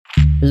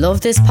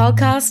Love this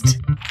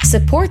podcast?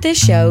 Support this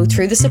show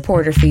through the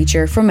supporter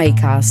feature from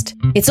Acast.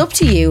 It's up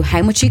to you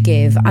how much you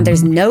give, and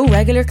there's no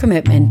regular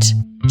commitment.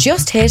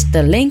 Just hit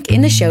the link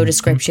in the show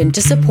description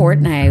to support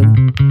now.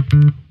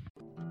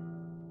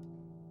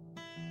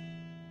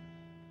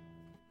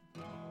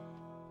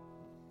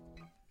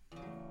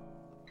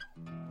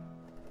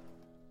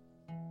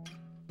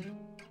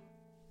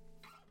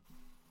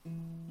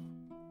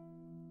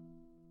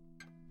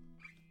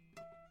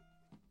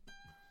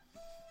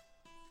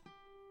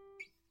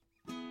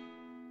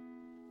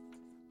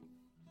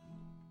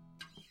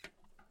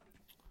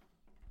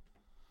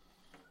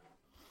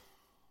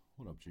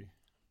 What up, G?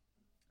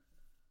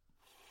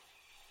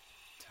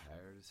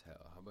 Tired as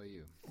hell. How about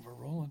you? We're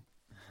rolling.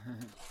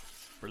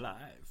 We're live.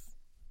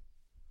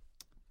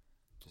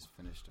 Just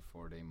finished a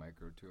 4-day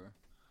micro tour.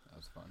 That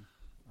was fun.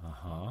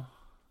 Uh-huh.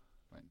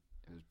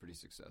 It was pretty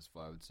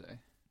successful, I would say.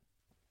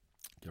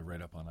 Get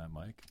right up on that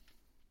mic.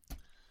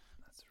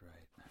 That's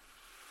right.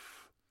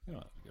 You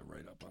don't have to get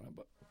right up on it,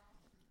 but...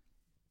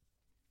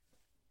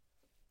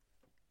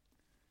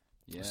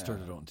 Yeah.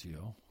 Started on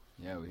TO.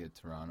 Yeah, we hit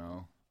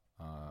Toronto,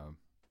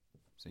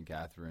 St.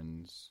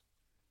 Catharines,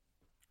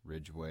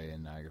 Ridgeway,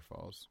 and Niagara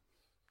Falls.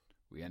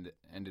 We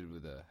ended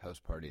with a house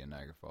party in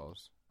Niagara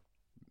Falls.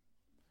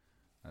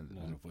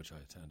 None of which I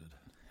attended.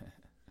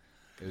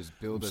 It was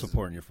billed I'm as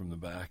supporting you from the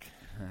back.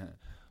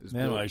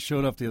 Man, when I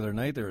showed up the other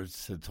night, there it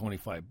said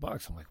 $25.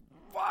 I'm like,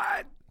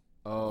 what?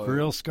 Oh, For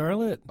real,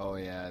 Scarlet? Oh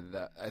yeah,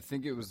 I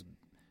think it was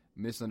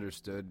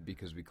misunderstood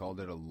because we called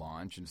it a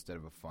launch instead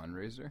of a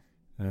fundraiser.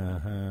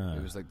 Uh-huh.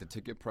 It was like the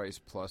ticket price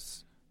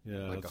plus.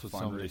 Yeah, like that's what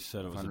somebody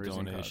said. It was a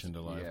donation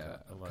to Livestock. Yeah,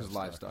 because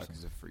Livestock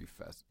is a free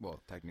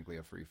well, technically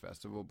a free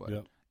festival, but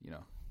you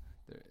know,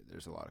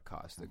 there's a lot of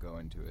costs that go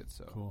into it.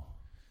 So cool.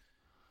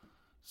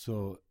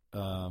 So,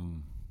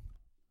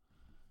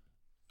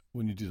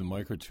 when you do the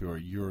micro tour,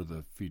 you're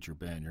the feature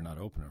band. You're not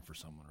opening for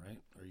someone,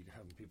 right? Are you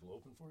having people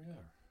open for you?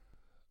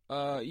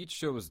 Or? Each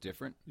show was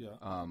different. Yeah.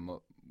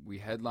 We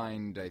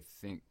headlined, I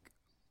think,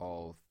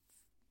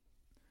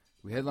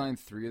 we headlined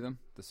 3 of them.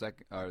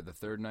 The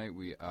third night,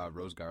 we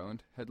Rose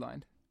Garland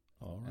headlined,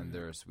 and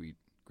they're a sweet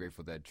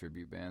Grateful Dead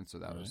tribute band. So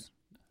that was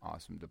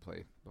awesome to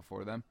play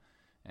before them,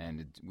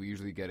 and we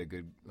usually get a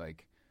good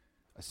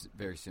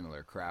very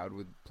similar crowd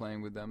with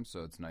playing with them.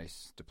 So it's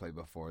nice to play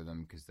before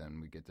them because then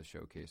we get to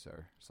showcase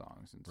our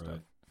songs and stuff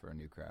for a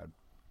new crowd.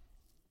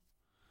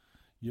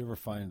 You ever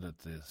find that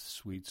the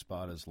sweet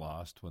spot is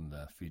lost when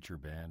the feature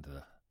band,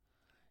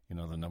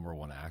 the number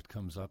one act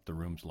comes up, the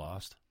room's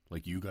lost?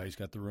 Like you guys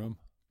got the room?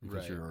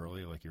 Because you're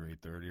early, like you're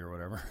 8:30 or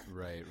whatever.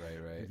 Right.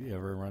 You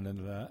ever run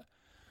into that?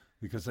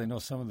 Because I know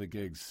some of the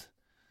gigs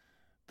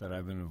that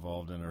I've been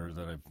involved in or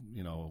that I've,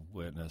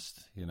 witnessed,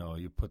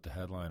 you put the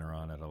headliner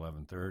on at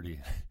 11:30,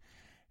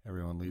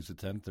 everyone leaves at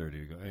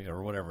 10:30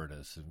 or whatever it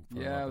is,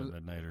 at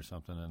midnight or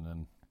something, and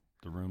then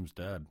the room's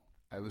dead.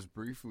 I was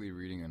briefly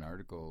reading an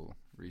article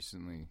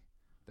recently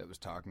that was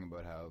talking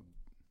about how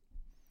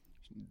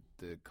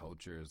the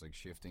culture is like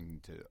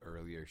shifting to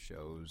earlier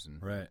shows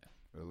and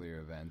earlier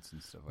events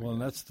and stuff like that. Well,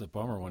 and that's the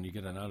bummer when you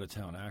get an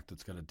out-of-town act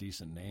that's got a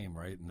decent name,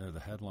 right? And they're the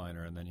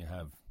headliner, and then you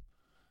have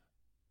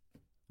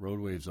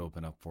Roadwaves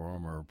open up for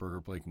them, or Burger,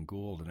 Blake, and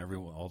Gould, and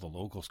all the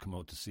locals come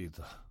out to see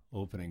the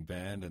opening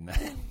band and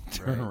then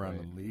turn around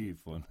and leave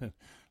when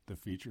the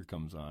feature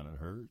comes on. It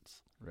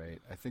hurts.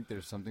 Right. I think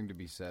there's something to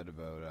be said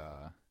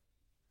about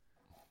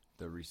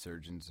the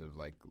resurgence of,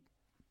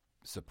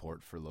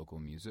 support for local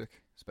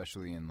music,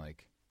 especially in,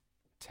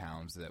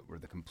 towns that were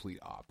the complete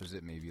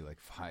opposite maybe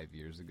 5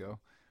 years ago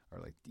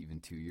or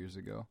even 2 years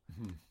ago.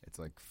 Mm-hmm. It's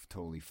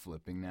totally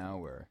flipping now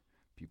where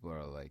people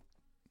are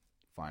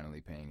finally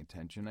paying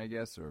attention, I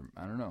guess, or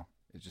I don't know.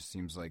 It just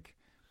seems like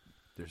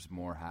there's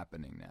more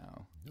happening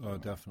now. Oh,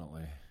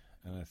 definitely.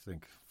 And I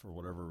think for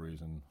whatever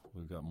reason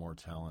we've got more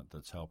talent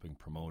that's helping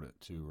promote it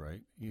too,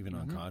 right? Even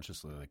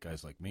unconsciously,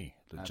 guys like me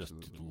that just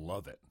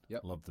love it.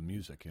 Love the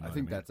music. I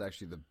think that's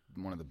actually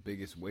one of the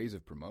biggest ways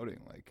of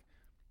promoting.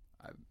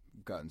 I've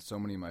gotten so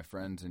many of my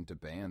friends into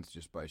bands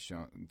just by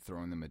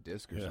throwing them a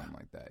disc or something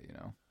like that,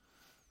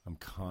 I'm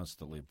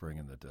constantly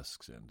bringing the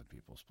discs into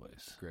people's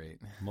place. Great.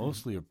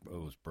 Mostly it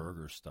was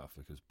Burgers stuff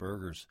because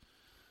Burgers,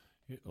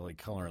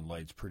 Color and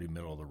Light's pretty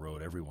middle of the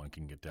road. Everyone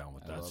can get down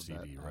with that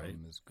CD, right?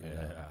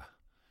 Yeah.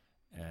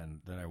 And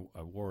then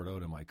I wore it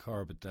out in my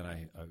car, but then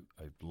I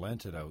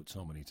lent it out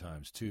so many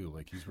times too.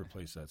 He's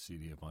replaced that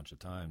CD a bunch of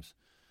times.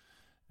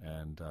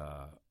 And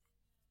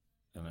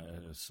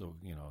so,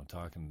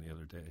 talking the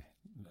other day,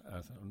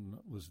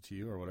 was it to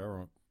you or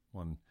whatever,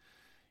 when,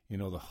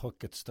 the hook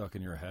gets stuck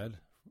in your head?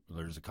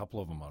 There's a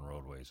couple of them on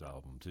Roadways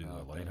album, too.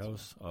 The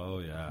Lighthouse. Oh,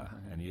 yeah.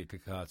 And you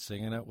get caught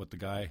singing it with the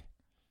guy,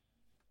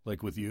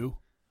 with you.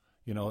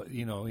 The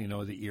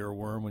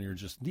earworm when you're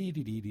just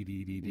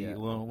dee-dee-dee-dee-dee-dee. Yeah.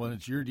 Well, when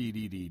it's your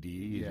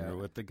dee-dee-dee-dee and you're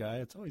with the guy,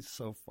 it's always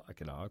so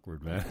fucking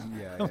awkward, man.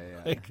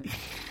 Yeah.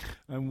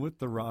 I'm with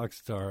the rock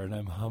star and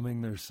I'm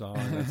humming their song.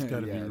 It's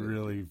got to be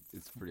really...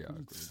 It's pretty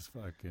awkward. It's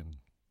fucking...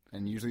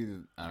 And usually,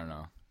 I don't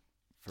know,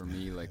 for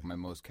me, my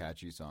most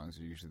catchy songs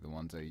are usually the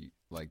ones I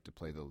like to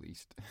play the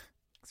least.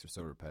 'cause they're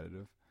so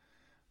repetitive.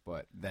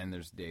 But then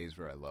there's days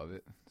where I love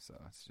it, so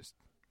it's just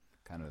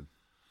kind of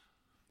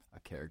a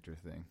character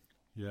thing.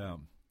 Yeah.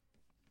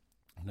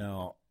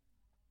 Now,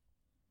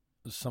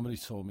 somebody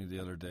told me the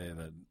other day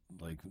that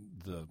like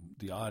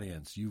the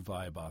audience, you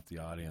vibe off the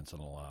audience a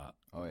lot.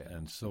 Oh yeah.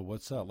 And so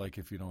what's that like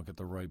if you don't get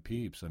the right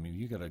peeps? I mean,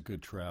 you got a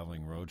good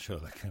traveling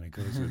roadshow that kind of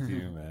goes with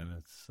you, man.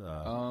 It's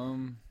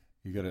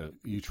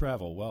you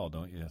travel well,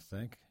 don't you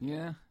think?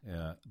 Yeah.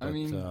 Yeah. But, I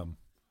mean,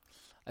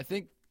 I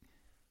think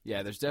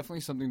there's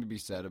definitely something to be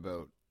said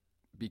about,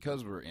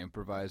 because we're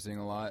improvising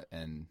a lot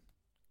and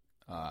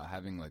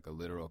having like a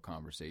literal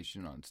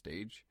conversation on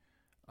stage.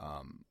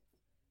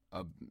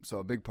 So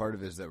a big part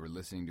of it is that we're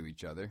listening to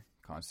each other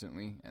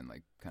constantly and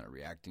like kind of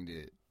reacting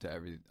to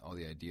all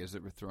the ideas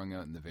that we're throwing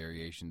out and the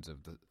variations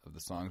of the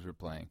songs we're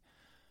playing.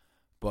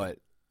 But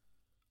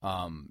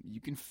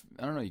you can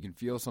you can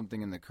feel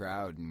something in the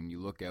crowd, and when you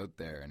look out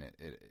there, and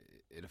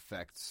it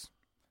affects.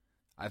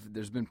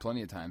 There's been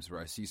plenty of times where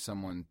I see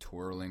someone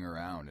twirling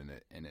around, and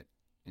it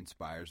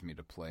inspires me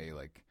to play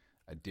like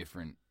a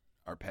different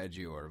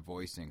arpeggio or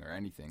voicing or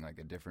anything, like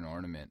a different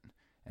ornament,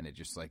 and it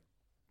just like.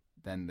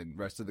 Then the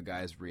rest of the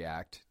guys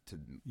react to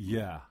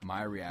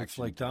my reaction. It's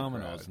like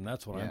dominoes, and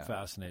that's what I'm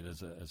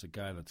fascinated as a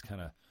guy that's kind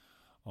of,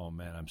 oh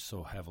man, I'm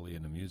so heavily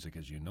into music,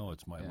 as you know,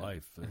 it's my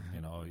life. You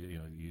know,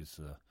 use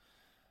the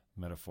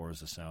metaphor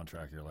as a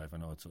soundtrack of your life. I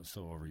know it's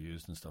so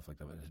overused and stuff like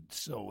that, but it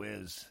so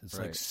is. It's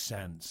like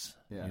sense.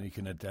 Yeah. You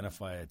can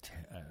identify a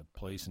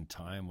place and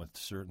time with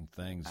certain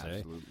things.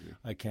 Absolutely.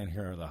 I can't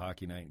hear the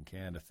Hockey Night in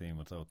Canada theme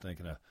without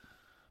thinking of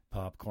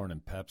popcorn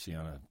and Pepsi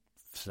on a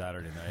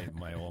Saturday night,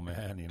 my old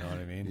man, you know what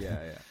I mean? Yeah,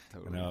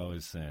 totally. And I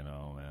was saying,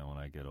 oh man, when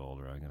I get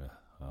older, I'm gonna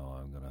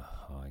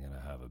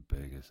have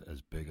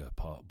as big a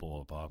bowl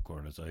of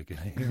popcorn as I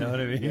can. You know what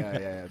I mean?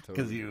 yeah,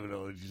 totally.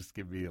 Because just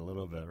give me a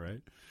little bit,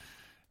 right?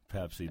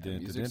 Pepsi.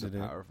 Music's a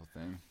powerful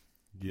thing.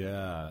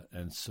 Yeah,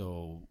 and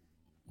so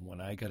when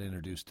I got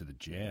introduced to the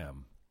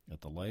Jam at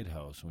the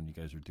Lighthouse, when you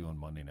guys were doing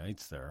Monday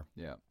nights there,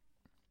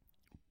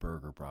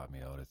 Berger brought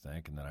me out, I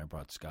think, and then I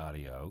brought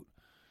Scotty out.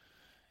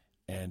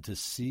 And to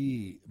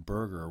see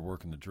Berger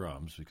working the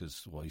drums,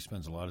 because, he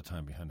spends a lot of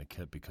time behind the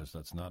kit because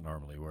that's not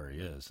normally where he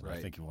is. And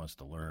I think he wants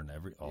to learn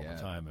all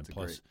the time. And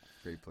plus,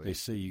 great place. They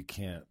say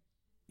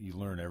you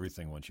learn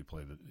everything once you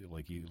play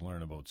you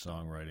learn about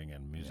songwriting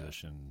and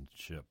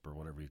musicianship or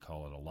whatever you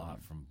call it a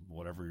lot from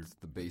whatever. It's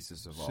the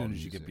basis of all. As soon as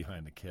music. you get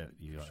behind the kit,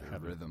 you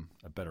have rhythm.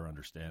 A better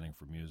understanding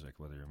for music,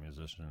 whether you're a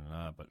musician or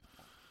not. But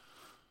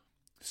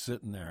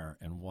sitting there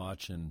and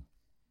watching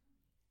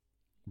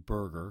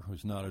Berger,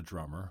 who's not a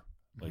drummer,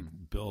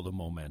 build a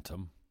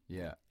momentum.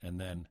 Yeah.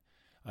 And then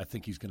I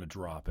think he's going to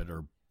drop it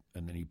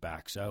and then he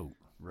backs out.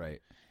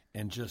 Right.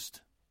 And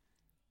just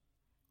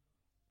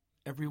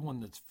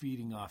everyone that's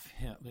feeding off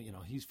him,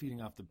 he's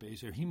feeding off the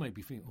bass, or he might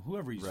be feeding,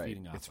 whoever he's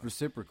feeding off. It's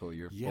reciprocal.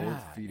 You're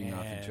both feeding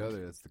off each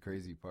other. That's the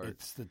crazy part.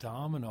 It's the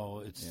domino.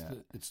 It's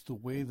the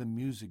way the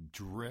music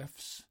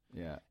drifts.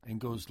 Yeah.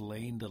 And goes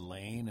lane to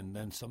lane, and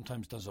then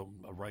sometimes does a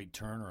right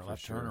turn or a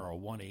left turn or a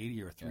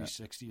 180 or a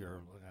 360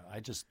 or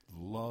I just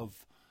love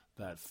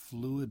that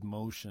fluid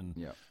motion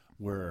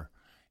where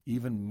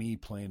even me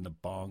playing the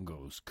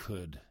bongos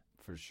could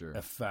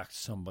affect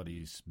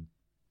somebody's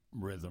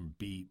rhythm,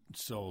 beat,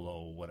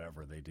 solo,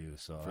 whatever they do.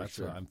 So why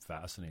I'm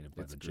fascinated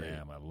by the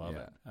Jam. I love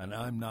it. And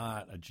I'm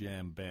not a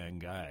jam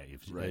band guy,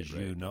 as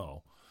you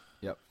know.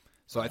 Yep.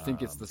 So I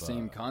think it's the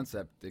same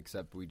concept,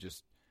 except we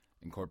just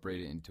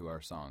incorporate it into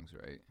our songs,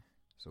 right?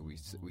 So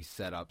we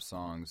set up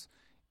songs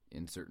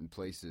in certain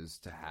places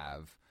to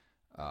have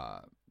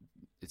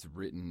it's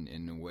written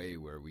in a way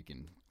where we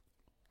can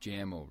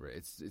jam over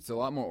it. It's a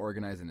lot more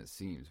organized than it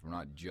seems. We're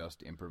not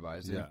just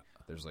improvising. Yeah.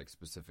 There's like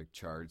specific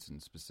charts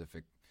and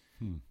specific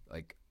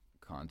like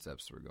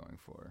concepts we're going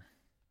for.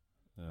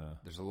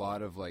 There's a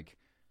lot of like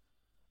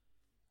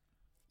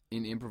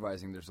in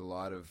improvising. There's a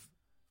lot of.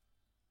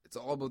 It's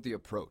all about the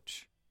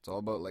approach. It's all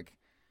about like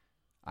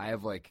I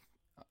have like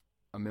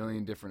a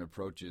million different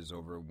approaches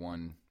over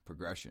one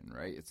progression,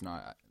 right? It's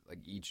not like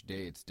each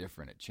day it's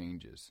different. It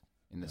changes.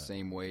 In the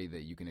same way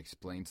that you can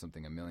explain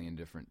something a million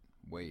different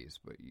ways,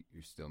 but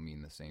you still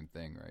mean the same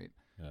thing, right?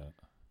 Yeah.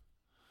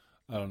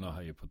 I don't know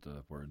how you put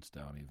the words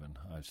down even.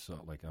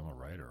 I'm a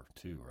writer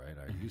too, right?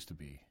 I used to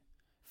be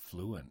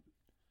fluent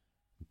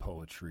in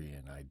poetry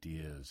and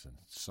ideas and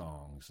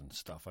songs and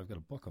stuff. I've got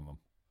a book of them.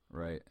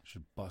 Right. I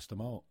should bust them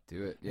out.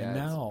 Do it. Yeah. And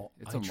now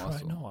it's a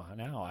muscle.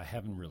 Now I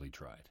haven't really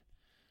tried.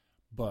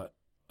 But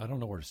I don't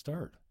know where to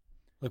start.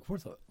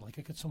 Like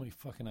I get so many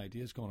fucking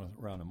ideas going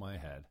around in my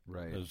head.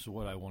 Right. As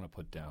what I want to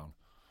put down.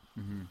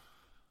 Mm-hmm.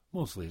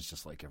 Mostly it's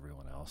just like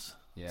everyone else.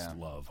 Yeah. It's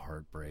love,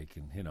 heartbreak,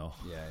 and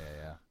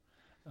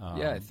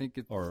Yeah. I think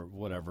it's or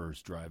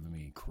whatever's driving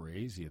me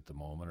crazy at the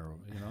moment, or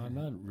I'm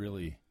not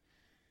really.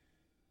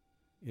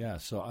 Yeah,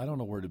 so I don't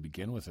know where to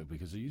begin with it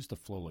because it used to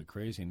flow like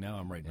crazy. And now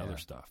I'm writing other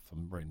stuff.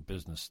 I'm writing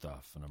business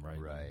stuff, and I'm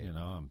writing. Right.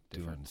 I'm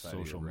doing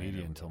social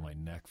media until my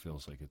neck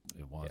feels like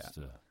it wants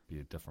to be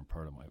a different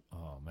part of my.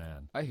 Oh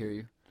man. I hear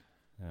you.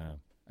 Yeah.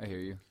 I hear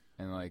you.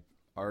 And like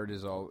art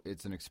is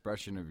it's an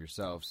expression of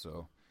yourself,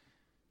 so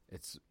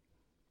it's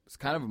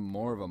kind of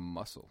more of a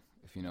muscle,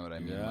 if you know what I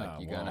mean. Yeah,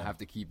 like you gotta have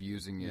to keep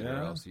using it, or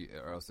else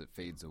it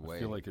fades away. I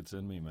feel like it's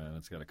in me, man.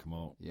 It's got to come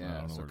out.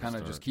 Yeah, so kind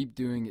of just keep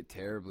doing it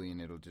terribly,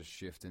 and it'll just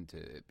shift into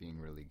it being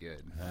really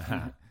good.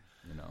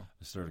 You know,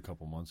 I started a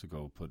couple months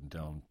ago putting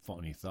down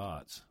funny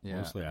thoughts. Yeah.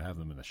 Mostly, I have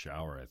them in the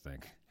shower. I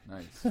think.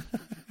 Nice.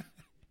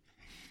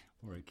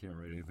 Where I can't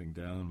write anything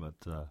down,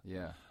 but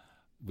yeah,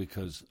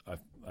 because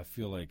I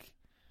feel like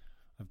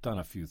I've done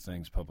a few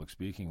things public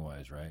speaking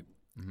wise, right?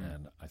 Mm-hmm.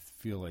 And I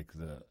feel like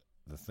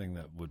the thing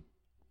that would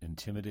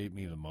intimidate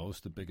me the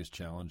most, the biggest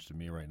challenge to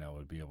me right now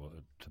would be able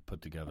to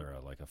put together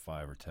a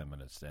 5 or 10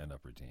 minute stand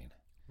up routine.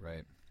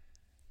 Right.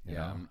 You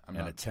know? I'm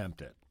not,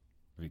 attempt it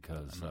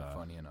because I'm not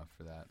funny enough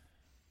for that.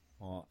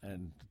 Well,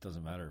 and it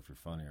doesn't matter if you're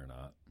funny or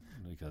not,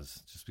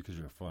 because just because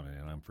you're funny,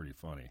 and I'm pretty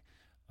funny,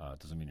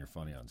 doesn't mean you're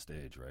funny on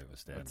stage, right, with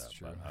stand-up. That's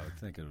true. But I would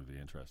think it would be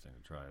interesting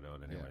to try it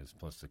out anyways. Yeah.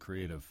 Plus the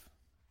creative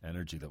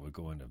energy that would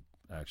go into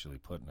actually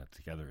putting it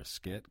together, a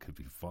skit, could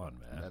be fun,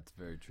 man. That's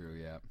very true,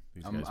 yeah.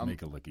 These guys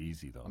make it look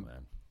easy, though,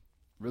 man.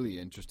 Really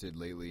interested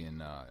lately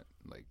in,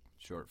 like,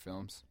 short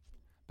films.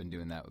 Been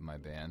doing that with my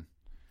band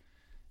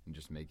and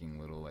just making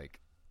little,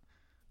 like,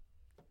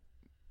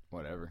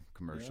 whatever,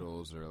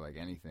 commercials or, like,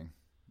 anything.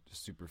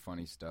 Just super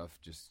funny stuff.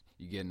 Just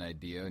you get an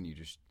idea and you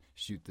just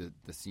shoot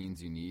the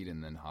scenes you need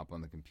and then hop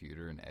on the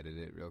computer and edit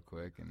it real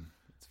quick, and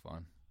it's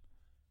fun.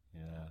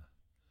 Yeah.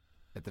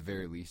 At the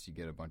very least, you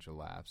get a bunch of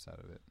laughs out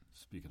of it.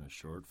 Speaking of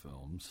short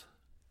films,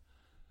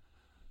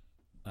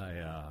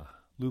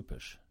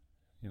 Lupish,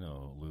 you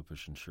know,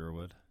 Lupish in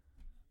Sherwood,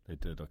 they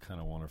did a kind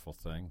of wonderful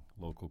thing.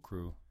 Local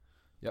crew,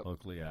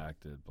 locally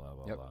acted, blah,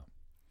 blah, blah.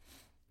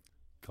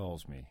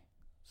 Calls me,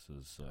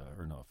 says,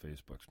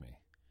 Facebooks me.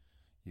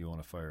 You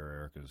want to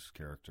fire Erica's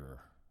character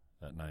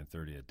at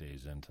 9:30 at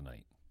Days Inn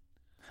tonight?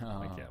 I'm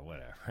like, yeah,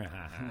 whatever.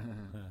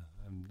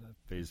 I'm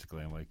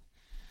like,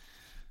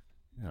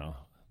 you know,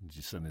 did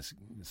you send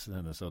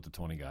this out to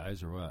 20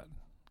 guys or what?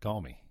 Call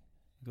me.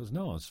 He goes,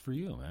 no, it's for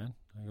you, man.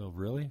 I go,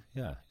 really?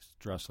 Yeah. He's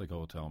dressed like a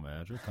hotel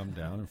manager. Come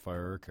down and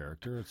fire her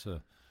character.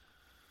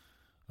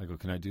 I go,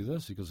 can I do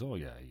this? He goes, oh,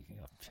 yeah.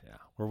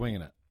 We're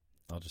winging it.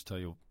 I'll just tell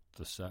you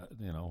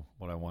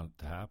what I want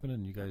to happen,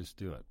 and you guys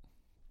do it.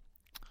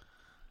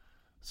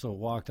 So it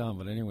walked on,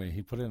 but anyway,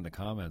 he put it in the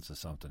comments of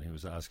something. He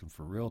was asking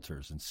for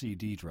realtors, and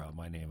CD dropped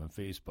my name on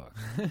Facebook.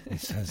 He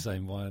says, I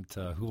want,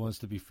 who wants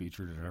to be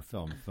featured in our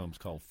film? The film's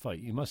called Fight.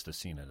 You must have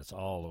seen it. It's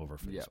all over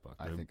Facebook. Yep,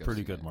 I think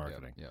pretty good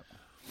marketing. Yep.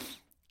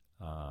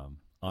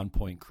 On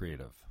Point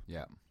Creative.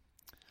 Yeah.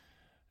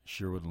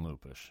 Sherwood and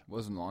Lupish.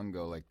 Wasn't long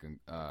ago, like, in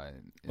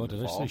did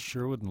the fall. I say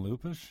Sherwood and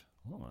Lupish?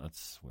 Oh,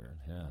 that's weird,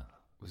 yeah.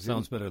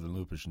 Sounds better than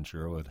Lupish and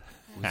Sherwood.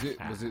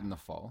 Was it in the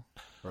fall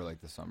or,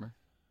 like, the summer?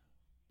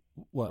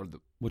 What?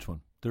 Which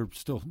one? They're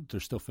still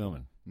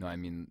filming. No, I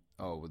mean,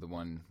 the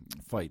one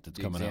Fight that's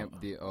coming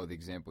out. The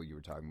example you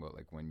were talking about,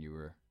 like when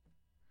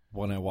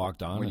I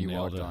walked on. When and you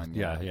walked on,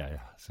 yeah.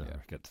 So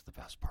I get to the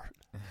best part.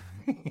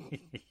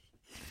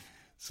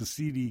 So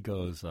CD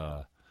goes,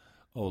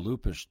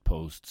 Lupish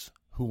posts,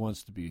 who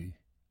wants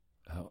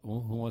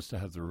to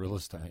have the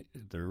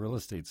real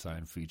estate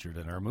sign featured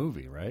in our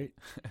movie, right?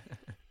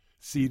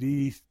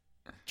 CD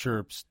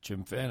chirps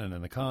Jim Fannin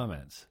in the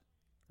comments.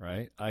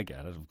 Right? I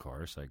get it, of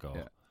course. I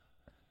go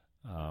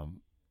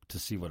to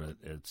see what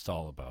it's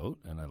all about,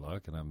 and I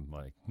look, and I'm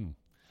like,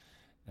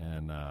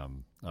 And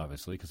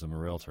obviously, because I'm a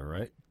realtor,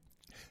 right?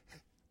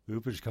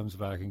 Lupish comes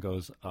back and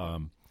goes,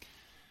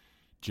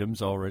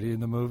 Jim's already in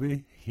the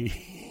movie?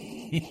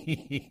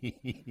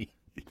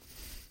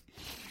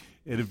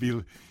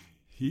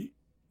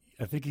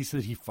 I think he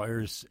said he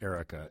fires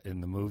Erica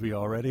in the movie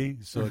already,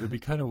 so it'd be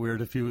kind of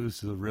weird if he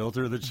was the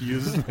realtor that she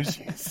uses when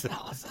she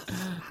sells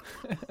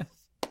it.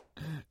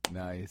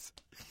 Nice.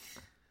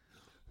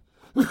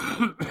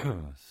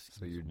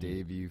 So your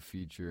debut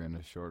feature in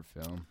a short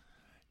film.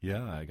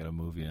 Yeah, I got a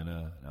movie and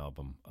an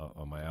album.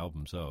 My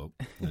album's out,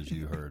 as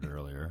you heard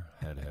earlier.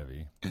 Head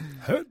Heavy.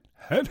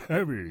 Head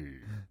Heavy.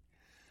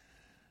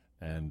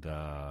 And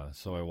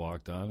so I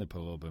walked on. They put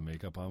a little bit of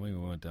makeup on me.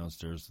 We went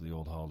downstairs to the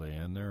old Holiday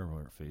Inn there,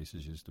 where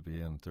Faces used to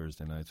be on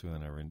Thursday nights. We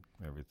went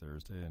every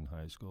Thursday in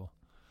high school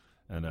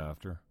and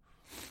after.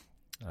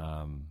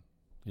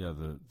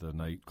 The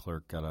night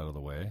clerk got out of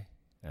the way.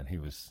 And he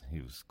was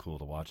cool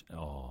to watch.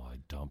 Oh, I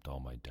dumped all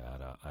my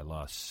data. I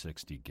lost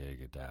 60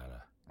 gig of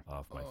data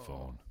off my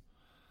phone.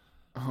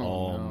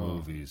 All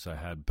movies. I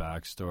had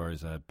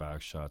backstories. I had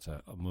back shots. I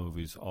had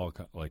movies. Oh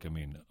my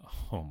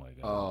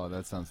God. Oh,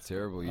 that sounds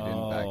terrible. You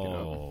didn't back it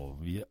up. Oh,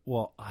 yeah.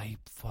 Well, I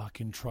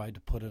fucking tried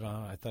to put it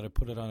on. I thought I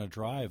put it on a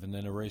drive and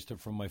then erased it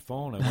from my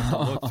phone. I went to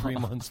look 3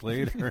 months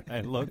later, and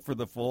I looked for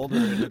the folder,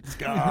 and it's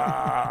gone.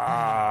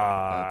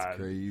 That's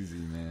crazy,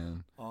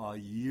 man. A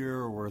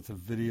year worth of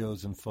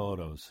videos and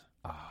photos.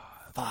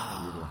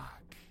 Brutal.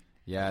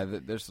 Yeah,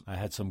 I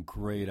had some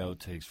great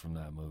outtakes from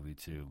that movie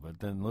too. But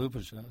then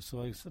Lupish.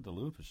 So I said to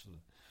Lupish,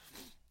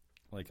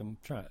 Like I'm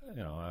trying,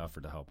 I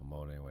offered to help them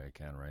out any way I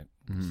can, right?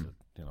 Mm-hmm. So,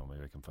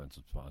 maybe I can find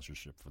some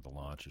sponsorship for the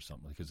launch or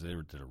something, because they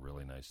did a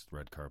really nice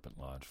red carpet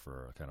launch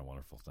for a kind of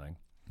wonderful thing.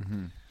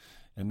 Mm-hmm.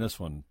 And this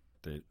one,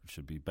 they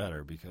should be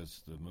better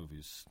because the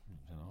movies,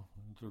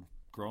 they're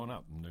growing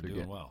up and they're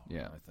doing well.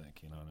 Yeah, I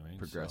think, you know what I mean?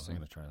 Progressing. So I'm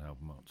going to try and help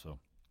them out.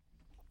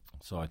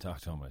 So I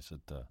talked to him. I said,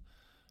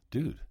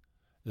 dude,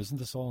 isn't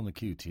this all in the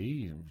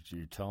QT?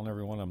 You're telling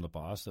everyone I'm the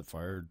boss that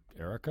fired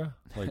Erica?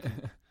 Like,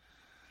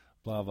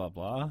 blah, blah,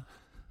 blah.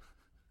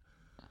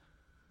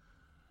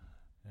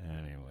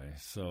 Anyway,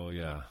 so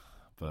yeah,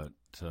 but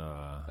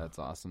that's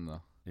awesome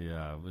though.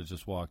 Yeah, we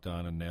just walked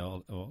on and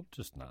nailed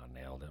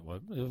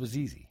it. It was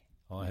easy.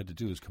 All I had to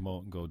do is come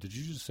out and go, did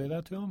you just say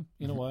that to him?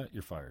 You know what?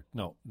 You're fired.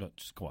 No,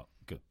 just come out.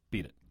 Good.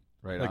 Beat it.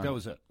 Right like on. That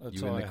was it. That's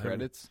you all in the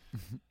credits?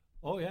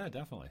 Oh, yeah,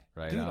 definitely.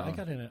 Right Dude, on. I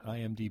got an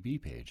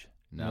IMDb page.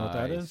 Nice. You know what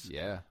that is?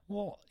 Yeah.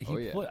 Well,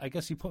 yeah. I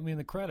guess he put me in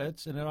the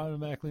credits, and it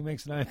automatically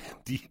makes an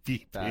IMDb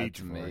page. That's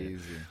for amazing. you.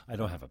 I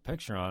don't have a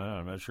picture on it.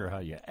 I'm not sure how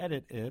you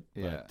edit it.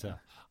 Yeah. But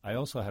I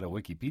also had a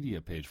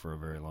Wikipedia page for a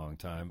very long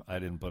time. I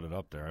didn't put it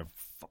up there.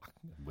 Fuck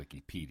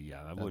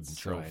Wikipedia. I wouldn't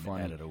try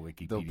and edit a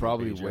Wikipedia They'll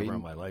probably page wait ever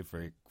in my life.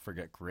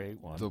 Forget create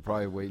one. They'll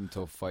probably wait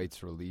until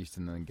Fight's released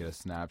and then get a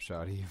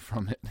snapshot of you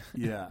from it.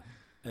 Yeah.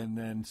 And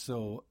then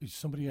so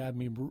somebody had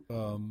me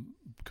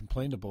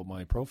complained about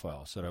my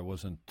profile, said I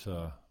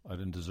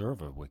didn't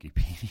deserve a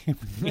Wikipedia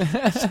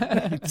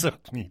page. It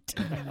took me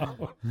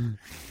down.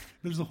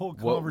 There's a whole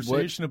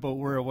conversation about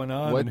where it went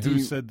on and who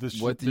said this.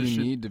 What do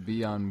you need to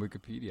be on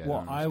Wikipedia?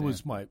 Well, it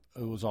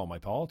was all my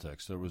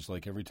politics. There was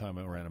like every time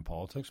I ran in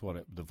politics,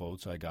 the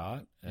votes I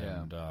got,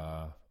 and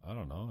I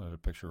don't know, I had a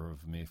picture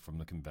of me from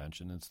the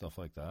convention and stuff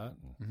like that.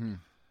 And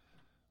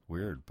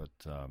weird, but.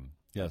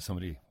 Yeah,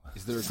 somebody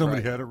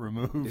had it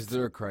removed. Is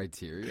there a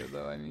criteria,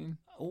 though, I mean?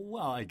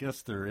 Well, I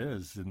guess there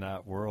is in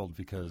that world,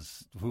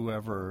 because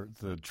whoever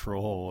the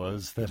troll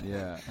was that put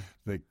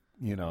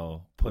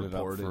it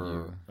up for,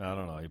 you. I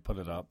don't know, you put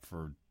it up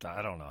for,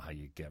 I don't know how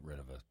you get rid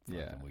of a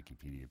fucking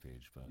Wikipedia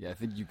page. But yeah, I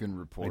think you can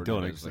report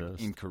it as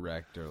like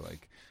incorrect or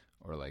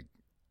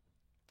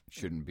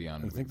shouldn't be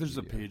on Wikipedia. I think there's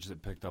a page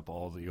that picked up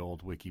all the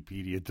old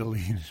Wikipedia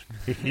deleted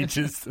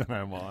pages that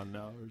I'm on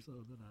now or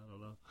something, I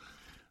don't know.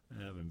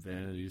 I haven't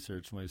vanity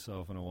searched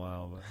myself in a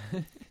while,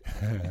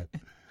 but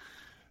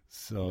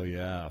so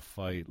yeah,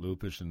 Fight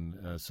Lupus,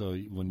 and so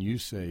when you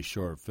say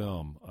short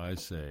film, I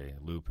say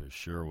Lupus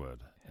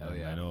Sherwood. Hell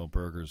yeah! I know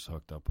Berger's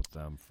hooked up with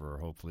them for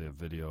hopefully a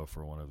video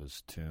for one of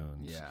his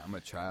tunes. Yeah, I'm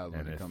a child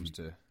when it comes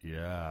to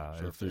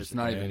if there's it's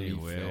not any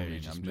even way,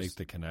 filming. just I'm make just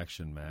the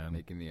connection, man.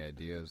 Making the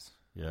ideas.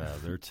 Yeah,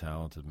 they're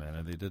talented, man.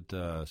 And they did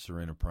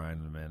Serena Prine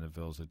and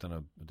Mandavilles. They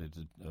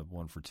did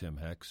one for Tim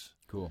Hicks.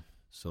 Cool.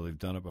 So they've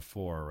done it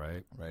before,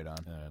 right? Right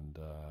on. And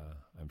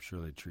I'm sure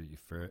they treat you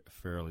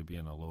fairly,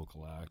 being a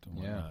local act and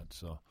whatnot.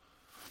 So,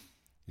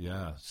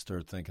 yeah,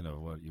 start thinking of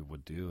what you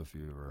would do if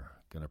you were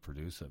going to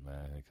produce it,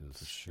 man.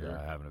 Because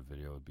having a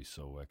video would be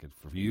so wicked.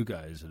 For you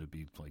guys, it would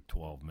be like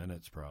 12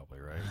 minutes probably,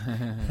 right?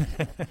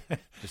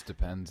 Just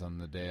depends on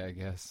the day, I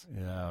guess.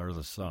 Yeah, or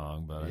the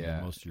song. But I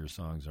mean, most of your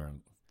songs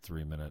aren't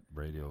 3-minute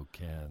radio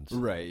cans.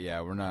 Right, yeah,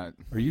 we're not.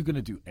 Are you going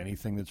to do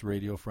anything that's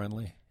radio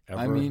friendly? Ever,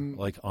 I mean,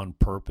 like on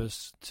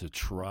purpose to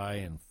try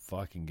and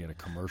fucking get a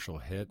commercial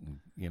hit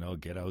and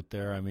get out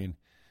there. I mean,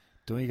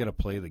 don't you got to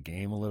play the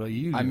game a little?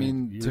 You're not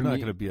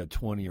going to be a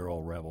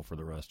 20-year-old rebel for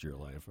the rest of your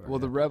life. Well,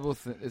 the rebel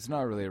thing, it's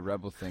not really a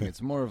rebel thing.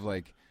 It's more of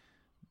like,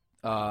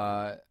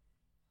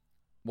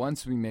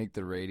 once we make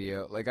the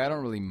radio, like I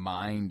don't really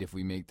mind if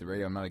we make the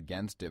radio. I'm not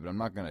against it, but I'm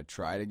not going to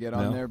try to get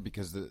on there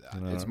because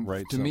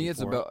to me it's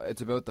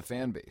about the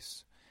fan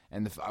base.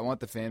 And I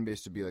want the fan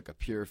base to be like a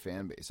pure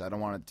fan base. I don't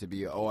want it to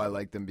be, I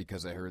like them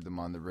because I heard them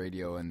on the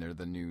radio and they're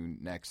the new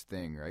next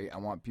thing, right? I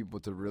want people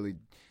to really...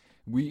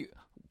 We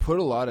put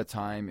a lot of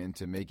time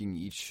into making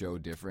each show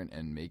different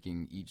and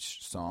making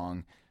each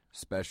song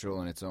special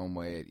in its own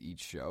way at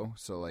each show.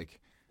 So, like,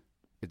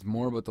 it's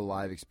more about the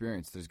live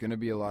experience. There's going to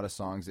be a lot of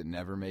songs that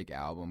never make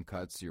album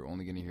cuts. You're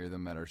only going to hear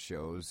them at our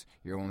shows.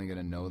 You're only going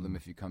to know them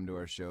if you come to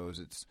our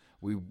shows.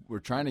 We're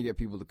trying to get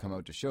people to come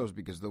out to shows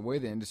because the way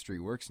the industry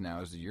works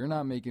now is that you're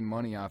not making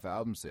money off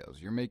album sales.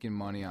 You're making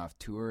money off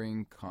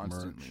touring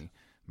constantly,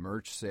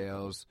 merch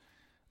sales.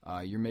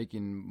 You're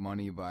making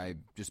money by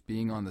just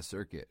being on the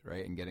circuit,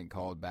 right, and getting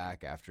called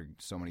back after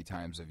so many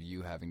times of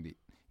you having to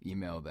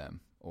email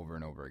them over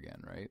and over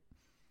again, right?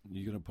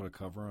 You going to put a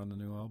cover on the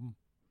new album?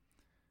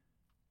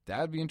 That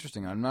would be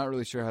interesting. I'm not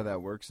really sure how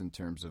that works in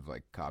terms of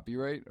like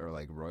copyright or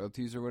like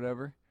royalties or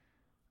whatever.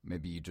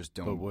 Maybe you just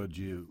don't. But would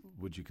you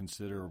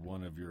consider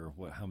one of your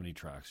how many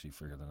tracks you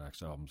figure the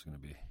next album's going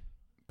to be?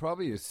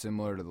 Probably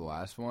similar to the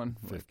last one.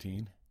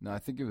 15? No, I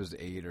think it was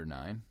 8 or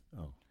 9.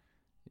 Oh.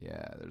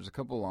 Yeah, there's a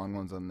couple long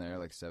ones on there,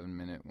 like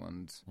 7-minute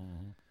ones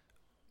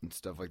and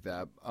stuff like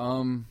that.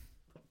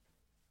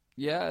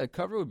 Yeah, a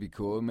cover would be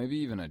cool. Maybe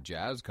even a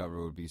jazz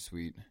cover would be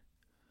sweet.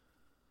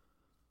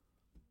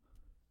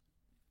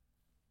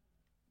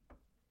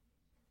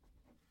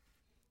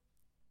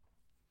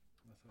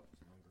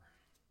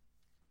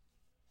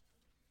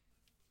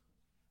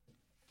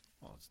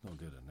 Well, it's no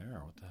good in there.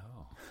 What the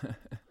hell?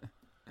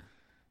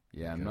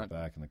 Yeah, I'm not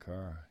back in the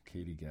car.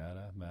 Katie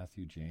Gatta,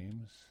 Matthew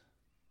James.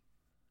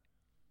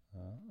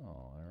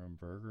 Oh, Aaron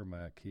Berger,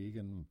 Matt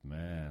Keegan.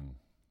 Man.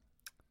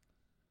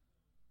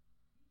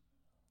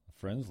 The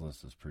friends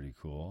list is pretty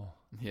cool.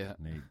 Yeah.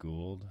 Nate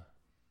Gould.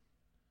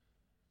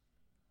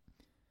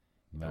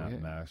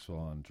 Matt Maxwell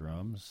on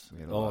drums.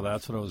 Oh,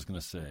 that's what I was going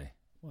to say.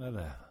 Why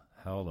the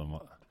hell am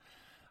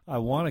I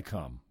want to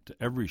come to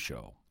every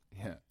show.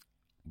 Yeah.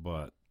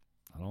 But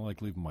I don't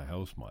like leaving my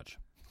house much.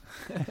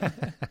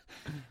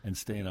 And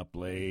staying up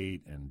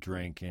late and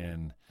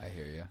drinking. I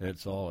hear you.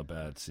 It's all a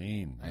bad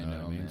scene. I know,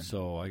 what I mean? man.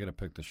 So I got to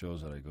pick the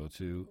shows that I go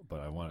to,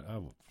 but I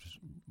just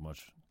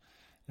much.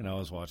 I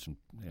was watching.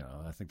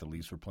 I think the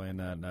Leafs were playing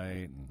that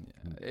night,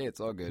 and Hey, it's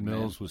all good.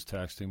 Mills man. was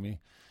texting me.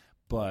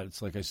 But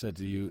it's like I said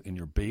to you in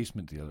your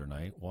basement the other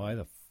night. Why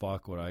the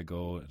fuck would I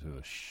go to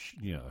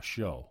a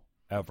show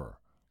ever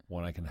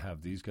when I can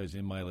have these guys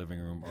in my living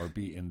room or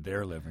be in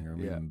their living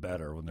room even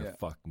better when they're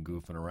fucking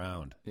goofing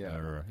around? Yeah.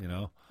 Or,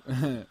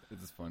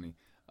 It's funny.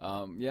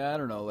 I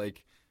don't know.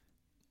 Like,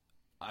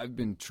 I've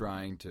been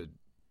trying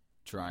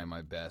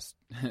my best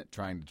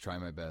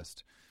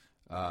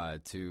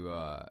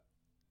to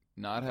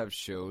not have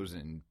shows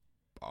in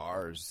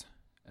bars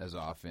as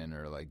often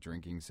or like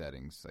drinking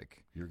settings.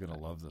 Like, you're gonna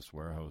love this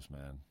warehouse,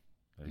 man.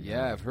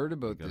 I've heard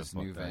about this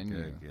new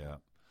venue. Gig, yeah.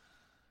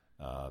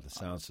 The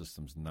sound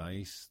system's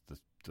nice.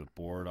 The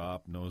board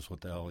op knows what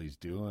the hell he's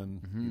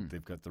doing. Mm-hmm.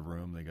 They've got the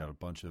room. They got a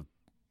bunch of,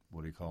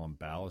 what do you call them,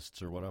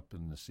 ballasts or what up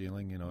in the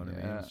ceiling, you know what I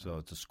mean? So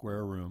it's a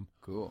square room.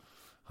 Cool.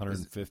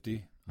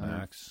 150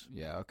 max.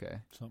 Yeah, okay.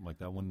 Something like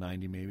that,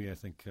 190 maybe. I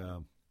think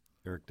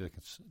Eric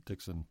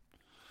Dixon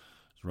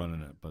is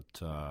running it.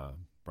 But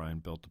Brian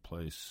built the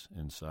place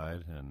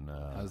inside. And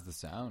how's the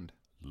sound?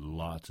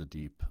 Lots of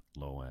deep,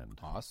 low end.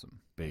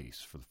 Awesome.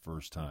 Bass for the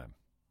first time.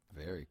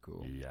 Very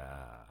cool.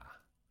 Yeah.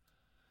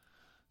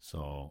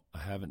 So I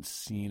haven't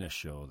seen a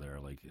show there,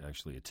 like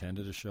actually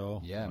attended a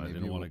show. Yeah, I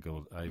didn't want to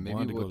go. I maybe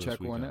wanted to we'll go check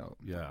this one weekend. out.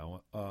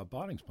 Yeah,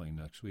 Botting's playing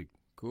next week.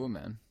 Cool,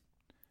 man.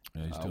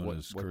 Yeah, he's doing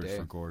his what Courage day?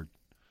 for Gord.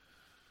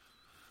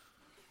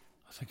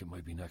 I think it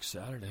might be next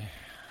Saturday.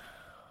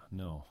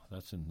 No,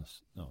 that's in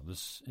this. No,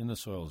 this In the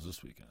Soil is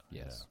this weekend.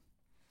 Yes.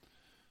 Yeah.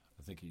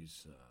 I think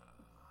he's.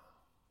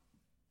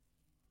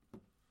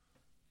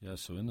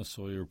 So In the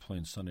Soil you're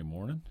playing Sunday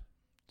morning.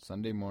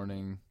 Sunday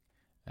morning,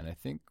 and I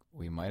think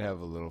we might have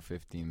a little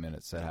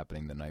 15-minute set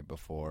happening the night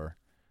before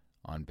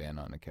on Band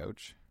on the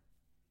Couch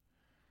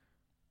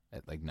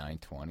at like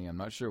 9:20. I'm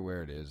not sure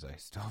where it is. I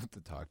still have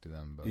to talk to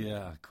them about.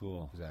 Yeah,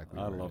 cool. Exactly.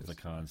 I where it love is. the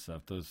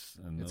concept. It's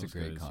a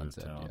great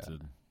concept, Are yeah.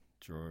 talented.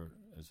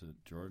 Is it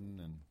Jordan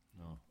and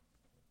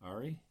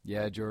Ari?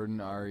 Yeah,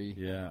 Jordan, Ari.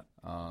 Yeah.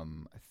 I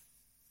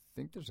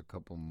think there's a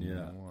couple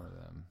Yeah. more of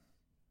them.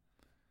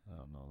 I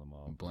don't know them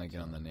all. I'm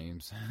blanking on the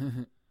names.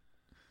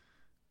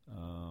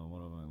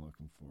 What am I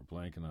looking for?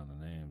 Blanking on the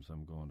names.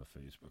 I'm going to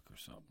Facebook or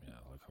something. Yeah,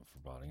 look up for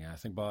Botting. Yeah, I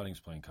think Botting's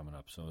playing coming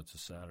up, so it's a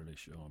Saturday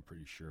show. I'm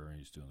pretty sure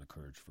he's doing the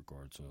Courage for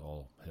Gord, so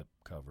all hip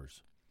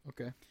covers.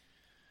 Okay.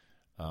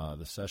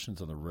 The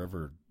Sessions on the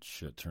River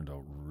shit turned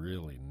out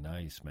really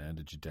nice, man.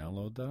 Did you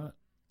download that?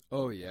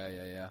 Oh yeah.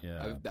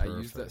 Yeah, I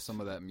used perfect. some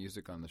of that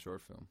music on the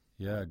short film.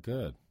 Yeah,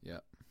 good. Yeah.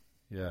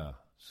 Yeah,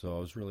 so I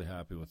was really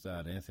happy with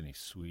that. Anthony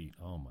Sweet,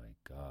 oh my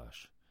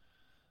gosh,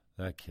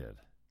 that kid.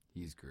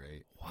 He's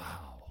great.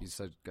 Wow. He's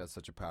got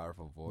such a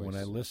powerful voice. When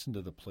I listened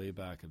to the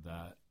playback of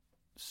that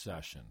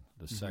session,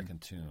 the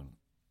second tune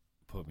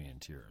put me in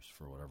tears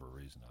for whatever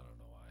reason. I don't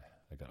know why.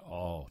 I got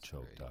all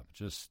choked great. up.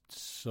 Just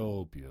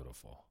so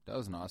beautiful. That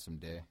was an awesome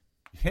day.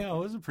 Yeah, it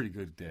was a pretty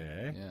good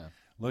day. Yeah.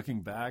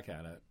 Looking back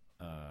at it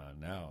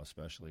now,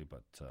 especially,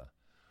 but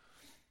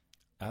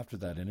after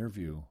that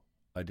interview,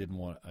 I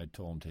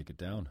told him to take it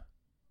down.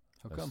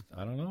 How come?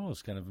 I don't know. I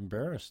was kind of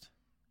embarrassed.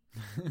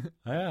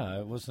 Yeah,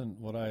 it wasn't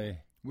what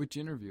Which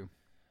interview?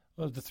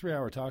 Well, the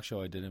 3-hour talk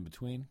show I did in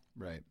between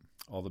Right.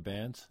 all the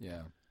bands.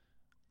 Yeah.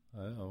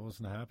 I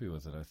wasn't happy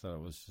with it. I thought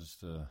it was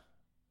just a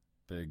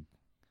big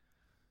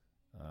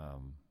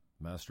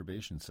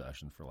masturbation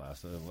session, for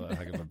lack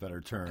of a better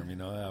term.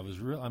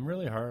 I'm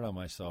really hard on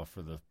myself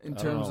for the In I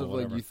don't terms know, of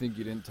whatever. like, you think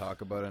you didn't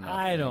talk about enough.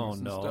 I things don't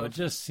and know. stuff? It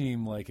just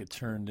seemed like it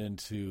turned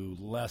into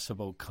less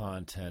about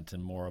content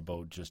and more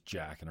about just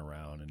jacking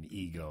around and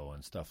ego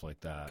and stuff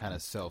like that. kind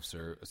of self.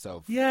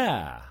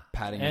 Yeah,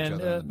 patting each and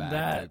other on the back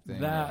that type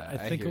thing. that Yeah,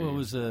 I think it hear you.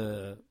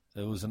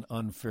 was an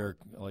unfair.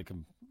 Like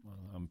I'm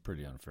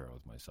pretty unfair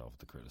with myself with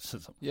the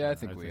criticism. Yeah, I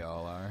think we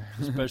all are.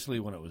 especially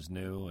when it was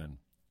new. And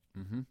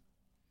Mm-hmm.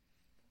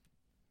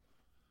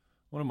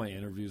 one of my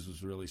interviews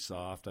was really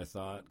soft, I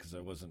thought, because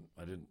I was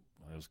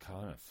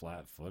kind of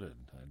flat-footed.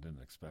 I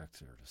didn't expect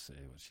her to say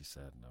what she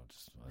said, and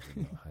I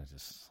didn't know.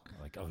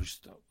 I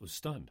was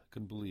stunned.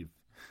 Couldn't believe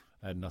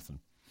I had nothing.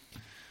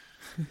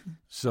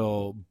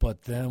 So,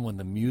 but then when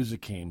the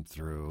music came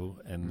through,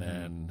 and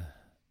then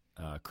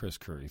Chris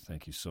Curry,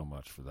 thank you so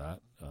much for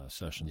that.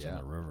 Sessions on Yeah.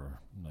 the River,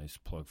 nice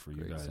plug for you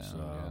Great guys.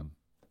 sound,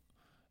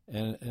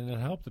 And it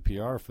helped the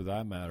PR for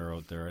that matter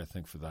out there, I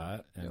think, for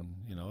that. And,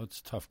 it's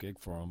a tough gig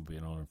for him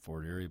being on in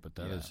Fort Erie, but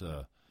that is it's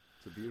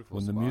a beautiful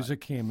when spot. the music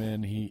came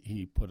in,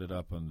 he put it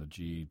up on the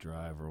G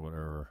Drive or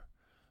whatever,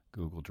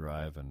 Google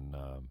Drive, and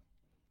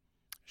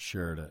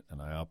shared it,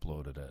 and I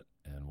uploaded it.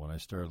 And when I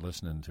started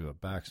listening to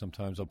it back,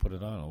 sometimes I'll put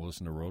it on. I'll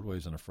listen to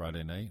Roadways on a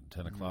Friday night,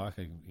 10 o'clock,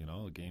 the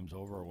game's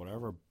over or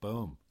whatever,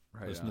 boom.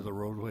 Right listen to the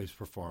Roadways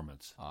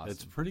performance. Awesome.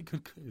 It's pretty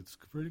good. It's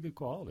pretty good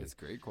quality. It's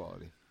great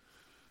quality.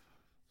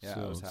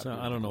 Yeah,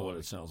 I don't know what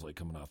it sounds like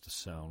coming off the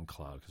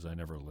SoundCloud because I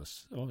never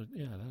listen. Oh,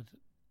 yeah,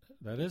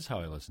 that is how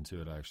I listen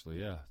to it,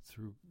 actually. Yeah,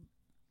 through.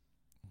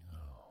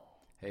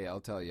 Oh. Hey, I'll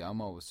tell you, I'm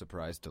always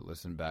surprised to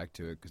listen back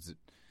to it because it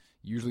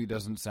usually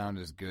doesn't sound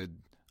as good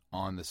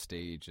on the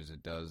stage as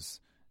it does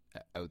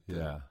out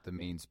the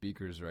main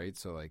speakers, right?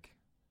 So, like,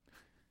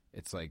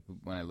 it's like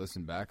when I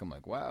listen back, I'm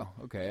like, wow,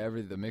 okay,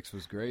 the mix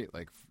was great.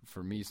 Like,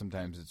 for me,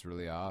 sometimes it's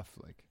really off.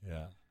 Like,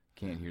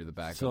 can't hear the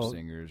backup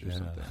singers or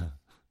something.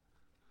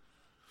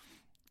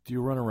 Do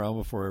you run around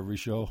before every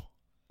show?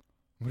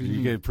 What do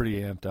you get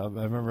pretty amped up?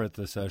 I remember at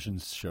the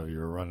Sessions show, you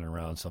were running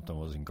around, something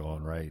wasn't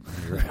going right.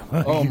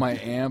 Oh, my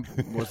amp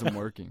wasn't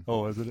working.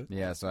 Oh, wasn't it?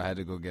 Yeah, so I had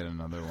to go get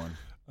another one.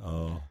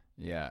 Oh.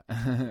 Yeah.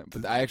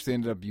 But I actually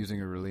ended up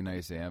using a really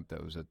nice amp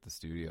that was at the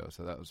studio,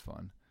 so that was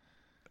fun.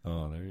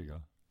 Oh, there you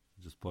go.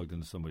 Just plugged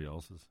into somebody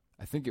else's.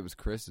 I think it was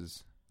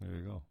Chris's. There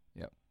you go.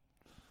 Yep.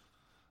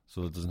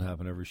 So it doesn't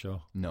happen every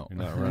show? No. You're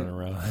not running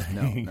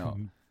around? No.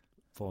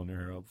 Pulling your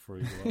hair up before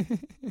you go up?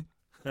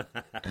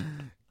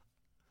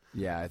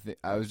 Yeah, I think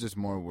I was just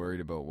more worried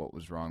about what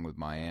was wrong with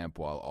my amp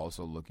while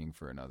also looking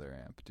for another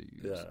amp to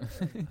use.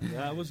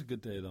 Yeah, it was a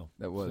good day though.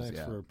 That was. Thanks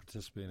for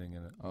participating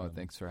in it. Oh,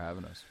 thanks for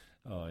having us.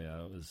 Oh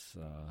yeah, it was.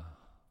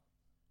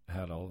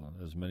 Had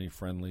as many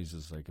friendlies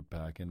as I could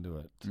pack into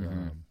it.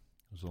 There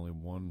was only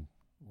one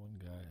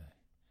guy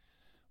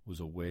was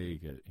away.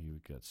 He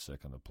would get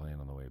sick on the plane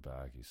on the way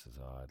back. He says,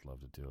 "Oh, I'd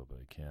love to do it, but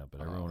I can't." But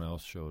everyone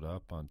else showed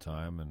up on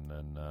time, and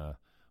then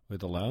we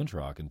had the lounge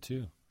rocking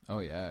too. Oh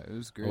yeah, it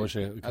was great. I wish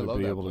I could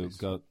be able to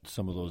got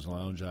some of those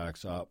lounge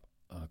acts up.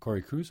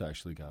 Corey Cruz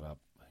actually got up.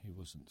 He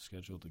wasn't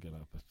scheduled to get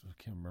up. I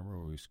can't remember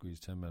where we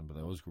squeezed him in, but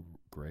that was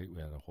great. We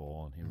had a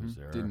hole, and he was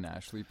there. Didn't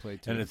Ashley play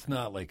too? And it's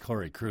not like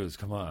Corey Cruz.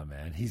 Come on,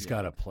 man. He's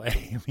got to play.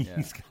 I mean,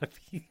 he's got to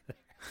be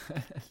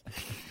there.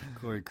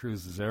 Corey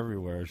Cruz is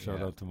everywhere.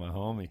 Shout out to my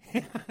homie.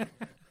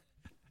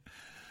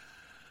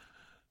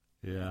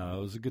 Yeah, it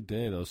was a good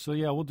day, though. So,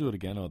 yeah, we'll do it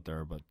again out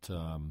there. But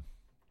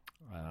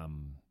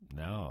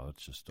now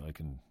it's just I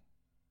can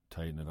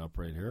tighten it up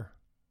right here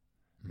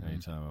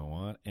anytime I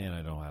want, and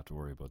I don't have to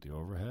worry about the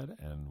overhead,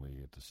 and we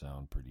get to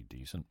sound pretty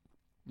decent.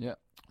 Yeah.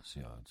 See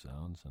how it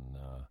sounds.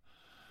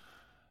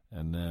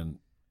 And then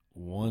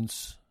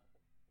once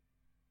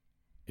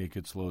it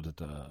gets loaded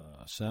to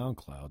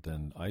SoundCloud,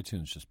 then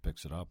iTunes just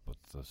picks it up with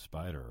the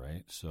Spider,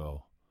 right?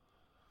 So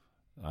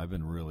I've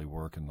been really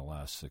working the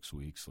last 6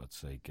 weeks, let's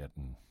say,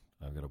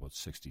 I've got about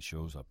 60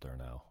 shows up there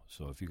now.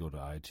 So if you go to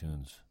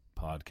iTunes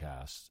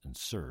podcasts and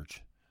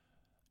search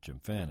Jim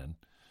Fannin,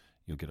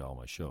 you'll get all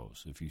my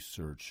shows. If you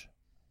search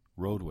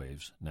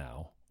Roadwaves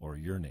now, or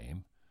your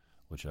name,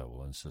 which I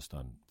will insist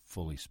on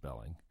fully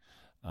spelling,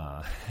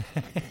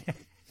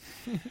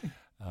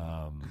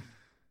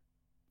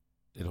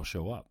 it'll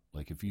show up.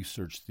 Like if you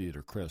search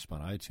Theater Crisp on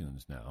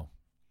iTunes now,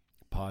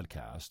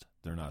 podcast,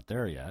 they're not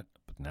there yet,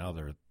 but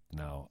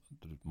now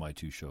my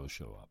two shows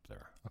show up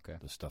there. Okay.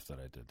 The stuff that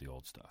I did, the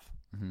old stuff.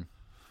 Mm-hmm.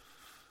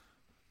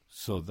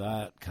 So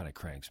that kind of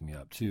cranks me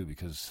up too,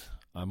 because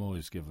I'm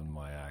always giving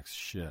my acts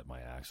shit.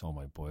 All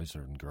my boys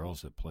and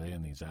girls that play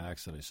in these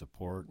acts that I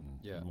support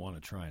and want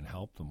to try and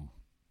help them,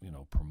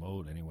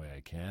 promote any way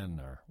I can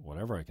or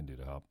whatever I can do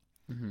to help.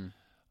 Mm-hmm.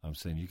 I'm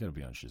saying you got to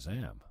be on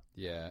Shazam.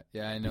 Yeah,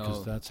 I know.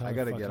 Because that's how I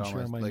gotta fucking get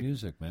share my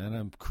music, man.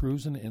 I'm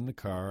cruising in the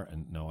car,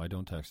 and no, I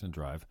don't text and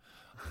drive.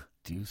 I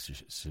do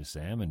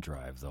Shazam and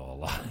drive though a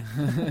lot.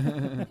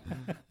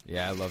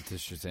 Yeah, I love to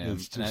Shazam.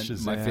 It's just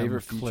Shazam, my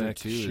favorite click,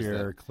 feature too share, is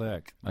that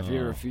click. My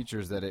favorite feature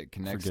is that it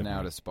connects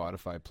now to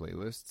Spotify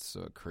playlists,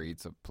 so it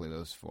creates a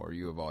playlist for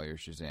you of all your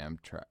Shazam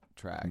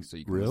tracks, so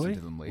you can listen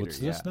to them later. What's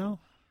this now?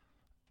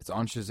 It's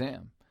on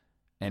Shazam,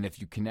 and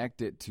if you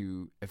connect it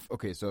to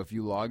so if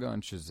you log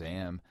on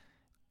Shazam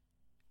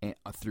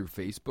through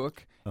Facebook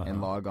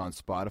and log on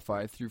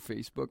Spotify through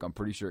Facebook, I'm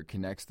pretty sure it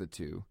connects the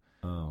two.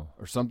 Oh.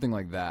 Or something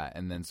like that.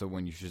 And then so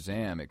when you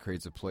Shazam, it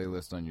creates a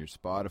playlist on your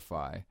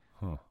Spotify.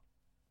 Huh.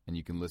 And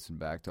you can listen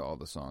back to all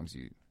the songs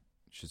you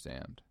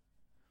Shazammed.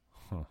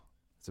 Huh.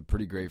 It's a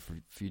pretty great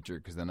feature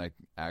because then I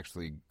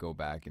actually go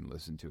back and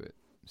listen to it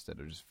instead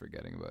of just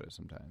forgetting about it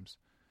sometimes.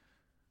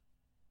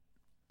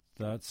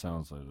 That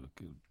sounds like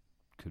it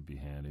could be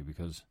handy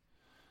because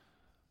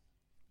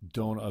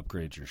don't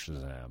upgrade your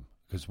Shazam.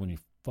 Because when you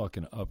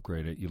fucking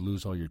upgrade it, you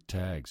lose all your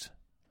tags.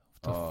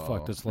 What the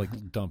fuck? That's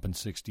like dumping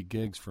 60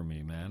 gigs for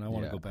me, man. I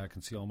want to go back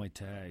and see all my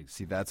tags.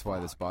 See, that's why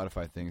the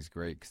Spotify thing's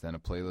great, because then a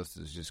playlist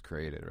is just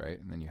created, right?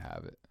 And then you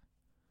have it.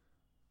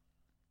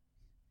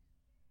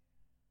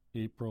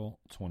 April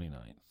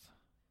 29th.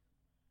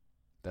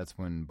 That's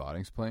when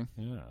Botting's playing?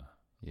 Yeah.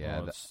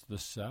 Yeah, it's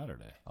this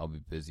Saturday. I'll be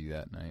busy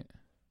that night.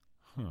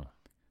 Huh.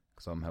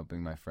 Because I'm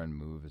helping my friend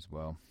move as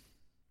well.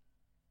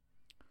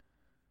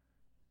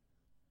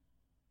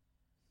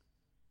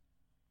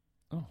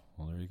 Oh,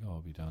 well, there you go.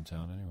 I'll be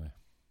downtown anyway.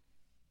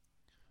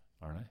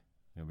 Aren't I?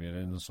 You'll be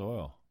in the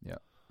soil. Yeah.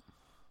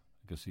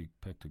 I guess you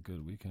picked a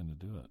good weekend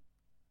to do it.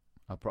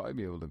 I'll probably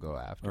be able to go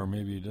after. Or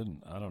maybe you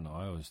didn't. I don't know.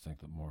 I always think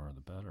that more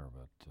the better,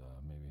 but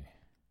maybe.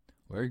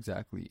 Where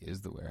exactly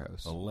is the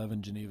warehouse?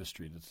 11 Geneva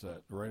Street. It's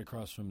right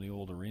across from the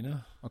old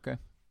arena. Okay.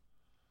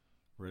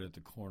 Right at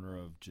the corner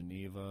of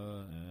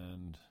Geneva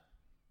and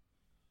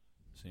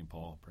St.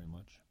 Paul, pretty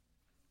much.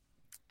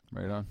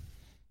 Right on.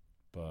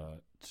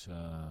 But it's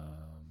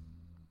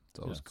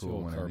always it's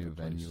cool when a new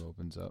place. venue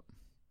opens up.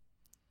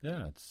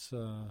 Yeah,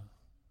 it'd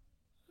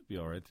be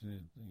all right.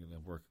 They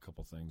work a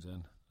couple things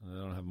in. They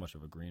don't have much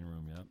of a green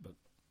room yet, but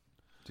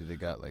Do they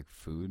got like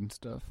food and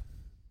stuff?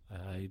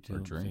 I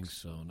don't drinks? think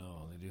so.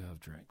 No, they do have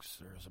drinks.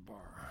 There's a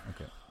bar.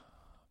 Okay.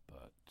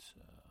 But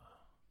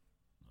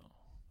no,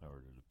 I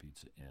ordered a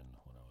pizza in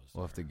when I was.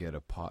 We'll have to get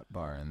a pot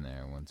bar in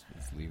there once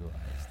it's legalized.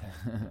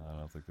 I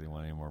don't think they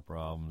want any more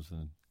problems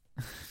than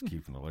just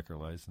keeping the liquor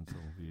license.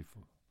 It'll be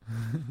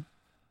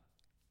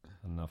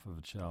enough of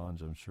a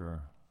challenge, I'm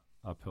sure.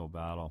 Uphill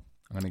battle.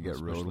 I'm going to get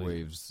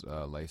Especially-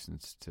 Roadwaves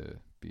licensed to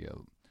be a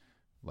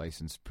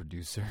licensed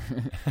producer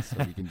so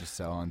we can just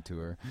sell on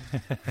tour.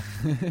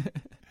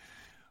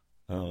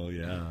 Oh,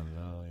 yeah.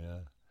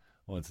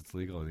 Once it's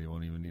legal, you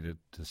won't even need it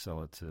to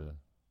sell it to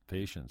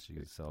patients. You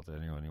can sell it to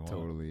anyone you want.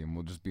 Totally, and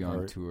we'll just be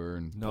on Or- tour.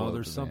 And pull No, out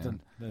there's the something.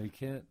 van. No, you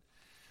can't.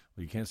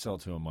 Well, you can't sell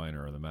it to a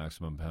minor. The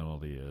maximum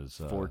penalty is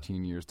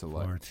 14 years to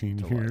life. 14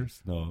 to years?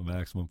 life. No,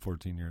 maximum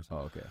 14 years. Oh,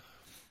 okay.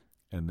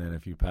 And then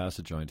if you pass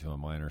a joint to a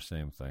minor,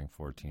 same thing,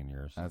 14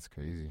 years. That's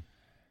crazy.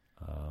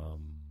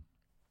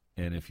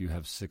 And if you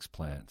have 6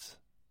 plants,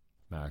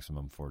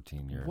 maximum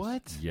 14 years.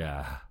 What?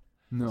 Yeah.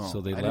 No, So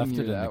they I left didn't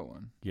hear it in that the-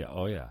 one. Yeah.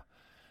 Oh, yeah.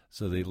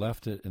 So they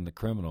left it in the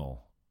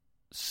criminal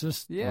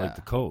system, Yeah. like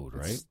the code,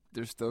 right?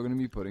 They're still going to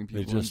be putting They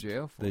people just- in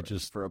jail for they it,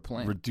 just for a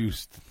plant.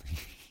 Reduced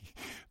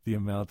the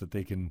amount that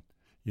they can,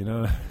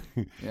 Yeah.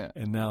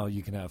 and now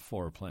you can have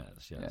 4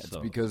 plants. Yeah. Yeah, it's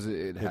so because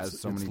it has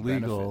it's, so it's many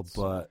legal, benefits.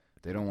 but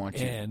They don't want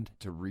you and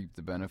to reap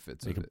the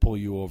benefits they of can it. pull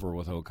you over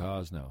without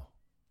cause now.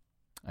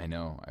 I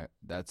know.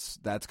 That's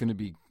going to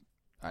be,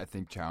 I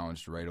think,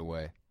 challenged right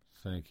away.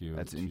 Thank you.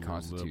 That's to you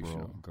unconstitutional.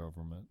 liberal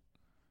government.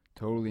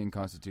 Totally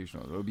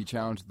unconstitutional. It'll be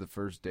challenged the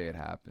first day it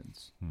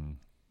happens.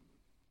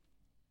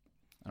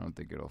 I don't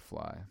think it'll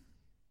fly.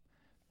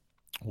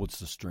 What's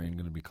the strain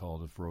going to be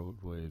called if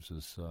Roadwaves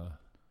is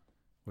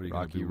what are you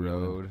Rocky gonna be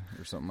wheeling? Road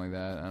or something like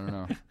that. I don't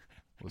know.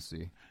 We'll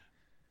see.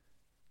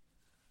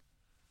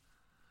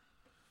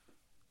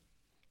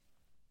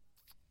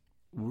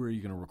 Where are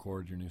you going to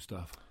record your new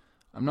stuff?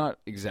 I'm not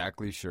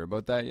exactly sure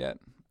about that yet.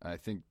 I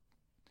think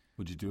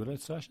Would you do it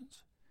at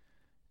Sessions?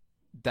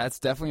 that's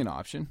definitely an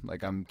option.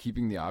 Like, I'm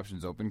keeping the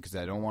options open because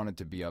I don't want it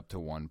to be up to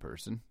one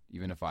person.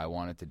 Even if I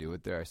wanted to do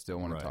it there, I still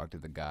want Right. to talk to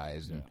the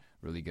guys and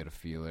really get a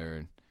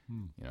feeler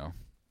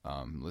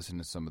and, listen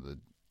to some of the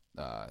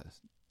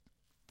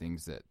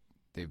things that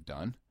they've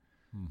done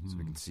so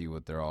we can see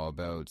what they're all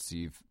about,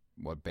 see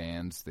what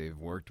bands they've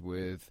worked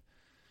with.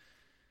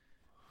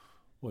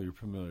 Well, you're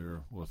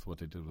familiar with what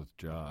they did with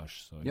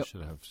Josh, so you Yep.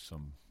 should have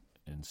some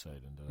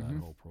insight into that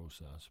whole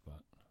process. But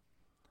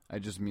I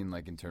just mean,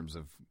 like, in terms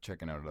of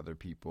checking out other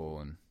people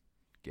and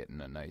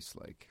getting a nice,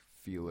 like,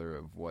 feeler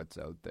of what's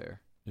out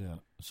there. yeah.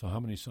 So how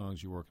many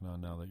songs you working on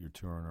now that you're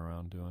touring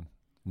around doing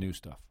new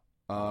stuff?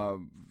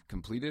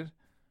 Completed?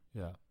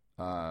 Yeah.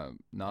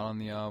 Not on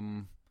the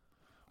album.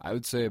 I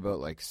would say about,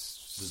 like...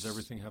 Does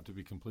everything have to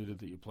be completed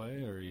that you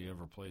play, or you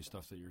ever play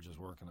stuff that you're just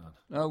working on?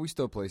 No, we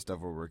still play stuff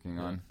we're working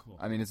Yeah, on. cool.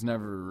 I mean, it's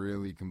never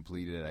really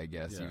completed, I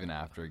guess, Yeah. even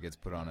after it gets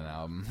put on an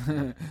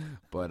album.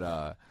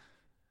 But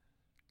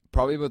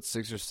probably about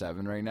 6 or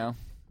 7 right now.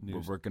 New- We're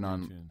working new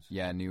on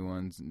tunes. new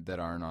ones that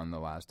aren't on the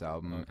last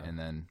album, Okay. and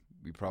then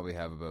we probably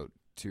have about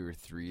 2 or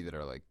 3 that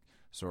are like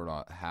sort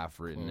of half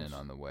written and Close.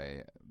 on the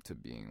way to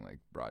being like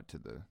brought to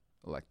the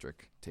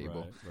electric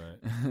table.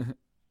 Right.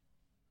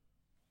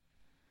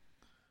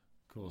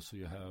 Cool. So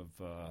you have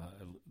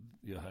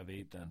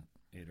 8 then,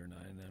 8 or 9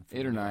 then. for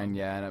 8 or the 9, album.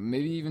 yeah, and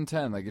maybe even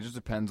 10. Like, it just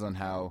depends on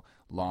how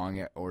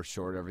long or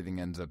short everything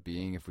ends up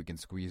being. If we can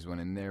squeeze one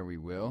in there, we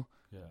will.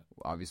 Yeah.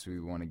 Obviously,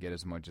 we want to get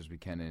as much as we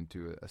can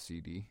into a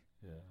CD.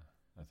 Yeah.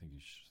 I think you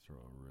should throw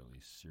a really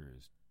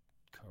serious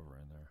cover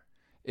in there.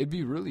 It'd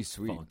be really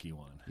sweet. Funky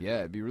one. Yeah,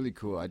 it'd be really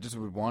cool. I just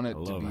would want it I to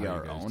love be how you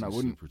our guys own. do I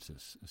wouldn't.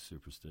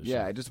 superstition.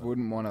 Yeah, I just but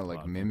wouldn't want to a lot like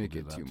of people mimic do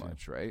it that too too.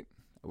 much, right?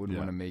 I wouldn't Yeah.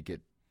 want to make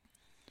it.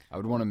 I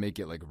would want to make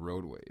it like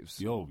Road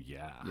Waves. Oh,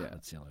 yeah. Yeah.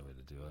 That's the only way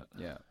to do it.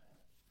 Yeah.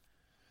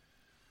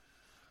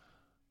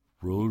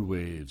 Road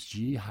Waves,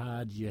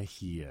 Jihad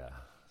Yahia.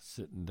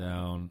 Sitting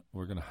down.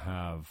 We're going to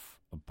have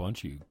a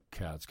bunch of you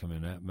cats come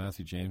in.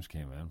 Matthew James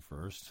came in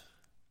first.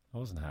 I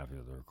wasn't happy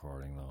with the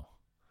recording, though.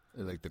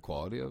 Like the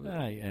quality of it.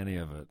 Any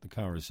of it. The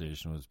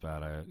conversation was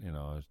bad.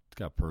 It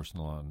got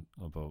personal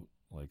about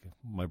Like,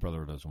 my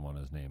brother doesn't want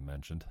his name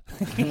mentioned.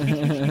 Yeah,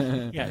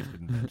 I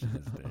didn't mention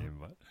his name,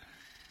 but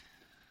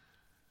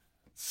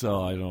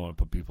so I don't want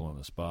to put people on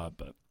the spot.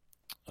 But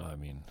I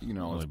mean, you can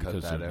always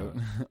cut that out.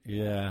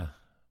 Yeah,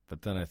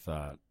 but then I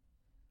thought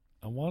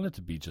I want it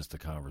to be just a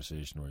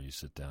conversation where you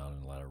sit down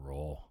and let it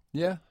roll.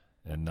 Yeah.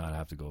 And not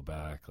have to go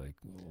back. Like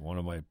one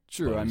of my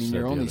True. I mean,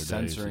 you're only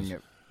censoring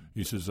it.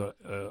 He says,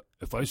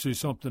 if I say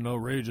something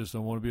outrageous, I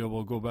want to be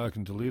able to go back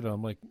and delete it.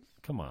 I'm like,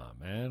 come on,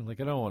 man.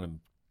 Like, I don't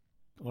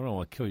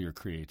want to kill your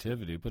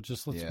creativity, but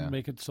just let's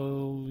make it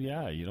so,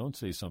 you don't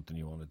say something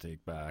you want to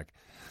take back.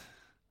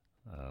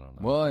 I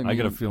don't know. Well, I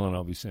got a feeling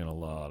I'll be saying a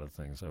lot of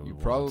things. You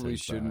probably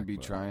shouldn't be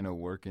trying to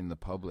work in the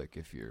public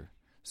if you're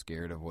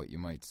scared of what you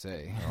might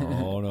say.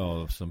 Oh,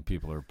 no. If some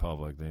people are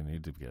public, they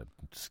need to get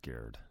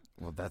scared.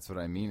 Well, that's what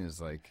I mean is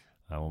like...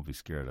 I won't be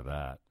scared of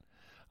that.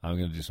 I'm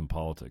going to do some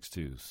politics,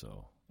 too,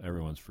 so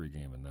everyone's free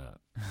game in that.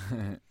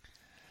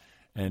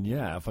 And,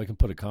 if I can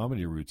put a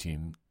comedy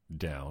routine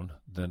down,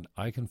 then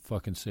I can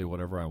fucking say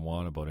whatever I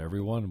want about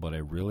everyone, what I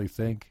really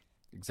think.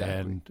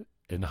 Exactly.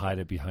 And hide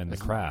it behind the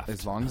craft.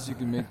 As long as you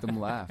can make them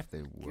laugh,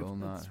 they will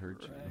not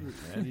hurt you.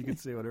 Man, you can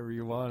say whatever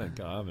you want in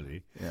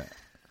comedy.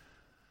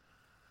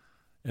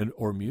 Yeah.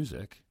 Or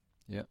music.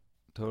 Yeah,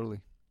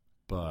 totally.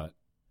 But...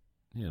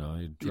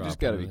 you just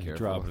got to be careful.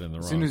 Drop it in the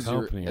wrong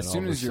company. As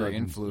soon as your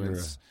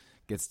influence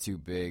gets too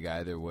big,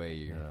 either way,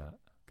 you're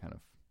kind of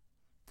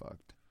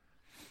fucked.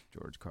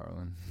 George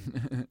Carlin.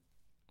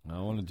 I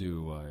want to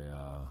do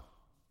a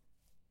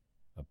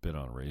bit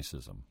on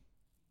racism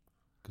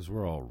because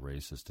we're all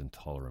racist,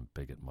 intolerant,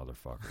 bigot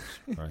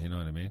motherfuckers. Right? You know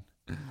what I mean?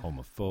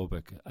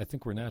 Homophobic. I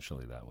think we're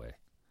naturally that way.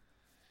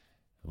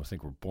 I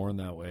think we're born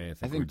that way. I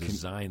think we're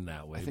designed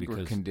that way. I think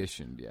we're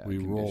conditioned, we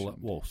roll up.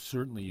 Well,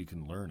 certainly you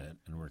can learn it,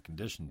 and we're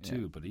conditioned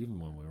too. But even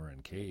when we were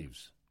in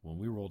caves, when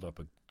we rolled up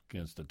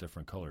against a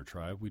different color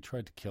tribe, we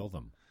tried to kill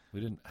them.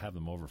 We didn't have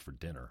them over for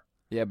dinner.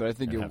 Yeah, but I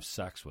think have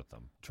sex with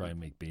them, try and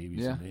make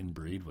babies and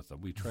inbreed with them.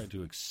 We tried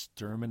to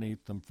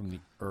exterminate them from the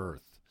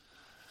earth.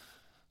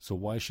 So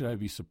why should I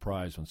be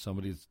surprised when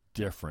somebody's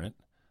different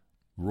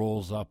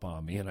rolls up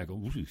on me and I go,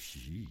 ooh,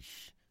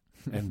 sheesh.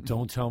 And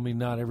don't tell me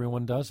not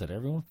everyone does it.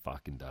 Everyone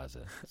fucking does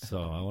it. So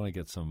I want to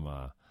get some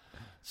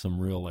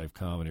real life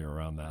comedy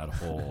around that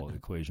whole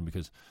equation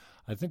because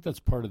I think that's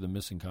part of the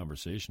missing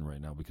conversation right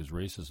now because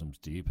racism's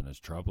deep and it's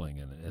troubling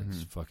and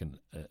it's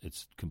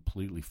it's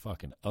completely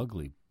fucking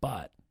ugly.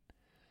 But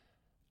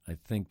I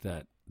think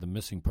that the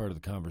missing part of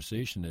the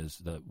conversation is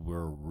that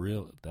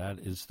that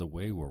is the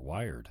way we're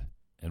wired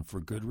and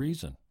for good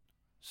reason.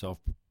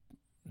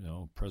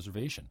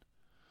 Preservation.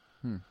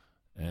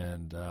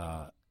 And,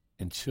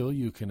 until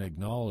you can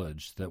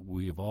acknowledge that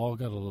we've all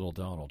got a little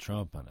Donald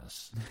Trump in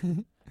us.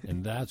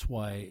 And that's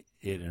why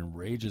it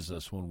enrages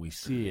us when we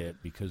see it,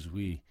 because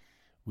we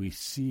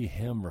see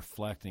him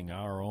reflecting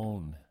our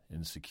own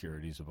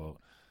insecurities about,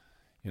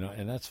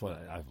 and that's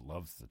what I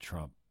love the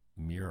Trump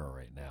mirror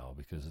right now,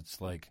 because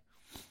it's like,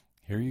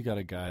 here you got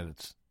a guy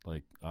that's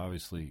like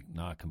obviously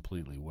not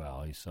completely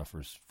well. He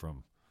suffers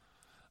from,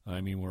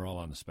 we're all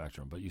on the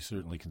spectrum, but you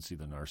certainly can see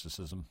the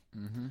narcissism,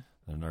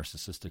 the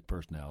narcissistic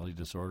personality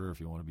disorder, if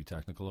you want to be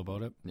technical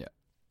about it. Yeah.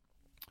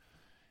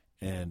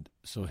 And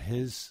so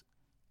his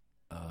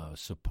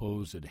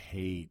supposed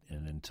hate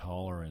and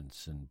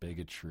intolerance and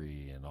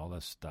bigotry and all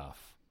this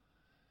stuff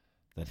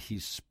that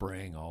he's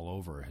spraying all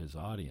over his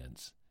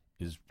audience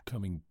is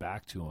coming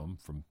back to him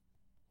from,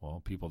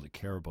 people that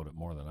care about it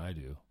more than I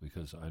do,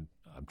 because I'm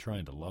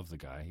trying to love the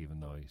guy, even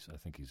though I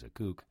think he's a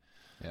kook.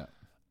 Yeah.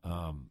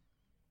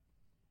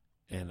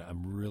 And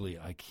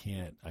I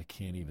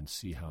can't even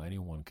see how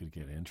anyone could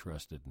get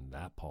interested in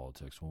that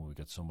politics when we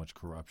get so much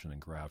corruption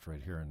and graft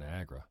right here in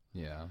Niagara.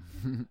 Yeah.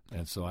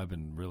 And so I've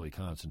been really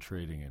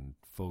concentrating and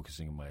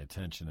focusing my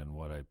attention and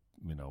what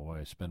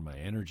I spend my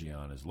energy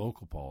on is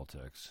local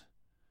politics.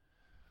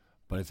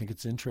 But I think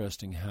it's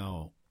interesting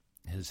how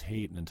his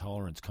hate and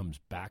intolerance comes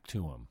back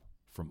to him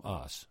from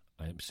us.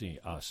 I'm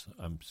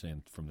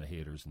saying from the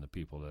haters and the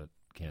people that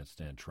can't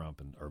stand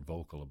Trump and are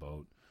vocal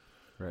about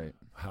right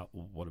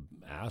what an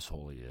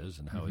asshole he is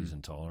and how he's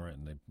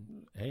intolerant,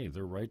 and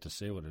they're right to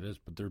say what it is,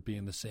 but they're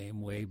being the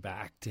same way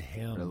back to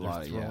him.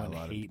 They're throwing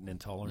hate and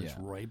intolerance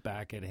right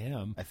back at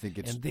him. I think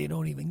and they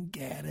don't even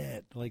get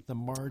it. Like the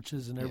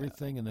marches and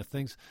everything, and the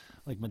things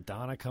like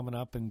Madonna coming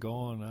up and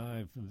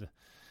going,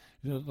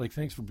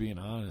 thanks for being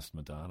honest,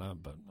 Madonna,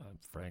 but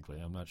frankly,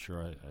 I'm not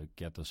sure I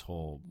get this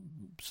whole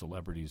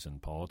celebrities in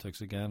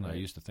politics again. Right. I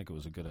used to think it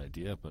was a good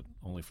idea, but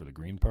only for the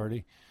Green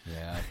Party.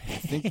 Yeah,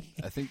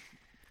 I think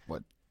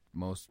what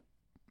most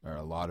or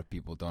a lot of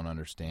people don't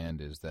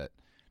understand is that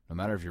no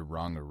matter if you're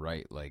wrong or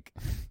right, like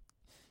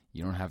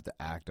you don't have to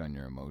act on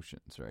your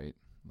emotions, right?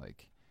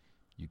 Like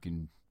you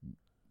can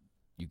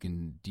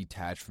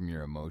detach from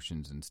your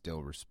emotions and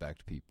still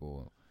respect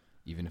people,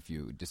 even if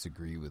you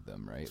disagree with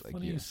them, right? It's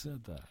funny you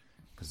said that,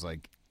 because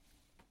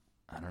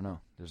I don't know,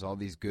 there's all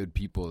these good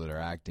people that are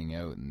acting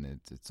out, and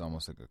it's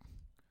almost like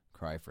a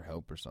cry for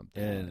help or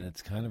something. And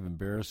it's kind of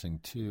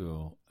embarrassing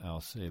too.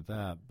 I'll say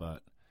that,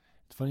 but.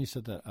 It's funny you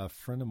said that. A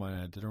friend of mine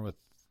I had dinner with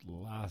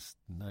last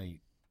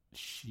night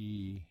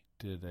she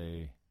did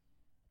a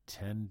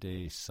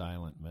 10-day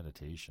silent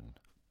meditation.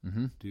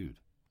 Mm-hmm. Dude.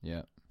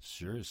 Yeah.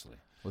 Seriously.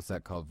 What's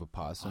that called?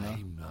 Vipassana?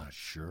 I'm not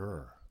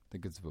sure. I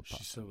think it's Vipassana.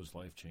 She said it was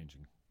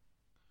life-changing.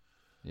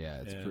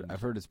 Yeah,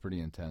 I've heard it's pretty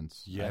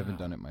intense. Yeah, I haven't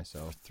done it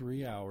myself. For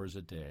 3 hours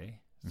a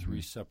day,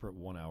 3 separate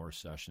 1-hour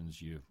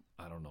sessions. You,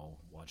 I don't know,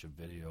 watch a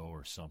video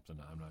or something.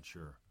 I'm not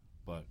sure.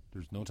 But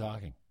there's no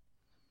talking.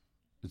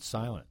 It's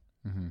silent.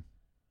 Mm-hmm.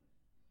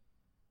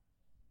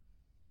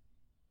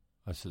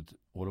 I said,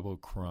 what about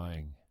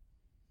crying?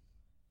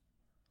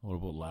 What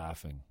about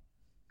laughing?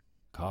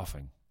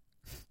 Coughing?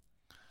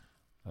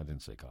 I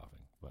didn't say coughing,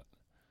 but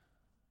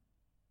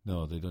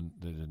no, they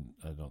didn't.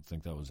 I don't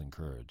think that was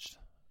encouraged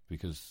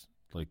because,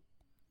 like,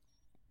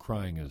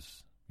 crying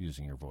is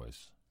using your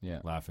voice. Yeah.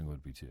 Laughing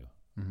would be too.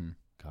 Mm-hmm.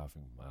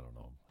 Coughing, I don't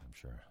know. I'm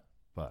sure,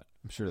 but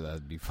I'm sure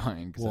that'd be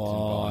fine.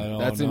 Cause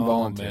that's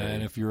involuntary.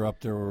 Man, if you're up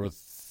there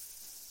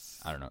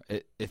with, I don't know,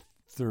 if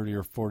 30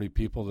 or 40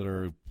 people that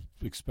are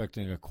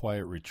expecting a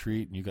quiet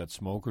retreat and you got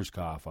smoker's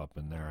cough up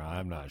in there,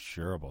 I'm not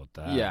sure about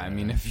that. Yeah, man. I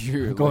mean, if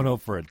you're going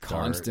out for a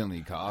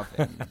constantly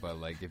coughing, but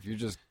like if you're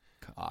just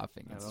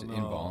coughing, it's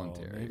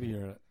involuntary. Maybe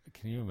you're.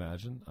 Can you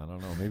imagine? I don't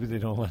know. Maybe they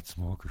don't let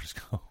smokers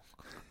go.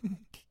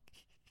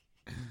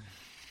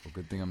 Well,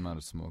 good thing I'm not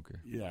a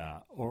smoker. Yeah.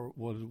 Or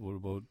what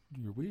about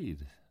your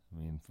weed? I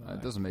mean,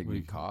 it doesn't make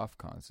me cough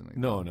constantly.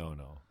 No.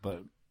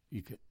 But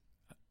you could.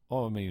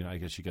 Oh, I mean, I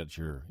guess you got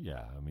your.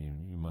 Yeah. I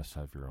mean, you must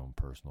have your own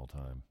personal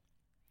time.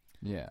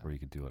 Yeah. Where you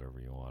could do whatever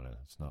you want.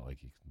 It's not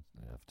like you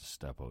have to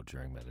step out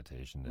during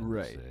meditation. And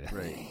right. say,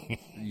 Right.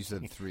 You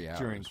said 3 hours.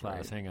 During class,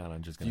 right? Hang on,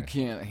 I'm just going to.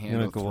 You can't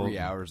handle 3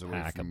 hours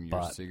away from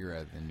your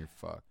cigarette, then you're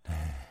fucked.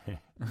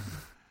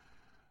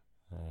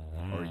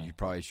 Or you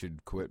probably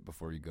should quit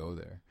before you go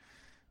there.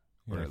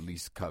 Or at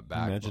least cut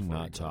back. Imagine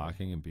not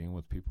talking and being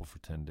with people for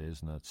 10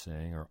 days and not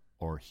saying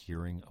or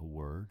hearing a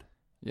word.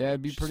 Yeah,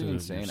 it'd be pretty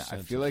insane. I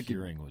feel like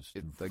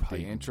like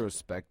the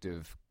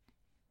introspective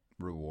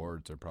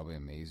rewards are probably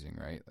amazing,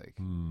 right? Like,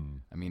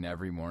 I mean,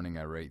 every morning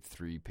I write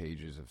 3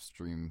 pages of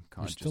stream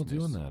consciousness. You're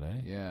still doing that,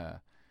 eh? Yeah.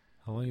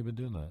 How long have you been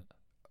doing that?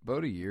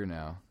 About a year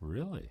now.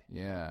 Really?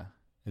 Yeah.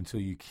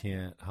 Until you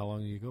can't. How long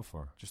do you go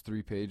for? Just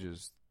 3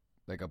 pages,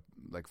 like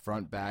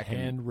front, back,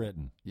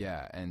 handwritten.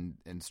 Yeah, and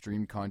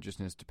stream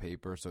consciousness to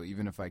paper. So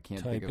even if I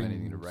can't Typing think of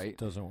anything to write,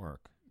 doesn't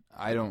work.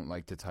 I don't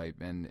like to type,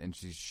 and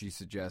she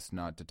suggests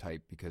not to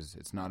type because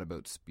it's not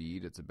about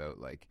speed. It's about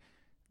like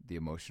the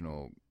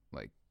emotional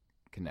like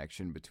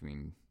connection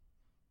between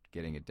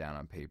getting it down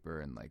on paper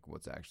and like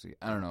what's actually,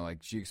 I don't know, like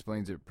she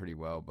explains it pretty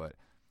well, but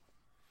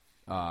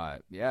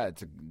yeah,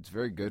 it's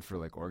very good for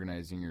like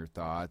organizing your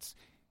thoughts,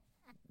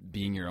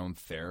 being your own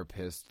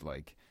therapist,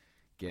 like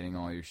getting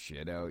all your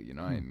shit out, you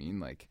know what I mean,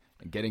 like,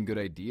 and getting good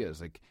ideas,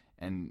 like,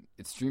 and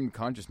it's stream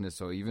consciousness,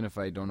 so even if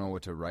I don't know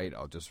what to write,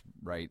 I'll just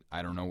write.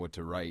 I don't know what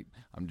to write,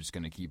 I'm just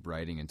going to keep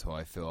writing until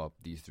I fill up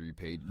these 3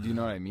 pages. Do you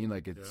know what I mean?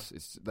 Like,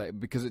 it's like,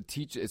 because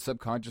it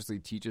subconsciously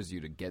teaches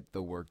you to get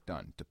the work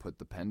done, to put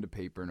the pen to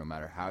paper no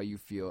matter how you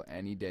feel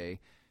any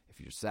day. If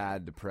you're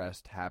sad,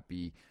 depressed,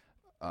 happy,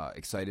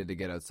 excited to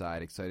get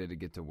outside, excited to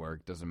get to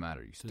work, doesn't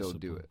matter. You still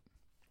do it.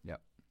 Yep.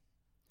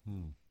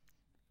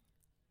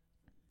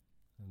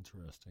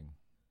 Interesting.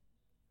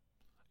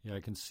 Yeah, I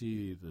can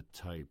see the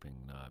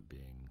typing not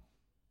being.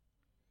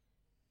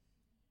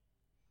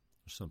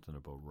 There's something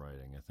about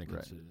writing. I think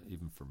it's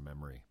even for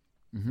memory.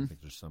 I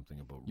think there's something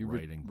about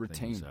writing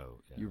things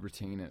out. Yeah. You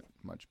retain it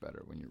much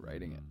better when you're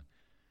writing it,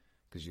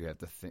 because you have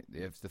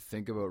to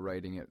think about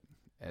writing it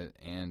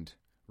and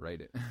write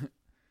it.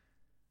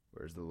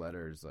 Whereas the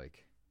letters,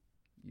 like,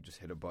 you just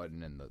hit a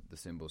button and the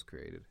symbol's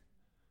created.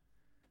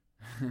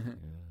 Yeah.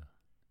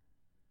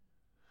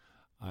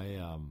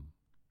 I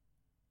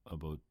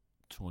about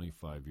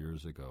 25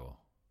 years ago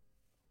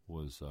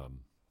was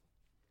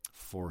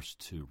forced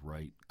to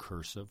write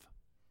cursive.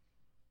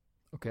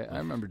 Okay, I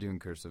remember doing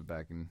cursive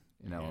back in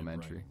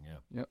elementary.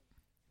 Yeah. Yep.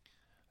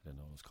 I didn't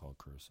know it was called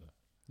cursive.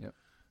 Yep.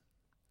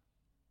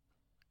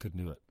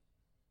 Couldn't do it.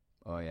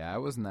 Oh yeah, I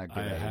wasn't that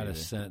good. I had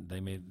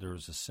there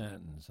was a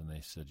sentence, and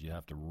they said you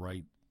have to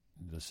write.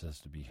 This has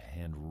to be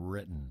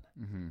handwritten.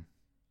 Mm-hmm.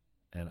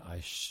 And I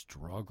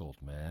struggled,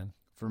 man.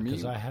 For me,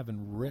 because I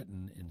haven't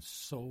written in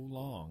so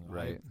long,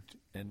 right?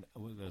 And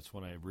that's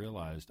when I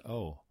realized,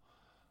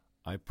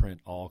 I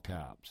print all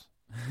caps.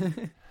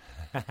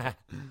 I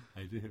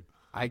do.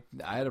 I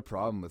had a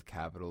problem with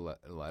capital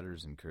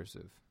letters in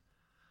cursive.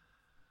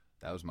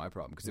 That was my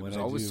problem because it was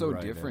always so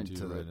different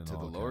to the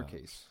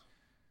lowercase.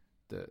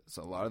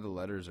 So a lot of the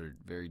letters are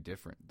very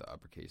different, the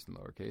uppercase and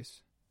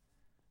lowercase.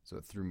 So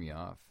it threw me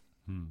off.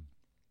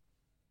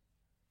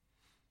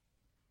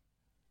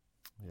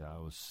 Yeah, I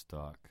was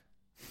stuck.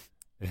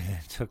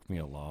 It took me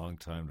a long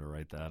time to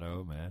write that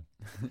out, man.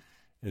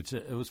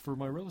 It was for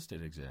my real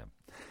estate exam.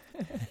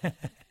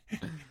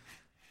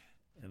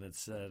 And it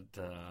said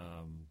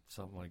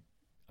something like,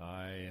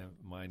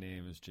 my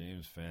name is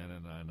James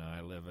Fannin, and I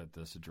live at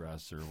this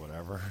address or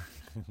whatever.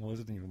 It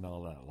wasn't even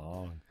all that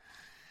long.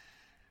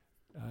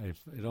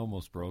 It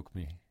almost broke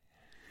me.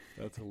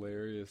 That's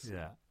hilarious.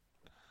 Yeah.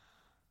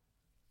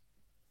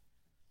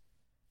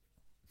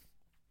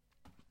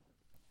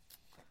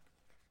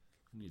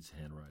 needs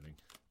handwriting?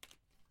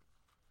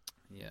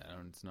 Yeah,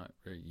 it's not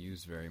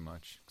used very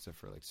much, except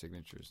for like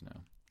signatures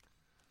now.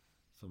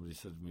 Somebody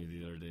said to me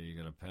the other day, "You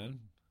got a pen?"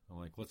 I'm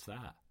like, "What's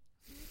that?"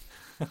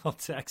 I'll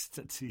text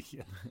it to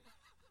you.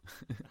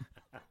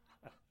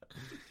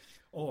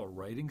 Oh, a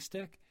writing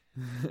stick?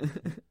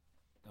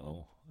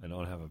 No, I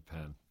don't have a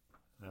pen.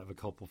 I have a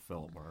couple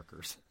felt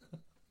markers.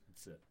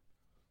 That's it.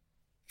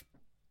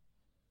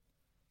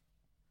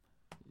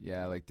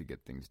 Yeah, I like to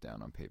get things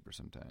down on paper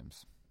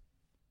sometimes.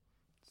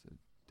 It's a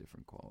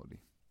different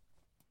quality.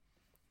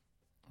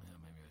 Yeah,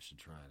 maybe I should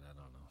try it. I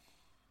don't know.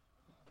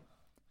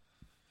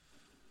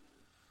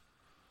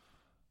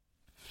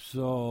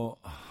 So,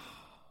 I'm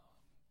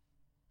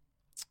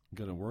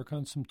going to work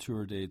on some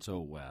tour dates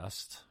out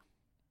west.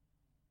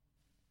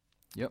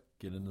 Yep.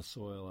 Getting the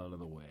soil out of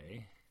the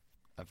way.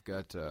 I've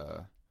got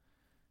the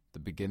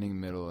beginning,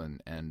 middle,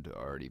 and end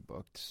already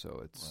booked,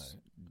 so it's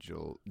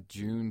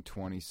June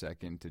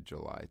 22nd to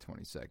July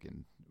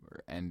 22nd.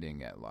 We're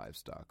ending at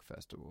Livestock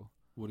Festival.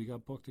 What do you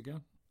got booked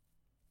again?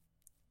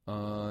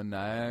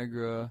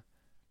 Niagara,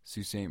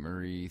 Sault Ste.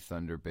 Marie,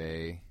 Thunder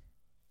Bay.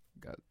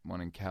 Got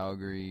one in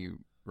Calgary,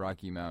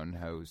 Rocky Mountain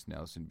House,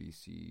 Nelson,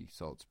 BC,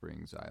 Salt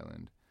Springs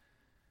Island.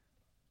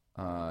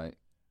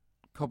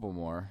 Couple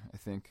more, I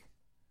think,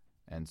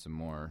 and some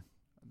more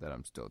that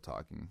I'm still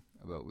talking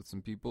about with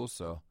some people.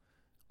 So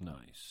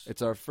nice.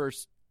 It's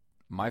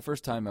my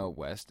first time out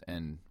west,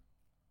 and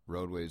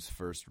Roadway's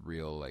first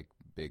real like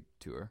big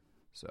tour.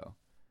 So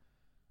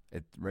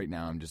right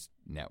now I'm just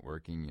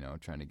networking,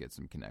 trying to get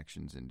some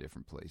connections in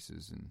different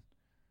places and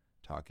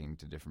talking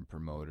to different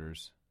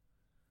promoters.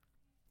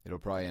 It'll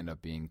probably end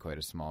up being quite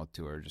a small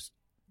tour just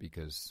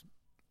because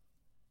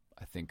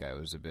I think I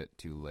was a bit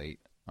too late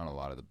on a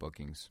lot of the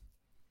bookings.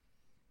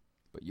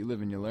 But you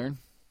live and you learn.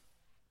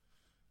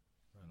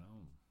 Right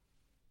on.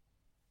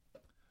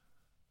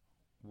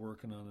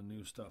 Working on the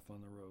new stuff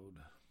on the road.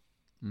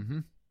 Mm-hmm.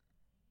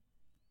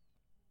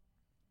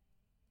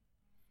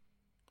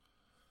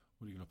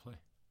 What are you going to play?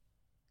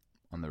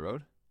 On the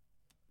road?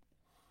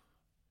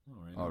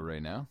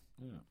 Right now?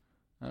 Yeah.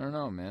 I don't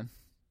know, man.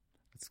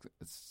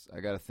 I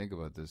got to think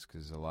about this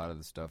because a lot of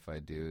the stuff I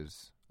do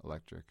is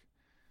electric.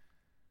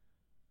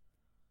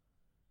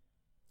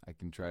 I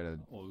can try to.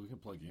 Well, we can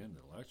plug you into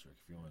electric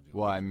if you want to do.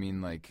 Well, I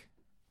mean, like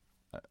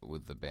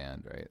with the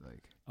band, right?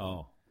 Like.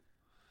 Oh.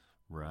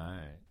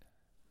 Right.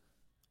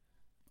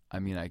 I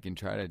mean, I can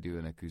try to do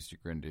an acoustic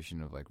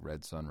rendition of like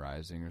Red Sun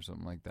Rising or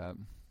something like that.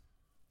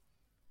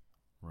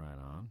 Right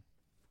on.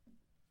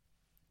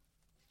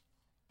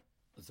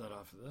 Is that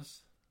off of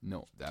this?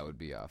 No, that would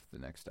be off the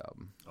next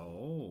album.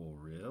 Oh,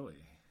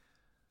 really?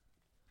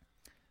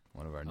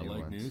 One of our new ones.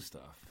 I like new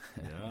stuff.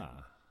 Yeah.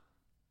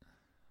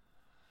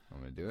 I'm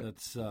going to do it.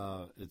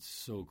 It's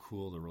so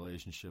cool, the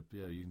relationship.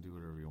 Yeah, you can do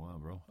whatever you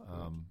want, bro.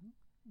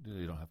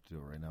 You don't have to do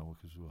it right now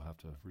because we'll have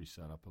to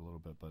reset up a little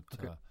bit. But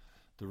okay.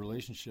 The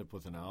relationship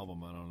with an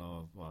album, I don't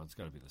know. Well, it's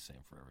got to be the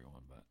same for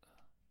everyone, but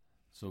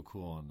so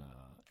cool. And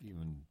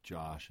even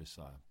Josh,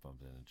 I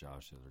bumped into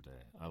Josh the other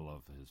day. I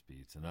love his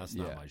beats, and that's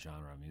not my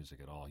genre of music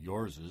at all.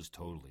 Yours is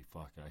totally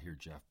I hear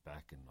Jeff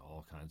Beck and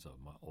all kinds of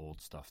my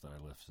old stuff that I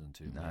listen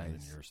to more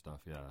than your stuff.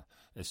 Yeah,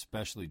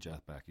 especially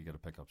Jeff Beck. You got to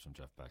pick up some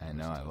Jeff Beck. I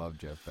know. I love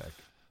Jeff Beck.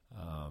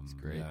 It's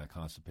great. Yeah,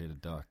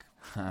 Constipated Duck.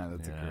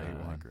 That's a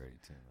great one.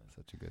 Great too.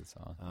 Such a good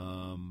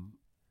song.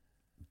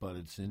 But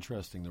it's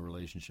interesting the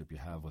relationship you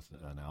have with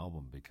an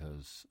album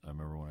because I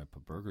remember when I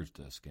put Burger's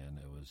disc in,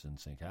 it was in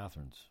St.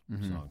 Catharines,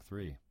 song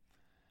 3.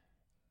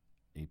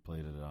 He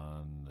played it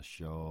on the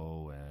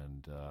show,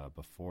 and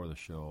before the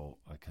show,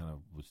 I kind of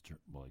was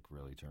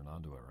really turned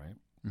on to it, right?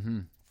 Mm-hmm.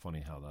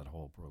 Funny how that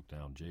whole broke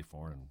down. Jay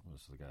Foran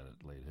was the guy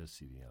that laid his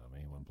CD on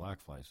me when Black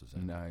Flies was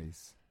in.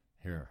 Nice.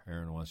 Here,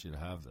 Aaron wants you to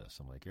have this.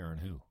 I'm like, Aaron,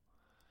 who?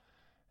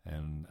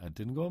 And it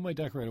didn't go on my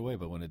deck right away,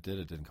 but when it did,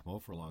 it didn't come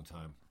out for a long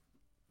time.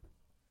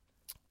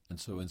 And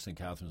so St.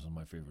 Catharines was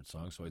my favorite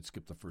song, so I'd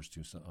skip the first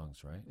 2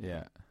 songs, right?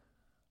 Yeah.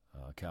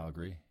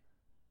 Calgary.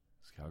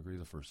 Is Calgary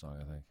the first song,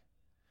 I think?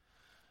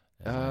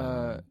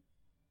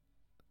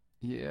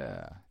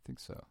 Yeah, I think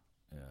so.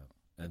 Yeah.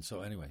 And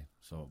so anyway,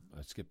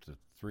 I skipped to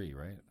 3,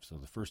 right? So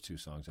the first 2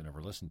 songs I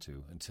never listened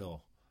to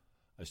until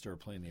I started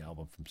playing the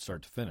album from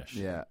start to finish.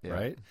 Yeah.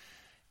 Right?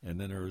 And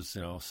then there was,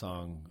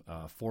 song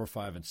 4,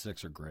 5, and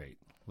 6 are great.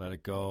 Let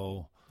It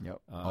Go. Yep.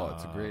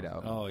 It's a great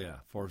album. Oh, yeah.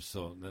 4,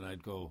 so then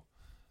I'd go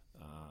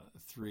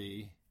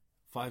 3,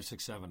 5,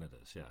 6, 7 it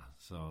is, yeah.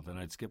 So then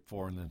I'd skip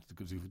 4 and then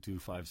do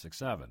 5, 6,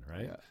 7,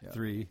 right? Yeah.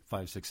 3,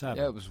 5, 6, 7.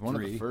 Yeah, it was one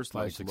of the first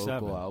 5, 6,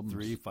 local 7. albums.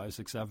 3, 5,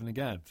 6, 7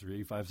 again.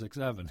 3, 5, 6,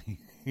 7.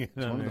 It's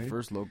one of the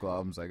first local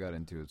albums I got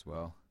into as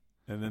well.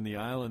 And then the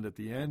island at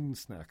the end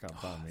snuck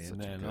up on me. And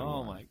then,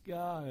 my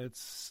God,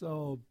 it's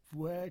so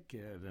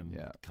wicked. And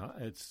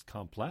it's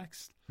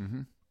complex.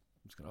 Mm-hmm.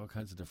 It's got all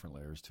kinds of different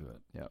layers to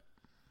it. Yep.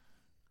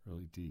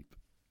 Really deep.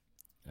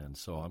 And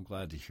so I'm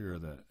glad to hear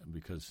that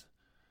because,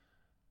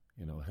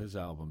 his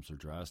albums are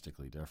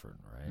drastically different,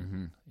 right?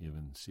 Mm-hmm.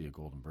 Even Sea of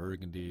Golden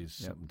Burgundies,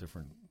 something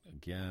different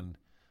again.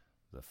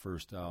 The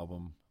first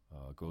album,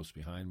 Ghost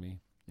Behind Me.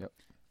 Yep.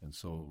 And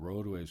so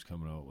Roadway's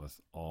coming out with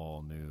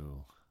all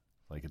new,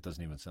 like it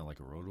doesn't even sound like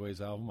a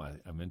Roadways album.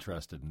 I'm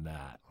interested in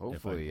that.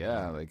 Hopefully,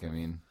 yeah. Like, I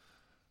mean,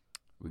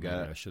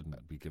 I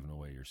shouldn't be giving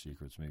away your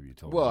secrets. Maybe you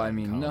told well, me I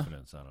mean,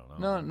 confidence. I don't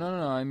know.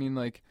 No. I mean,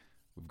 like,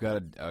 we've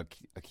got a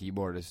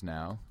keyboardist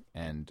now,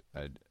 and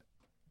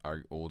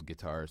our old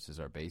guitarist is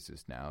our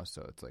bassist now.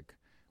 So it's like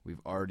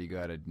we've already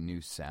got a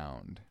new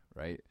sound,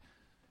 right?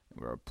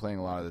 We're playing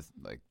a lot of this,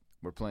 like,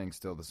 we're playing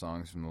still the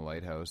songs from the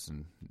Lighthouse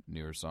and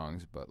newer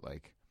songs, but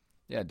like,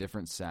 yeah,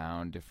 different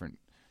sound, different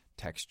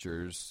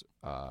textures,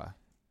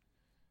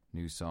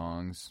 new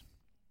songs.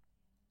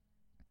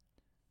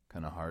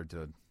 Kind of hard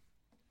to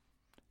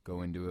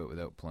go into it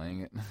without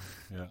playing it.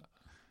 Yeah.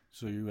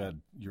 So you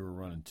were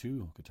running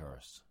 2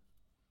 guitarists.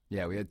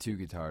 Yeah, we had 2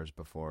 guitars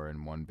before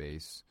and 1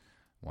 bass,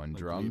 1 like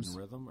drums.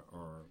 Lead and rhythm,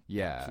 or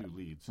 2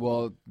 leads?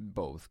 Well,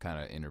 both,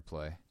 kind of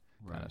interplay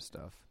kind of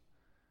stuff.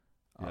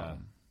 Yeah.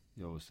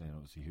 You always saying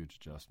it was a huge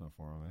adjustment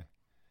for him, eh?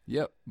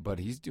 Yep, but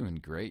he's doing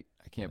great.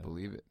 I can't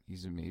believe it.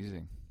 He's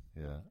amazing.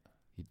 Yeah.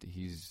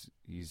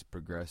 He's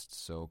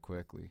progressed so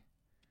quickly.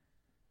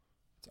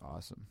 It's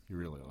awesome. He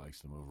really likes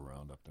to move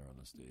around up there on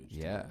the stage.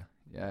 Yeah,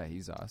 yeah,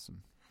 he's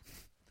awesome.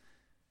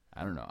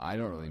 I don't know. I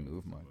don't really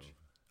move much.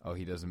 Oh,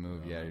 he doesn't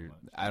move. Yeah,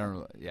 I don't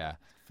know. Yeah,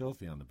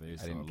 filthy on the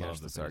bass. I didn't catch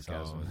the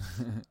sarcasm.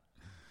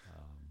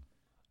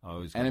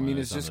 And I mean,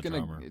 it's just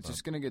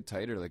gonna get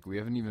tighter. Like, we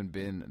haven't even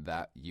been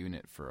that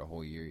unit for a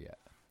whole year yet.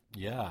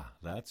 Yeah,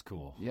 that's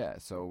cool. Yeah,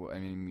 so I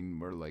mean,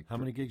 we're like, how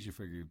many gigs you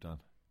figure you've done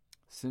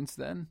since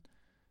then?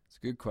 It's a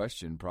good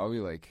question. Probably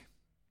like,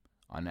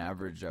 on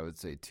average, I would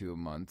say 2 a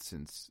month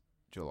since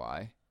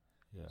July.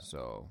 Yeah.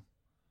 So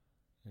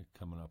you're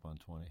coming up on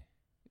 20.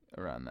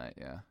 Around that,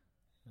 yeah.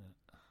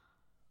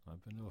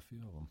 I've been to a few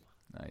of them.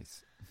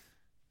 Nice.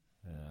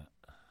 Yeah.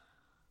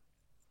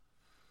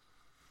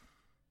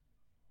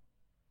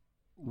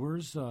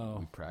 Where's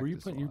where you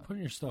putting? You're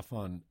putting your stuff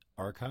on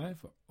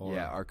Archive? Or,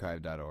 yeah,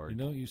 archive.org. You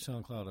don't use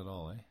SoundCloud at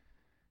all, eh?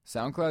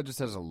 SoundCloud just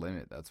has a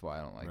limit. That's why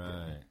I don't like it.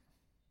 Right.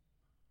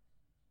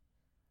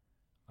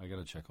 I got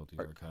to check out the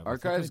Archive.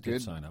 Archive's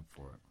good. Sign up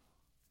for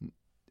it.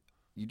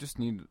 You just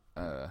need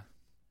an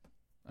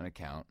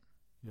account.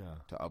 Yeah.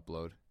 To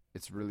upload.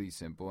 It's really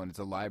simple, and it's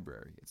a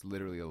library. It's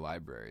literally a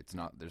library. It's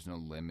not. There's no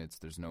limits.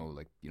 There's no,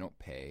 like, you don't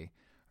pay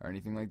or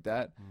anything like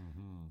that.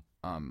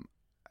 Mm-hmm.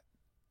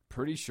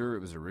 Pretty sure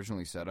it was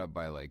originally set up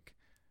by like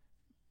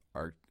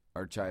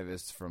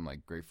archivists from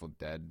like Grateful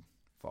Dead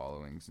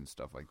followings and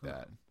stuff like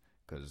that,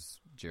 because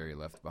Jerry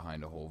left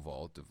behind a whole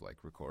vault of like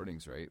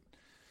recordings, right?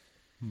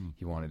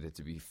 He wanted it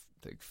to be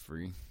like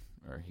free,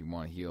 or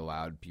he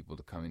allowed people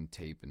to come and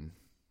tape and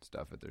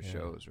stuff at their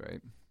shows,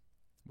 right?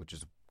 Which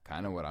is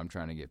kind of what I'm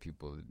trying to get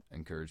people to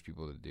encourage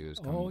people to do. Is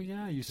come. Oh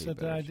yeah, you said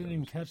that. I didn't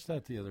even catch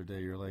that the other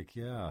day. You're like,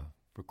 yeah,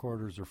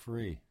 recorders are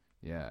free.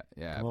 Yeah.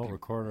 Come on,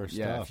 record our stuff.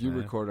 Yeah, if you man.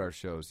 record our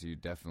shows, you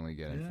definitely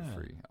get in for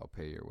free. I'll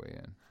pay your way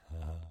in.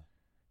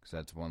 Because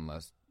that's one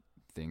less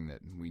thing that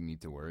we need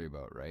to worry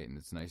about, right? And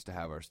it's nice to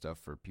have our stuff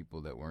for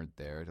people that weren't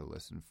there to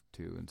listen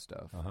to and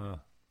stuff.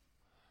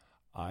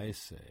 I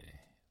say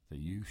that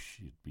you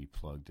should be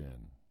plugged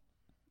in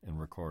and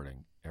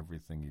recording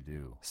everything you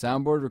do.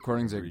 Soundboard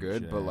recordings are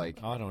good, but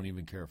like, I don't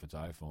even care if it's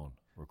iPhone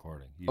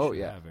recording. You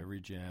should have every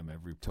jam,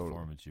 every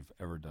performance you've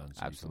ever done,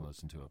 so you can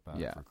listen to it back.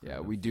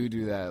 Yeah, we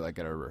do that like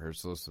at our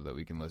rehearsals so that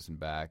we can listen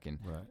back. And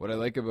what I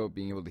like about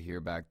being able to hear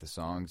back the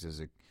songs is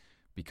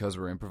because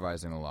we're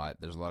improvising a lot,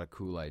 there's a lot of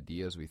cool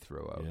ideas we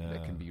throw out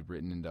that can be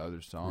written into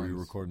other songs. Were you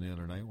recording the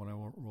other night when I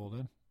rolled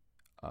in?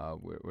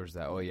 Where's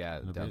that? Oh yeah,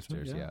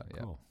 downstairs. Yeah.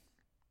 Cool.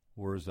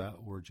 Where's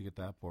that? Where'd you get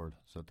that board?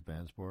 Is that the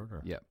band's board?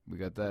 Or? Yeah, we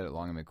got that at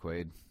Long and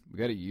McQuaid. We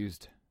got it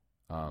used.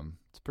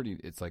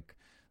 It's like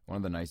one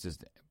of the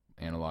nicest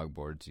analog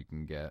boards you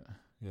can get.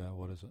 Yeah,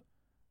 what is it?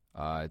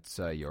 It's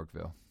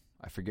Yorkville.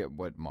 I forget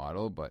what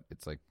model, but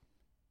it's like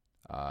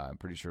I'm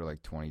pretty sure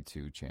like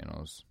 22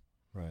 channels.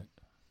 Right.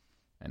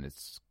 And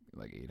it's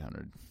like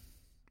 800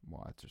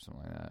 watts or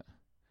something like that.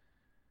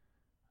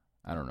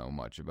 I don't know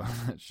much about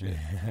that shit,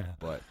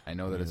 but I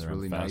know that it's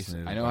really nice.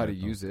 I know how to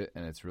use it,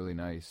 and it's really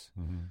nice.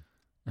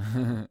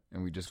 Mm-hmm.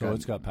 And we just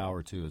it's got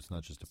power too. It's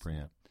not just a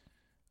preamp.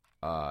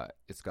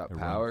 It's got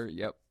power.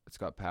 Yep, it's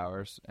got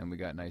powers, and we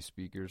got nice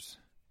speakers.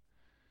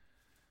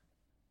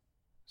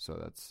 So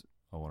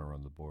I want to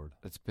run the board.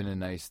 It's been a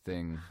nice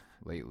thing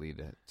lately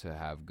to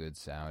have good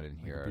sound and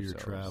hear ourselves. You're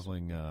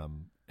traveling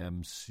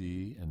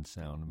MC and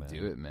sound man.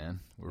 Do it,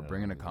 man. We're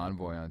bringing a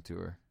convoy on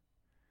tour.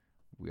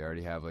 We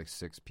already have like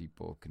 6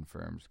 people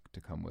confirmed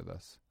to come with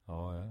us.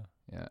 Oh,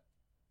 yeah? Yeah.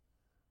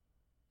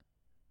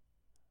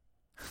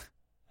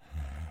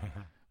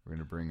 We're going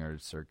to bring our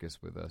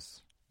circus with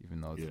us,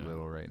 even though it's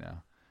little right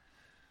now.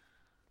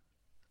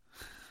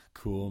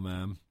 Cool,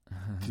 man.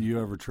 Do you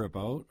ever trip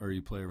out, or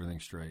you play everything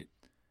straight?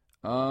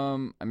 I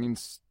mean,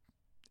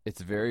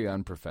 it's very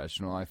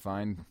unprofessional, I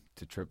find,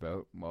 to trip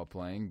out while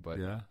playing, but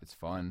it's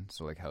fun.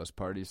 So like house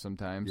parties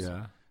sometimes.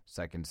 Yeah.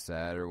 Second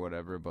set or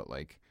whatever, but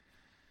like...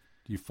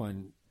 Do you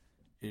find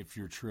if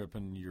you're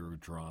tripping, you're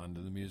drawn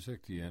to the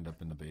music? Do you end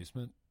up in the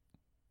basement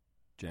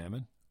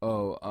jamming?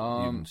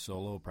 Oh, even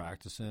solo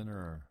practicing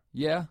or?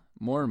 Yeah,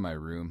 more in my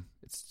room.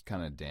 It's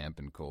kind of damp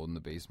and cold in the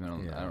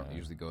basement. I don't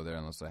usually go there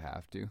unless I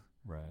have to.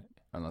 Right.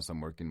 Unless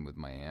I'm working with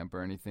my amp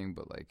or anything,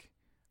 but like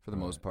for the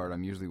most part,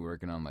 I'm usually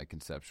working on like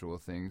conceptual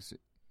things,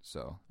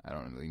 so I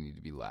don't really need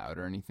to be loud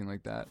or anything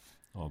like that.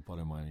 Oh, a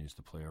buddy of mine used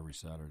to play every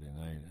Saturday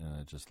night,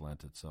 and it just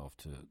lent itself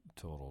to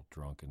total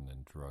drunken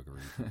and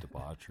druggery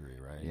debauchery,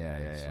 right?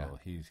 Yeah. So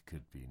he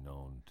could be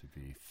known to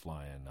be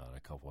flying on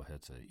a couple of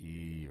hits of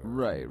E or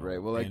right.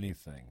 Well,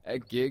 anything.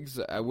 At gigs,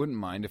 I wouldn't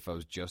mind if I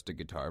was just a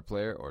guitar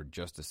player or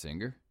just a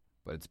singer,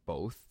 but it's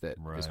both that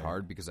is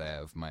hard because I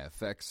have my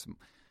effects,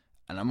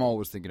 and I'm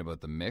always thinking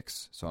about the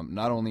mix. So I'm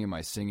not only am I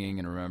singing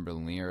and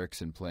remembering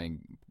lyrics and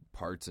playing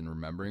parts and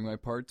remembering my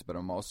parts, but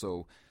I'm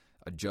also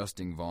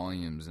adjusting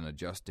volumes and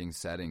adjusting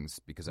settings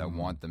because I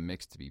want the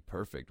mix to be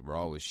perfect. We're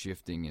always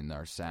shifting in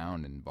our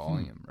sound and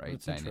volume, right?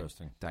 That's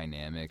interesting.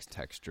 Dynamics,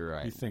 texture.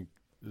 You think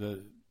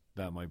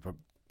that might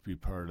be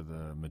part of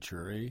the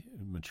maturity?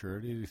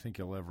 Do you think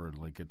you'll ever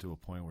like get to a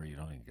point where you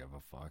don't even give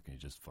a fuck and you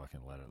just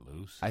fucking let it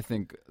loose? I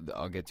think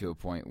I'll get to a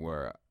point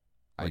where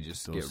I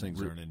just those things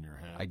aren't in your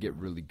head. I get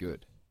really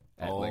good.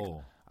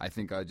 I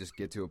think I just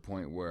get to a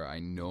point where I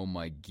know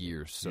my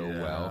gear so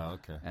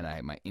well,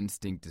 and my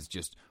instinct is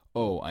just,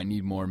 I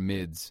need more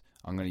mids.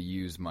 I'm going to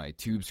use my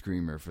tube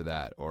screamer for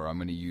that, or I'm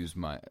going to use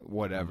my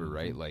whatever,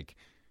 right? Like,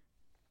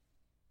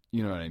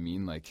 you know what I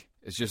mean? Like,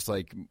 it's just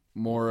like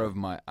more of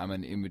I'm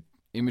an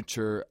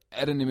immature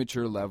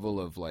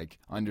level of like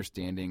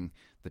understanding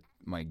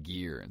my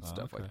gear and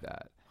stuff like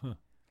that.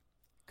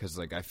 Because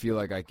like I feel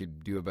like I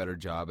could do a better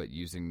job at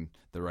using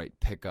the right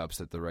pickups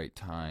at the right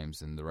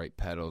times and the right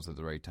pedals at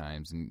the right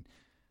times and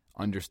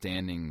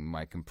understanding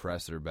my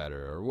compressor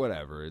better or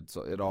whatever. It's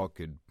a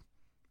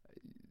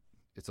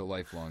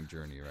lifelong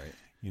journey, right?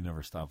 You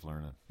never stop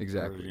learning.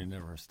 Exactly. You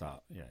never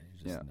stop. Yeah, you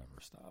just never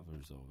stop.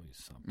 There's always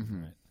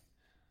something, right?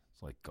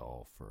 It's like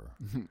golf or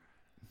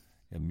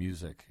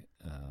music,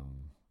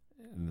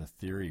 and the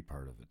theory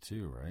part of it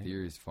too, right?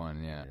 Theory's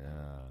fun, yeah.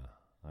 Yeah.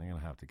 I'm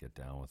going to have to get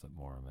down with it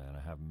more, man.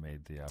 I haven't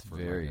made the effort. It's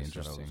very like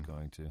interesting. I was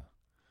going to.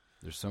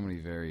 There's so many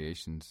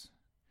variations.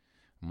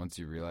 And once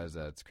you realize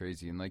that, it's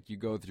crazy. And like you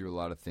go through a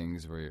lot of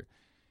things where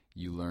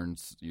you learn,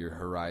 your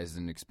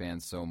horizon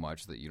expands so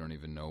much that you don't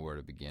even know where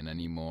to begin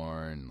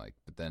anymore. And like,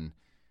 but then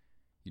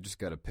you just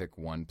got to pick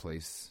one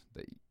place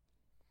that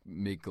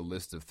make a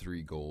list of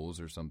 3 goals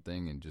or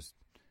something, and just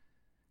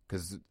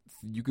because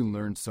you can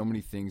learn so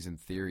many things in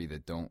theory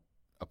that don't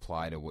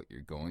apply to what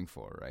you're going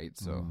for, right?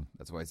 So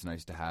that's why it's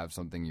nice to have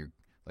something you're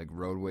like.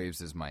 Road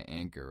Waves is my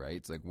anchor, right?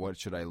 It's like, what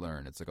should I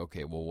learn? It's like,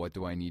 okay, well, what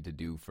do I need to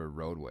do for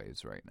Road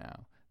Waves right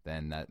now?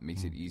 Then that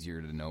makes it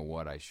easier to know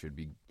what I should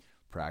be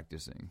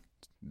practicing.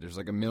 There's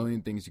like a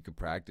million things you could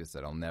practice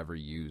that I'll never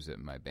use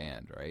in my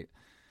band, right?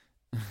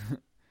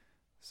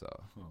 So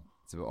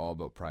it's all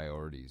about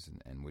priorities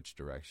and which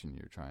direction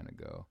you're trying to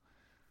go.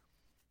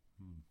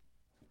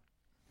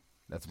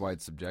 That's why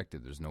it's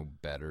subjective. There's no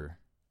better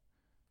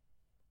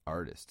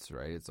artists,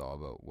 right? It's all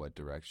about what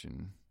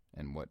direction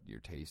and what your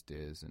taste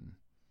is. And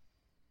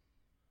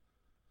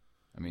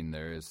I mean,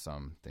 there is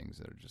some things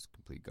that are just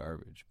complete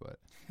garbage, but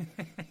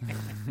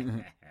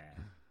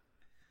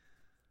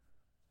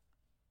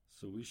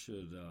so we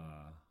should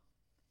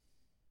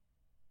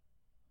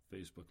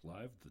Facebook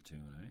Live the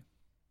tune, eh?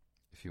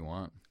 If you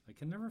want. I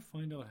can never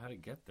find out how to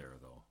get there,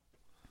 though.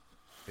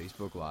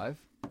 Facebook Live?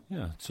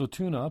 Yeah, so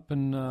tune up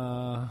and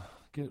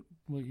get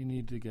what you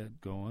need to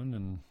get going.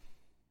 And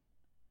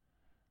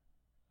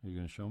are you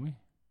going to show me?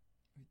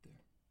 Right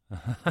there.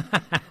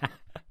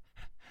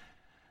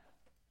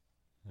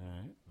 All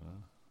right,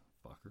 well,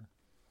 fucker.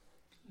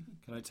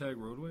 Can I tag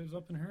Road Waves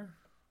up in here?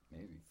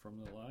 Maybe. From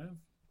the live?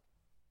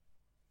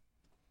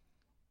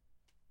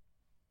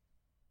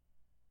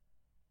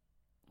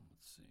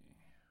 Let's see.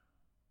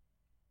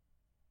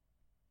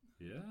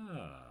 Yeah.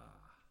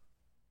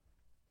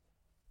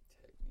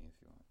 Tag me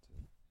if you want to.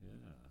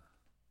 Yeah.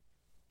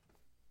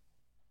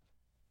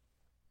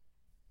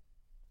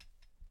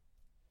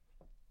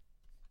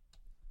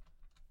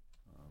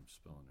 I'm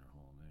spelling your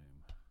whole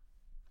name.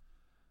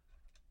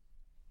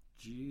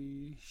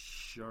 G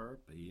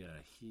sharp,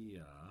 yeah,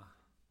 here.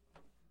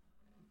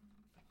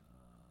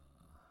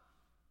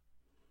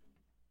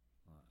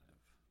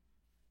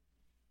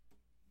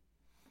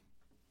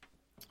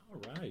 Live.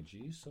 All right,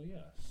 G. So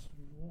yes,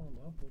 warm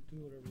up. We'll do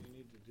whatever you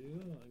need to do.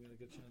 I'm gonna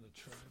get you on the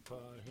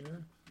tripod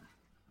here.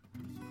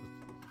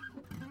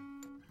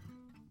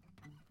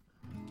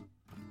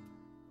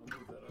 I'll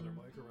move that other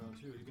mic around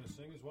too. Are you gonna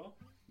sing as well?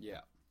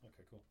 Yeah.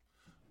 Okay, cool.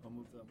 I'll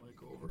move that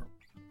mic over.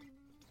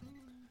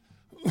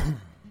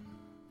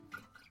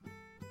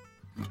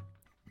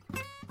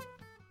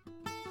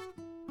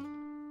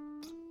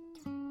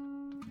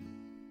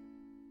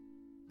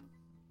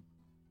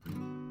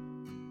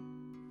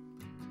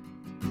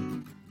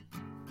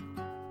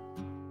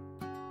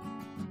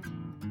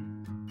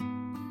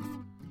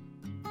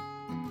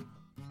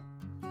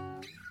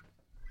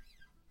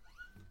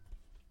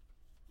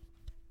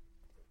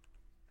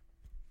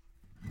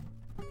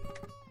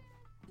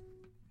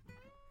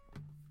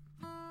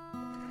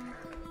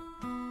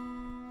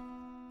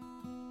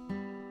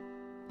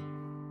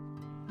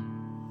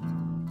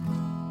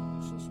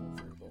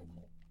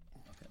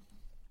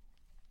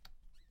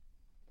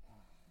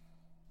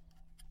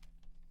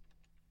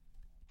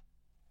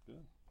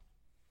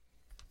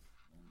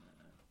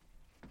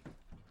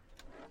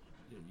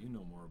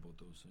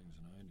 about those things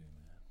than I do, man.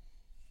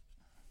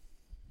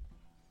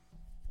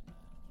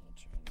 I'll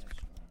turn this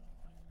around.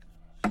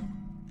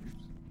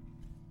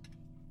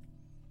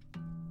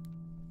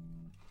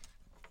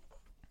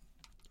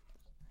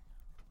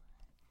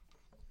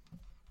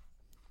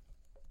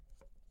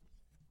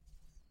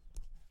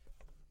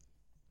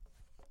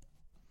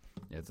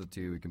 Yeah, it's up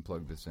to you. We can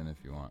plug this in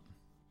if you want.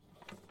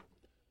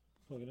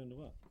 Plug it into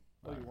what?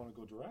 Oh, you want to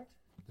go direct?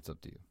 It's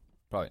up to you.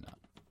 Probably not.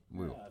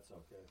 Yeah, that's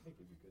okay. I think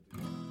it'd be good to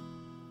go.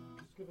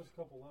 Just give us a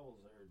couple levels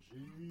there.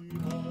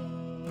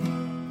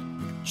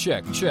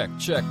 Check, check,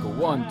 check.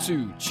 1,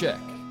 2, check. I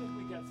think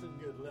we got some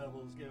good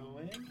levels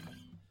going.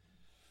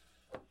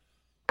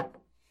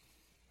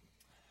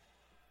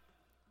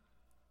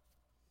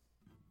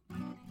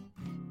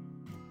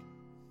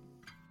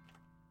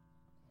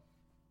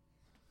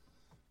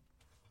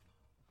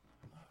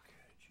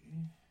 Okay, G.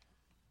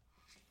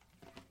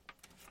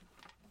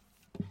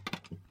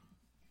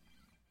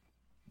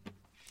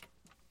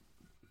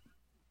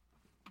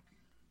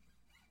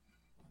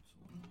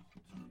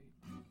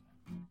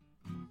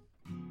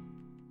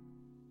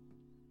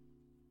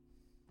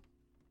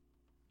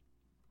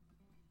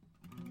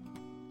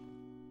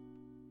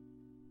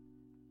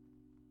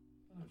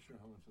 I'm not sure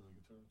how much of the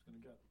guitar it's going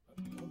to get. But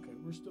okay,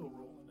 we're still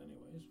rolling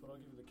anyways, but I'll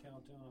give you the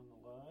countdown on the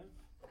live.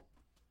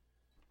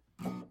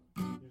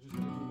 You're just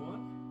going to do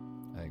one?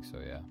 I think so,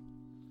 yeah.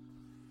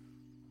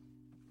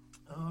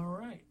 All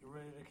right, you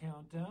ready to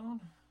count down?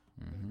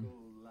 Mm-hmm. Go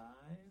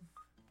live.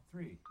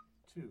 3,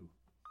 2,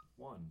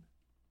 1.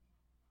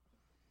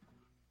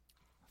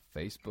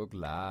 Facebook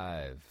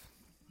Live.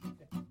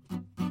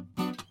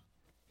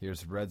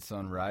 Here's Red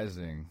Sun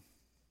Rising.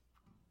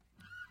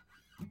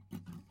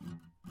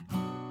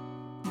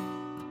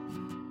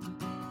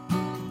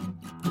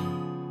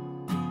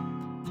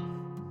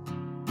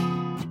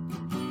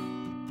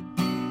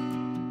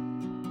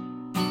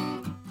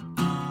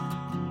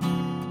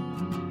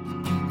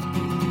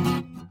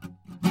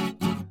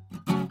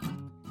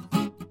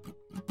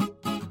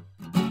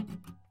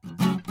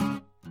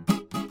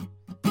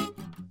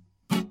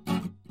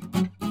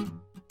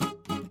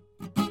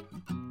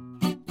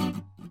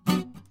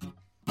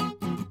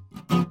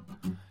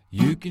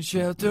 You can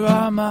shelter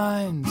our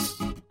minds.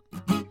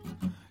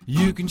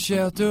 You can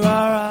shelter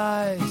our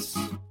eyes.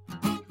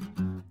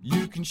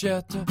 You can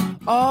shelter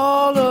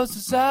all of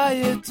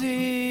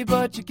society,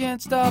 but you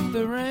can't stop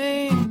the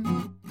rain.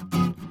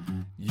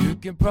 You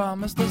can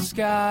promise the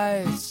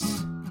skies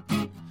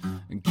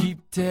and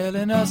keep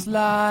telling us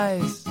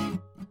lies.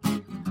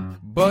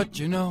 But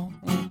you know,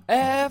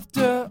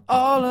 after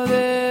all of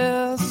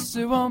this,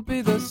 it won't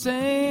be the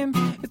same.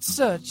 It's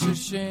such a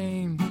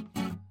shame.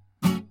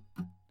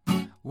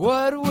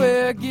 What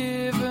we're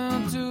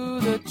giving to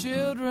the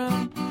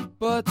children,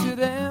 but to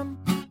them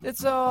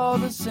it's all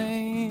the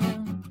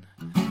same.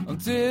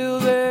 Until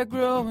they're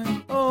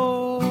growing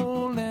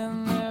old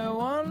and they're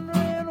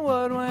wondering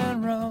what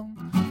went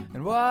wrong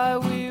and why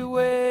we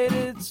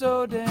waited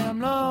so damn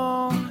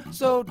long,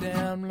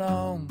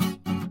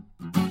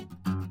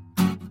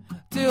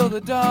 till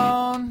the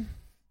dawn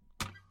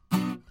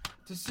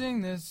to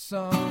sing this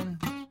song.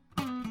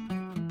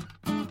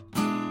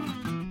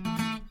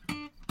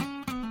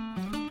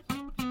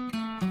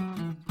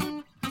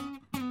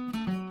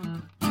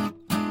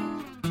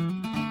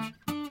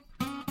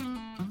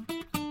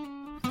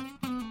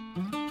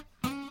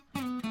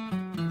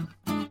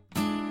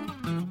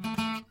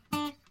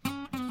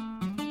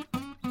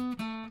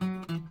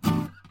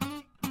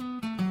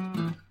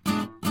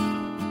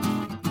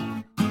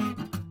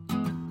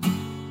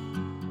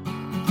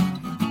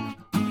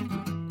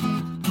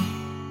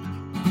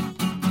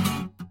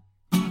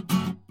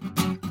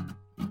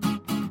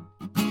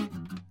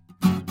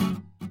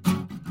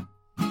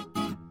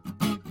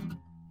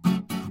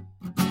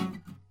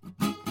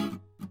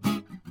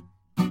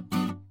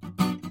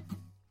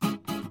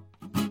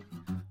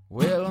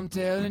 Well, I'm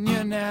telling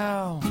you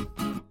now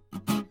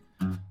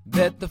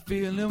that the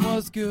feeling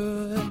was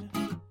good.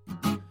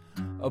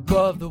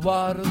 Above the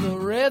water, the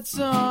red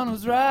sun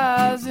was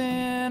rising,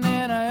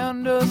 and I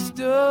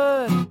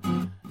understood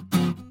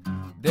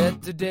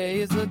that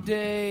today is the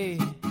day.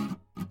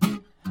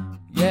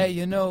 Yeah,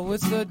 you know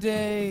it's the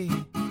day.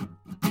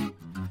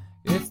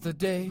 It's the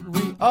day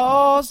we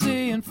all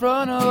see in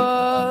front of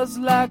us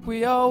like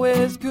we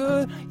always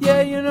could.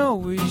 Yeah, you know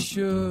we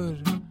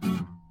should.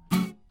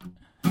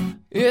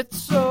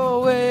 It's a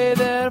way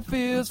that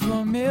feels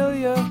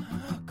familiar,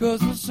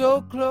 'cause we're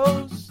so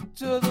close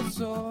to the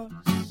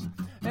source.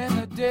 And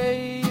the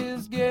day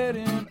is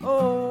getting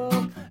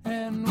old,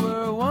 and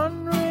we're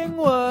wondering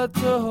what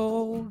to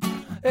hold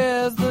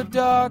as the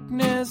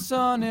darkness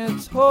on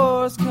its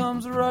horse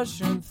comes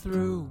rushing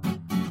through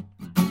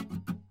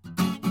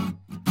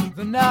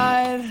the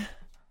night.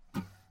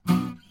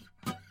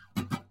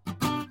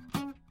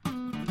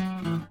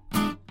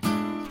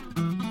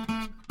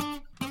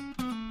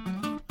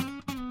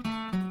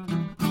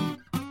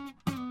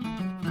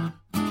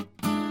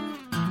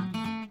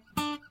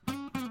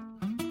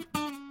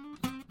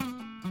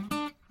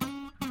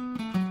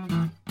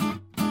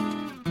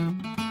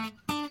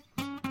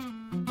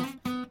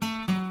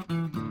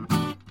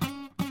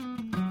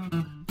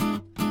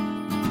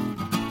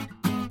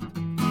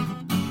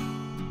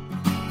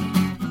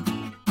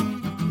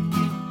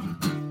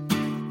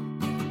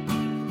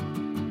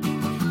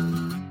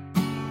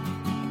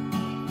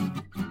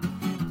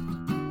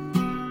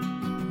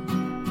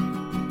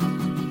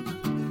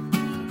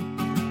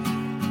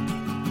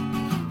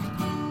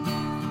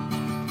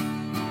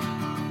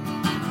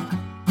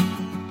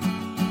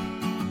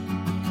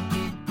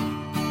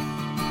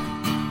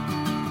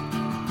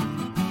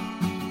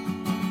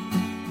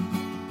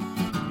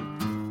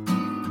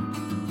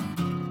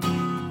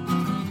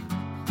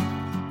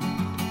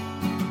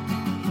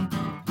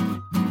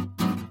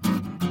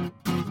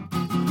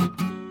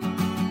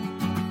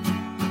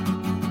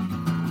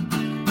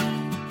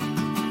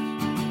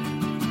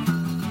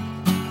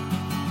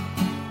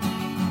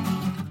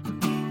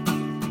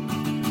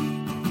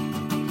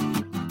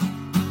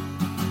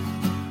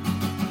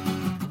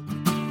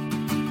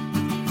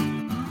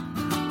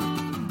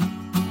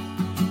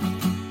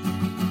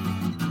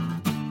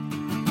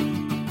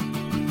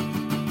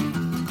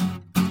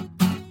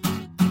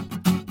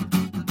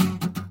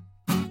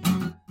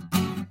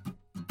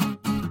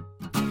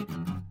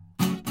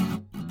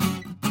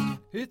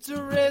 It's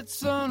a red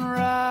sun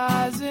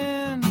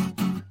rising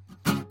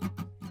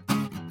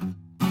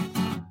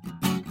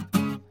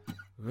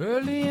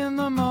early in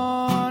the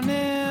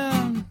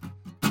morning.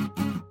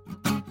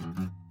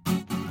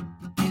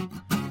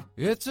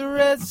 It's a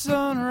red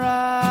sun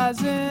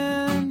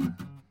rising.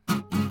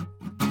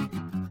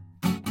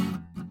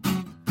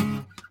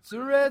 It's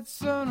a red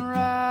sun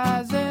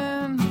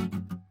rising.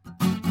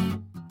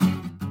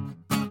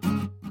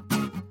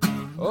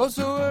 Oh,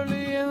 so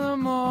early in the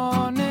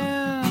morning.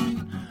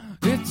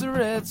 It's a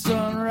red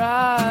sun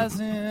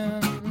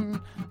rising.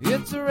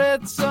 It's a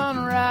red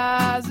sun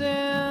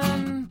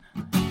rising.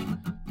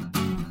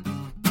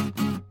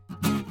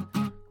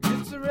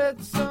 It's a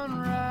red sun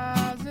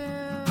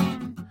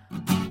rising.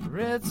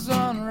 Red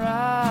sun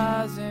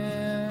rising.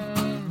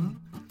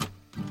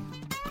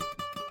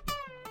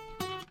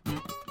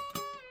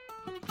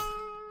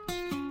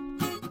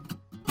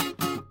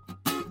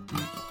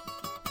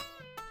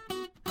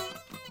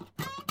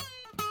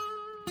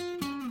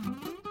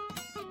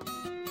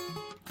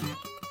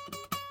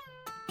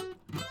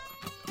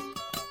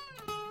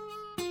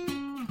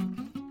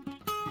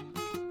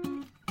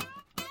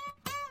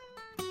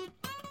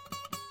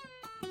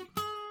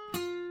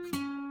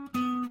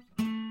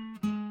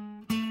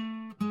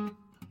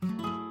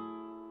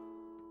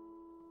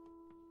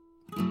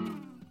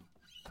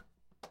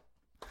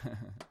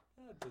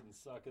 That didn't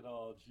suck at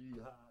all.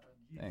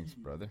 Thanks,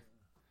 brother.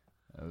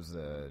 That was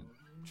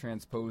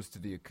transposed to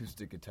the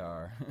acoustic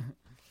guitar.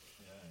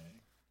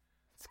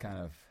 It's kind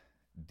of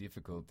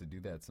difficult to do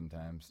that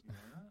sometimes.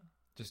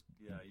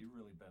 Yeah, you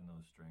really bend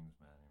those strings,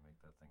 man. You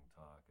make that thing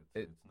talk.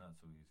 It's not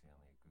so easy on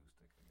the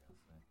acoustic, I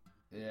guess.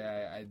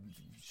 Yeah, I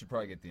should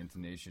probably get the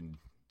intonation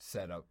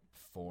set up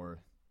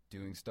for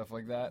doing stuff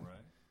like that,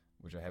 Right.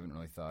 which I haven't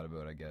really thought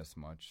about, I guess,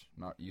 much.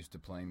 Not used to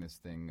playing this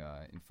thing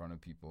in front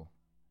of people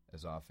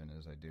as often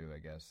as I do, I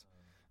guess.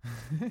 You can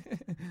play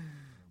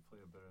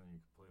it better than you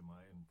can play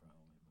mine,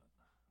 probably, but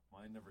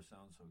mine never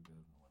sounds so good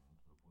when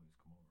the boys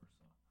come over.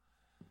 So,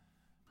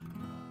 you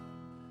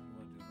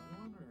want to do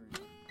another one,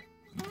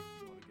 or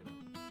you want to get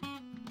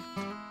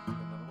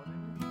another one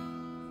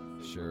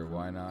in? Sure,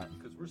 why not?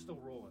 Because we're still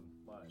rolling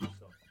live. So,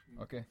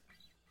 Okay,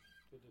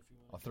 good if you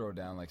want. I'll throw it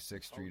down like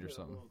 6th Street or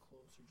something. A little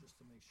closer just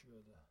to make sure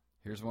that.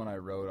 Here's one I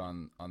wrote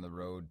on the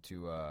road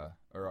to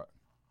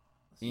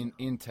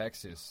in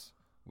Texas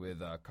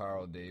with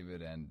Carl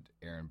David and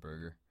Aaron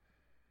Berger.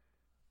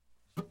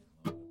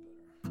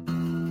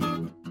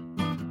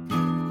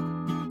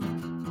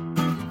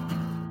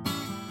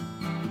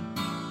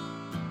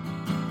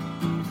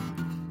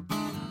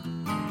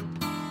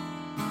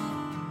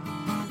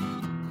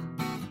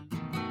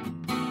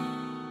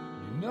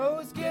 You know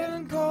it's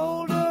getting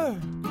colder,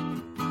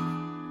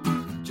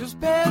 just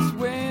past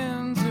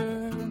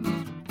winter.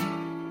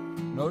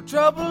 No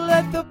trouble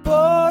at the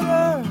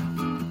border.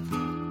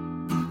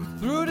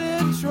 Through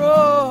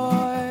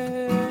Detroit,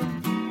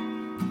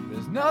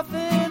 there's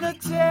nothing to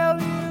tell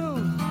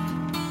you,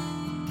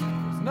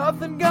 there's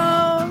nothing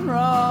gone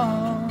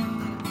wrong,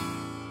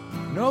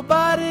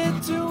 nobody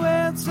to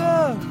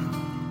answer,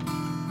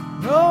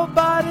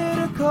 nobody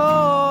to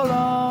call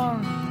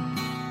on.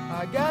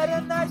 I got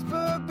an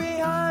iceberg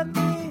behind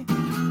me,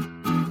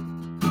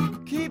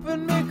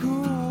 keeping me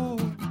cool.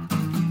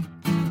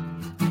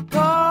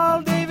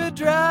 Carl David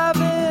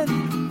driving,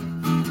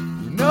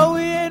 you know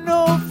he ain't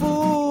no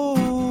fool.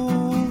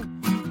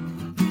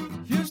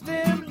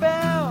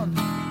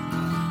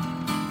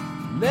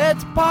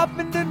 Let's pop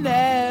into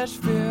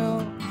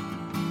Nashville,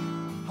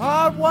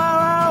 hardwire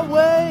our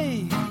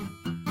way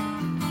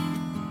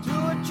to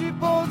a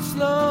cheap old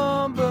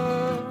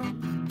slumber.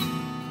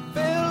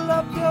 Fill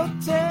up your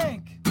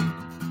tank,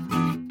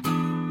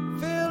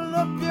 fill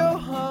up your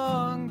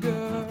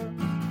hunger.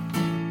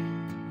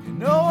 You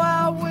know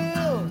I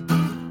will,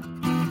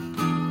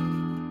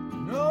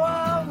 you know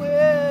I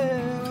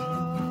will.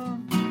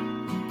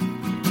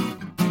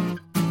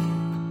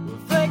 Well,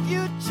 thank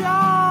you,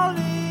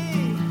 Charlie.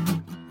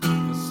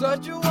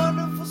 Such a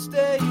wonderful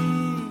stay. It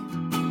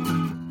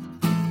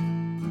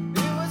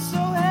was so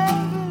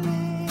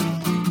heavenly.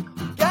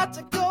 Got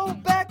to go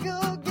back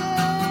again.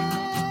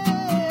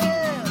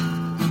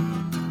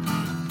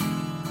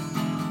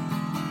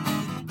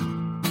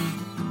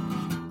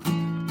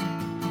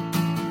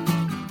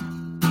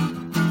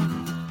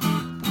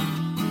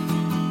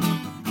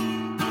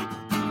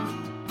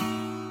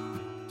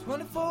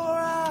 24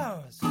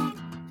 hours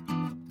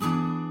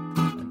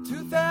and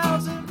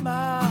 2,000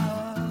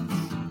 miles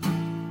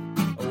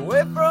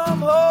away from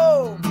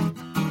home,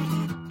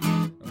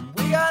 and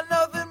we got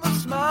nothing but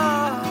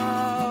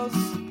smiles.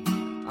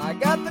 I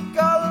got the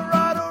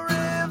Colorado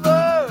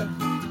River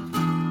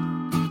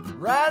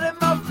right at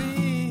my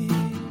feet.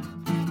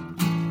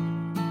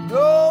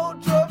 No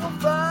trouble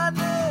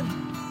finding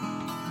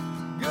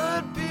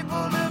good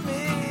people to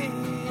meet.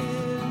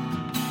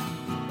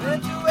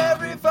 And to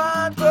every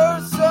fine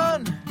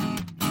person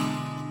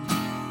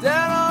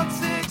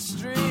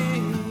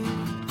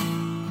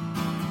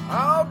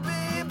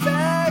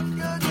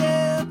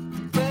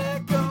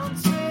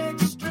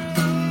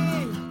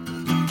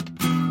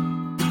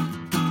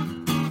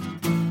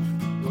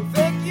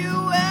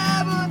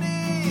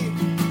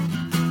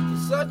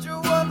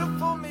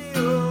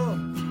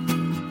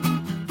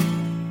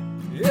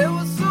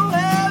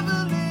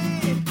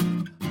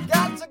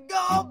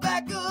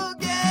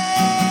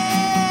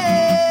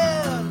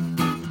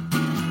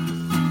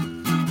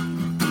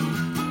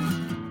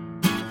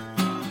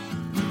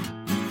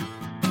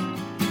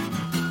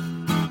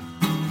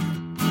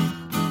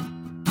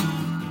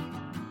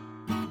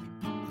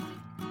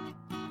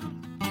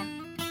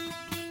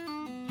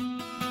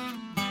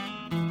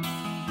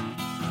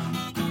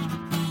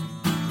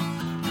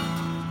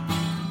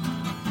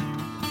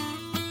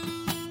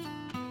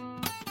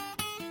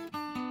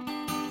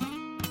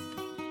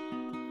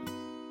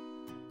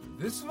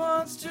This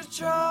one's to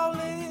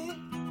Charlie.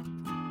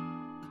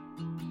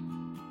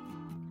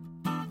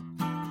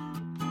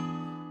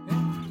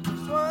 And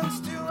this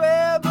one's to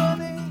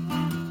Ebony.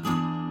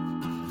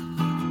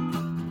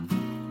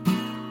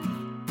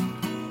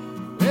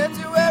 And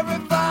to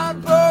every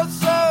fine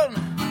person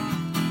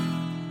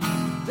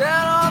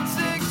down on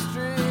 6th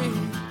Street.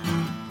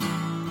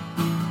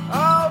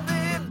 I'll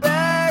be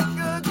back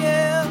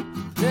again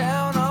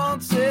down on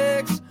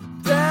 6th.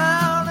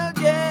 Down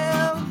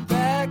again,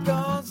 back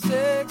on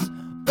 6th.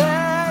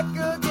 Back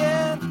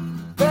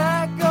again,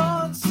 back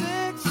on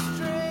 6th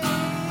Street.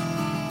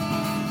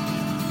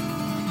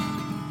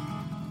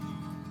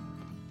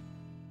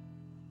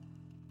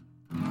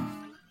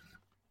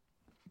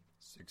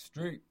 6th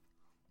Street.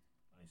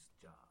 Nice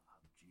job,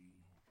 G.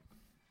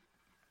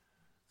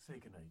 Say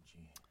goodnight, G.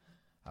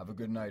 Have a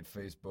good night,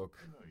 Facebook.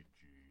 Good night,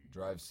 G.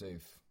 Drive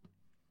safe.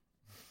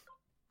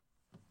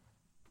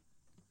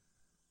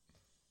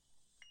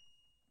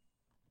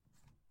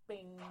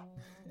 Bing.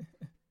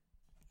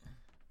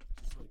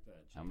 Just like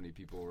that, G. How many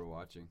people were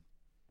watching?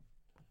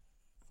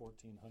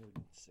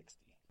 1,460.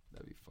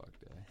 That'd be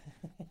fucked,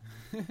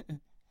 eh?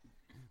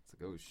 It's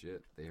like, oh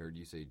shit, they heard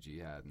you say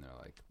jihad and they're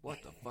like, what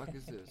the fuck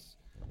is this?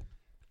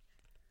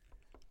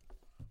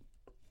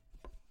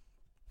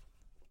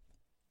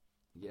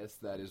 Yes,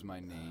 that is my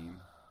name.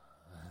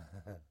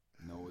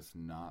 No, it's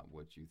not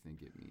what you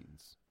think it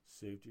means.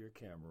 Save to your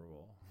camera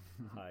roll.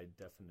 High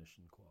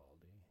definition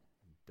quality.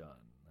 Done.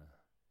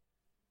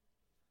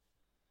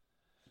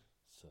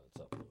 So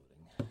it's uploading.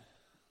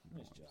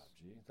 Nice job,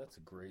 G. That's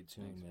a great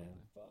tune, Thanks, man. man.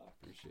 Fuck.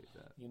 Appreciate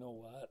that. You know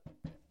what?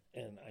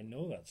 And I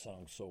know that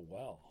song so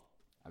well.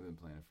 I've been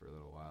playing it for a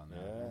little while now.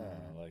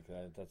 Yeah, like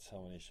that's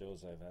how many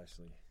shows I've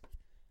actually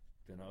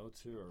been out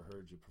to or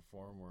heard you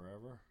perform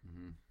wherever.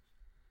 Mm-hmm.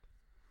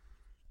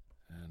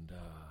 And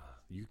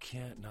you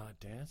can't not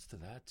dance to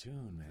that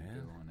tune, man.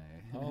 Good one,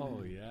 eh?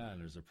 Oh, yeah,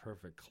 and there's a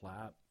perfect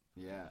clap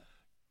Yeah.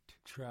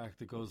 track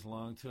that goes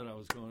along to it. I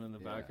was going in the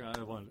Yeah. background.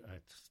 I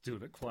just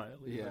doing it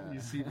quietly. Yeah. But you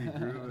see me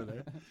grooving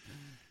it.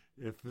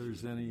 If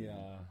there's any,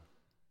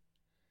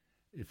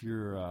 if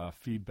you're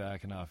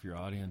feedbacking off your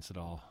audience at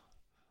all,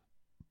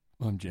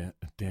 I'm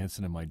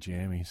dancing in my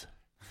jammies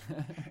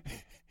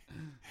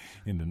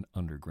in an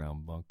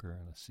underground bunker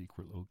in a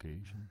secret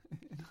location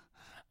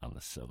on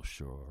the South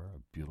Shore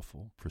of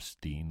beautiful,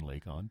 pristine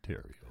Lake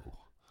Ontario.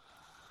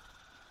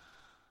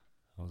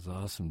 That was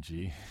awesome,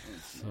 G.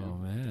 Thanks, So,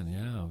 man,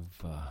 yeah.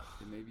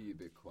 It may be a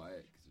bit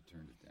quiet because you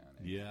turned it down.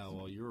 Eh? Yeah,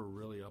 well, you were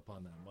really up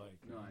on that mic.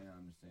 No, I know.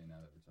 I'm just saying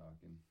now that we're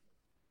talking.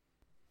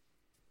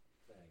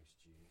 Thanks,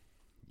 G.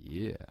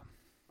 Yeah.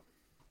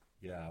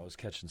 Yeah, I was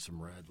catching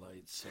some red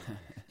lights, so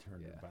I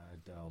turned it Yeah.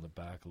 back, dialed it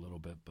back a little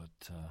bit, but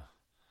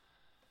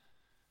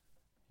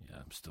yeah,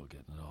 I'm still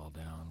getting it all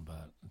down,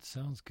 but it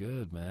sounds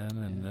good, man,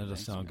 and Yeah, it'll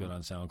thanks, sound good man.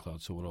 on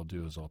SoundCloud, so what I'll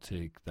do is I'll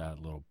take that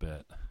little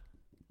bit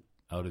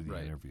out of the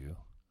Right. interview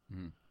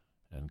Mm-hmm.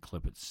 and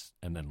clip it,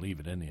 and then leave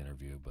it in the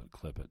interview, but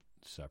clip it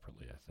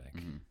separately, I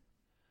think.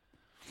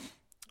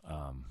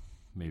 Mm-hmm.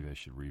 Maybe I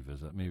should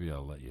revisit. Maybe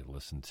I'll let you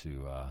listen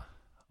to,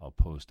 I'll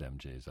post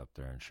MJ's up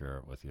there and share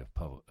it with you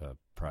privately.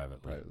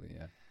 Privately,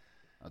 yeah.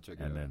 I'll check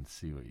it And out. then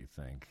see what you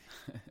think.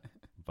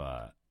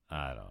 But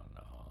I don't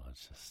know.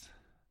 It's just,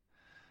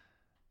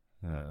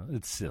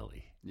 it's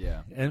silly.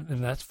 Yeah.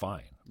 And that's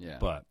fine. Yeah.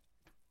 But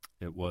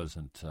it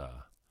wasn't,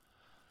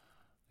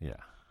 yeah,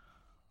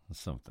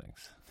 some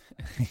things.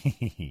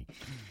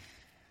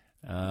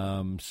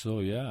 So,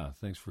 yeah,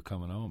 thanks for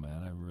coming on,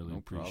 man. I really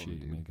No problem,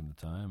 appreciate you dude. making the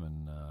time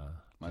and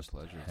My just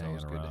pleasure. It's hanging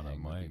always good to around hang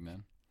on with mic. you,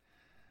 man.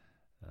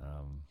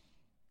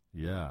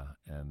 Yeah,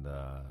 and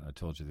I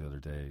told you the other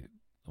day.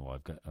 Well,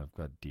 I've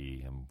got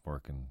D. I'm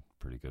working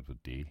pretty good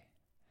with D.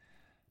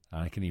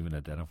 I can even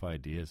identify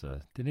D as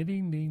a ding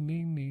ding ding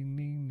ding ding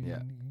ding.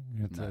 Yeah.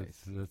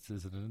 Nice. That's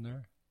is it in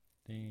there?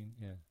 Ding.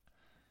 Yeah.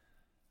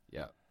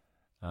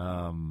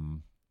 Yeah.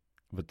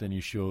 But then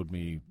you showed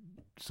me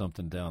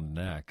something down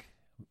the neck,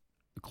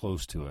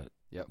 close to it.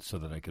 Yep. So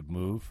that I could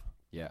move.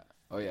 Yeah.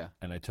 Oh, yeah.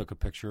 And I took a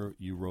picture.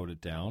 You wrote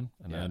it down,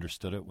 and I Yeah.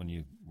 understood it when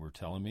you were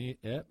telling me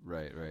it.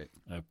 Right.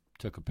 I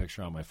took a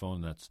picture on my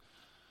phone that's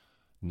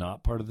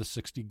not part of the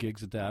 60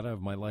 gigs of data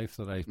of my life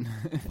that I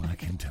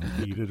fucking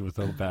deleted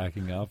without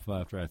backing up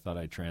after I thought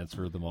I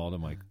transferred them all to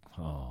my,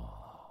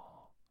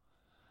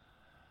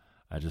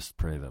 I just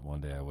pray that one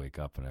day I wake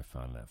up and I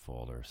found that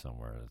folder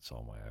somewhere that's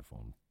all my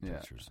iPhone Yeah.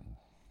 pictures and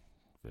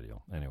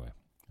video. Anyway,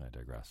 I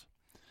digress.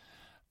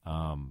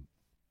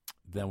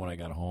 Then when I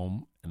got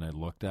home and I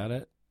looked at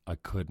it, I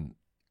couldn't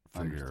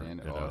figure Understand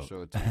it. it Oh, I'll out.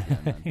 show it to you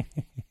again, man.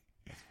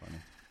 That's funny.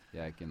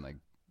 Yeah, I can, like,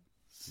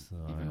 So,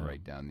 even yeah.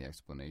 write down the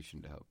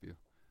explanation to help you.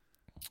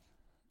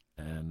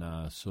 And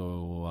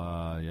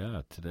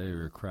yeah, today we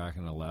were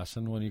cracking a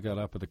lesson when you got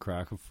up at the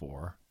crack of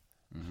 4.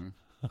 Mm-hmm.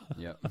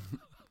 Yep.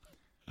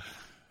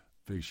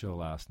 Big show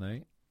last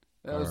night.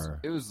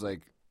 It was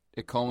like,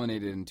 it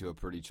culminated into a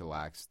pretty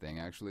chillax thing,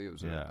 actually. It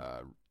was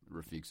Yeah.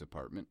 Rafiq's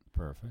apartment.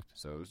 Perfect.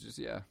 So it was just,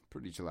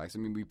 pretty chillax. I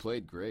mean, we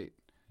played great.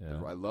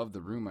 Yeah. I love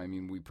the room. I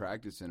mean, we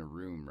practice in a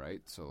room,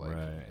 right? So like,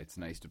 it's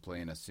nice to play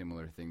in a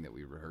similar thing that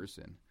we rehearse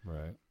in.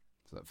 Right.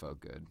 So that felt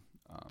good.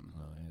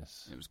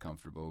 Nice. It was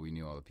comfortable. We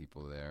knew all the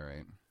people there,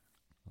 right?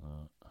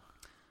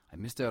 I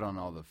missed out on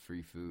all the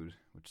free food,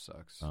 which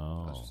sucks.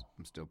 Oh.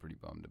 I'm still pretty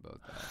bummed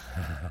about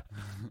that.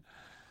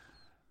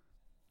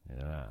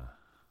 Yeah.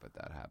 But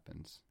that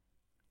happens.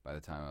 By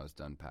the time I was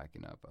done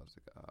packing up, I was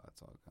like, oh,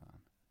 it's all gone.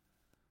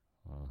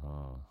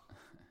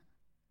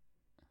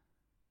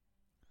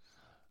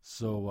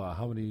 So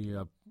how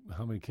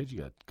many kids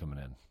you got coming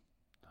in?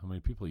 How many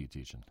people are you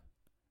teaching?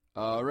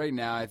 Right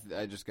now,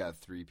 I just got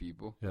 3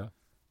 people. Yeah.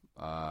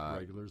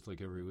 Regulars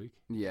like every week?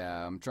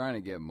 Yeah, I'm trying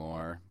to get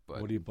more.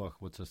 But what do you book?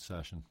 What's a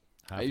session?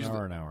 Half an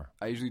hour or an hour?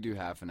 I usually do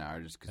half an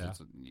hour just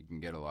because you can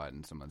get a lot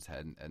in someone's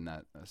head in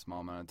that a small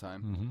amount of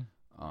time.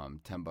 Mm-hmm.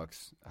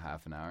 $10 a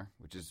half an hour,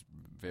 which is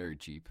very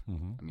cheap.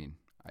 Mm-hmm. I mean,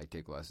 I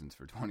take lessons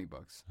for $20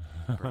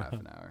 for half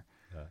an hour.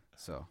 Yeah.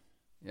 So,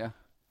 yeah.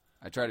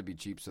 I try to be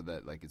cheap so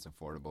that like it's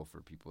affordable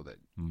for people that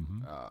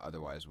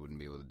otherwise wouldn't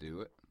be able to do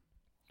it.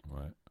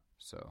 Right.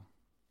 So,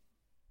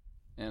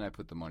 and I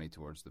put the money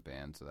towards the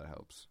band, so that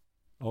helps.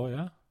 Oh,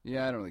 yeah?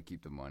 Yeah, I don't really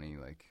keep the money.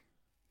 Like,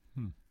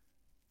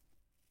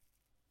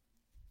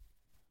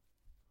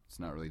 it's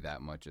not really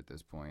that much at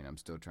this point. I'm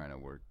still trying to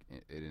work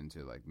it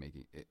into like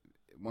making it.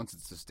 Once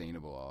it's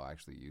sustainable, I'll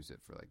actually use it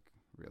for like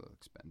real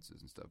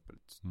expenses and stuff. But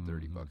it's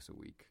 $30 a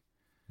week.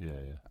 Yeah,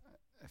 yeah.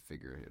 I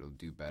figure it'll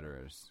do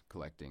better as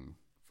collecting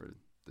for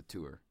the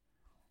tour.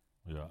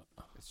 Yeah.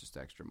 It's just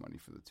extra money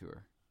for the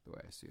tour, the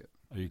way I see it.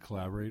 Are you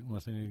collaborating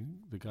with any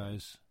of the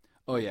guys?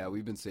 Oh, yeah,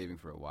 we've been saving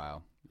for a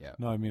while. Yeah.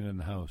 No, I mean in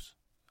the house.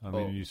 I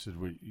mean, you said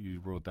you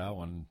wrote that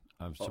one.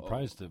 I'm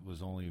surprised it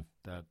was only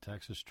that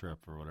Texas trip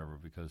or whatever,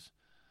 because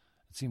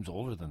it seems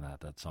older than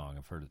that song.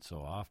 I've heard it so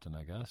often,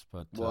 I guess.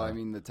 But well, I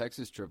mean, the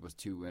Texas trip was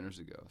 2 winters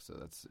ago, so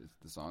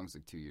the song's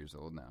like 2 years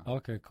old now.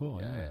 Okay, cool.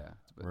 Yeah.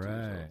 It's about 2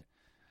 years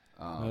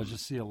old. I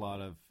just see a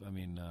lot of,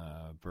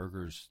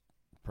 Burger's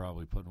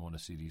probably putting one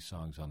of CD's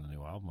songs on the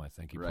new album. I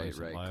think he plays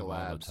it live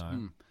collabs. all the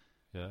time.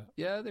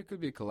 Yeah, there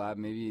could be a collab.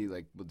 Maybe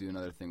like we'll do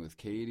another thing with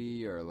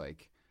Katie, or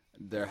like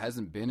there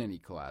hasn't been any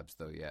collabs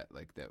though yet,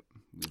 like that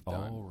we've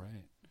done. Oh,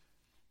 right.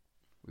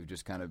 We've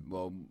just kind of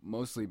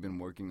mostly been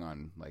working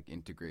on like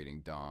integrating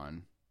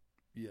Don.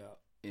 Yeah.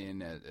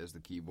 In as the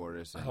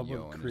keyboardist. And How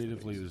Yo about and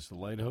creatively? Is the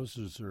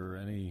Lighthouses or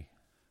any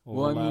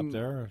overlap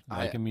there?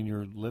 Like,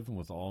 you're living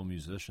with all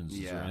musicians.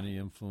 Is there any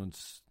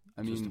influence?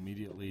 Just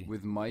immediately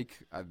with Mike,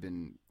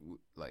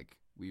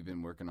 we've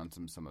been working on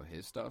some of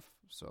his stuff.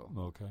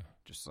 So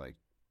just like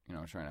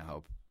trying to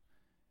help.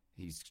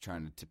 He's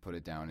trying to put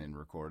it down in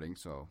recording.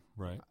 So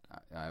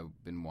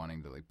I've been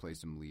wanting to like play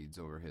some leads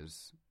over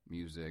his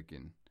music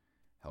and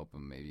help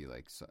him maybe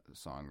like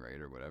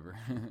songwrite or whatever.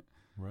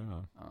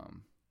 Right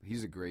on.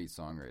 He's a great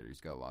songwriter.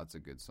 He's got lots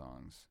of good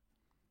songs.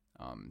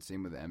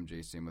 Same with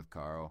MJ. Same with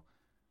Carl.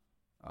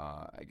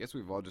 I guess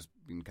we've all just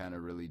been kind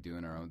of really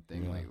doing our own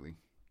thing lately.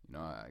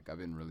 I've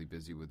been really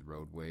busy with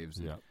Road Waves.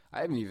 And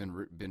I haven't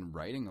even been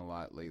writing a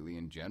lot lately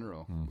in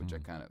general, which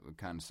kind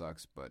of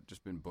sucks. But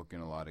just been booking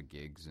a lot of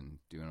gigs and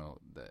doing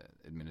all the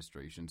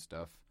administration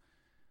stuff.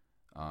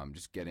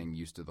 Just getting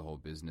used to the whole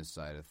business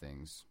side of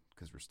things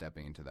because we're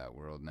stepping into that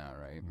world now,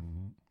 right?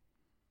 Mm-hmm.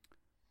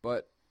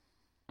 But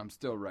I'm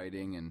still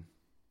writing and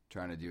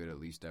trying to do it at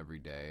least every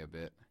day a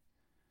bit.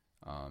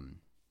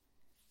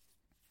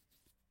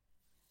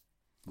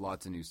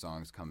 Lots of new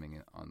songs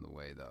coming on the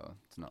way, though.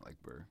 It's not like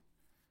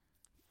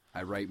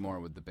I write more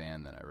with the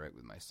band than I write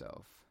with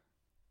myself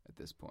at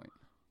this point.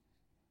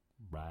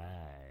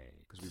 Right.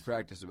 Because we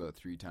practice about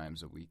 3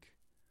 times a week.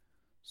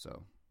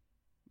 So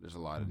there's a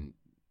lot of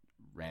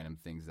random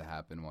things that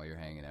happen while you're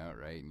hanging out,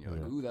 right? And you're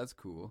like, ooh, that's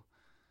cool.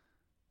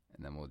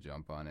 And then we'll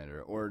jump on it.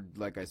 Or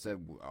like I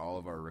said, all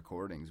of our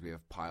recordings, we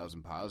have piles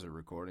and piles of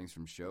recordings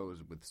from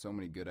shows with so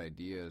many good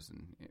ideas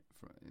and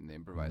in the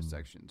improvised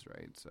sections,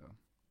 right? So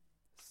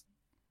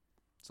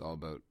it's all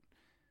about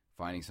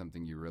finding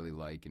something you really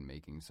like and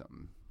making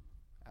something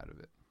out of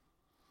it.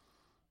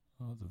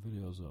 Oh, the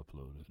video's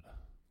uploaded.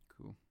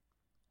 Cool.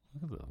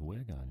 Look at the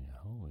wig on you.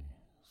 Holy.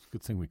 It's a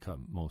good thing we cut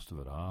most of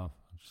it off.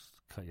 Just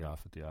cut you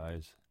off at the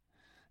eyes.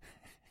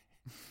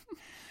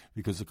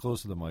 Because the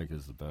closer the mic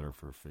is, the better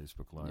for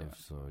Facebook Live. Yeah.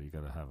 So you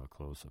got to have a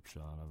close-up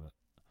shot of it.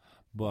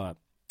 But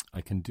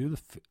I can do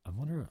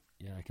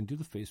I can do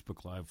the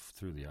Facebook Live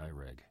through the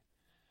iRig.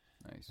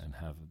 Nice. And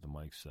have the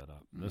mic set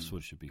up. This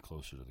one should be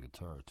closer to the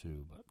guitar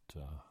too, but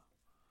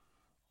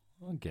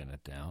I'm getting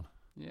it down.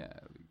 Yeah,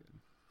 it'll be good.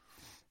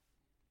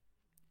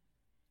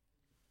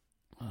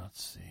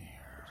 Let's see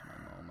here. There's my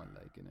mom. I'm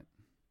liking it.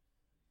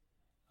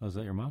 Oh, is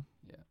that your mom?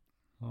 Yeah.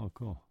 Oh,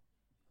 cool.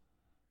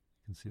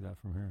 You can see that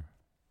from here.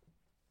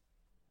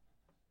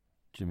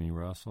 Jimmy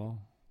Russell.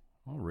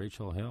 Oh,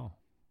 Rachel Hill.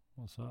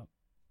 What's up?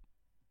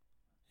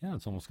 Yeah,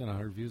 it's almost got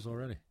 100 views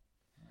already.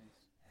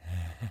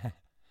 Nice.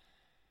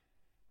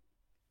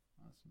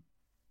 Awesome.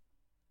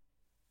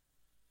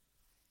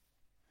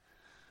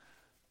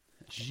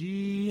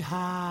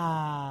 Jihad.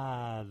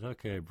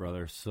 Okay,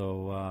 brother.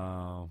 So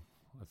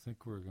I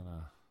think we're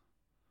gonna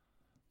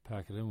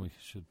pack it in. We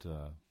should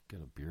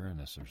get a beer in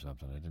this or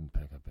something. I didn't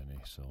pick up any,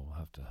 so we'll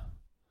have to.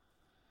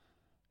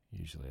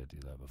 Usually I do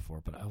that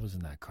before, but I was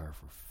in that car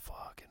for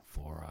fucking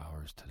 4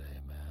 hours today,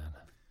 man.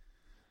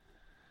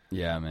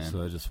 Yeah, man.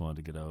 So I just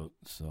wanted to get out.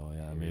 So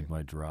yeah, I made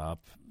my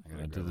drop.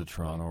 I did the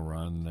Toronto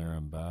run there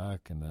and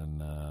back, and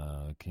then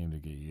came to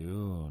get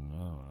you. And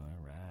all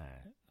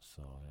right.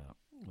 So yeah,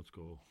 let's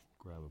go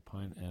grab a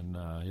pint and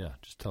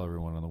just tell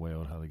everyone on the way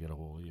out how to get a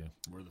hold of you.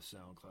 Where the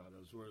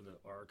SoundCloud is, where the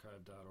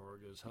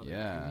archive.org is.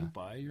 Can you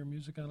buy your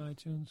music on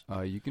iTunes?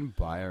 You can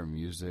buy our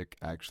music.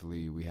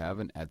 Actually, we have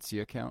an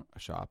Etsy account, a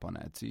shop on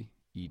Etsy,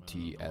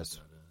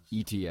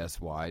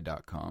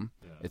 ETSY.com.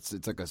 Yeah. It's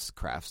like a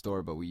craft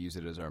store, but we use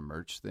it as our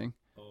merch thing.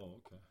 Oh,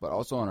 okay. But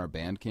also on our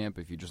Bandcamp,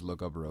 if you just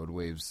look up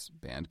Roadwaves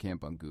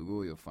Bandcamp on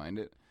Google, you'll find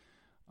it.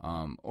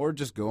 Or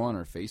just go on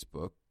our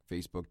Facebook,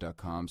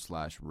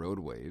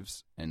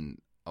 facebook.com/roadwaves,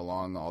 and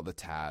along all the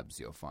tabs,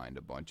 you'll find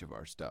a bunch of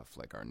our stuff,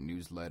 like our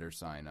newsletter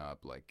sign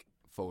up, like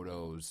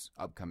photos,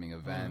 upcoming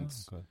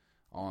events. Okay.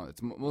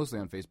 It's mostly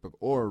on Facebook,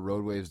 or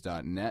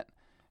roadwaves.net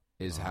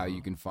is how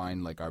you can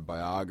find like our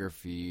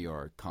biography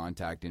or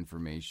contact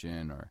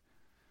information or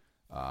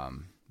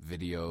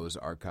videos,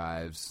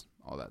 archives,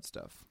 all that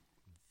stuff.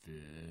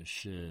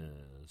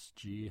 Vicious.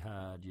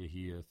 Jihad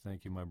Yahia.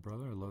 Thank you, my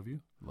brother. I love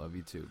you. Love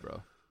you too,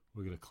 bro.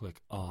 We're going to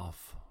click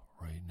off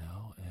right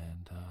now,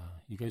 and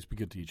you guys be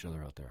good to each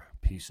other out there.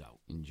 Peace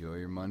out. Enjoy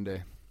your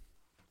Monday.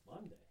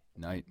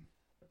 Night.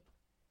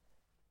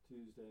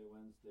 Tuesday,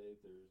 Wednesday,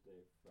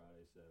 Thursday,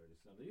 Friday, Saturday,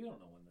 Sunday. You don't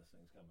know when this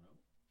thing's coming out.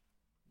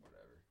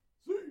 Whatever.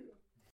 See ya.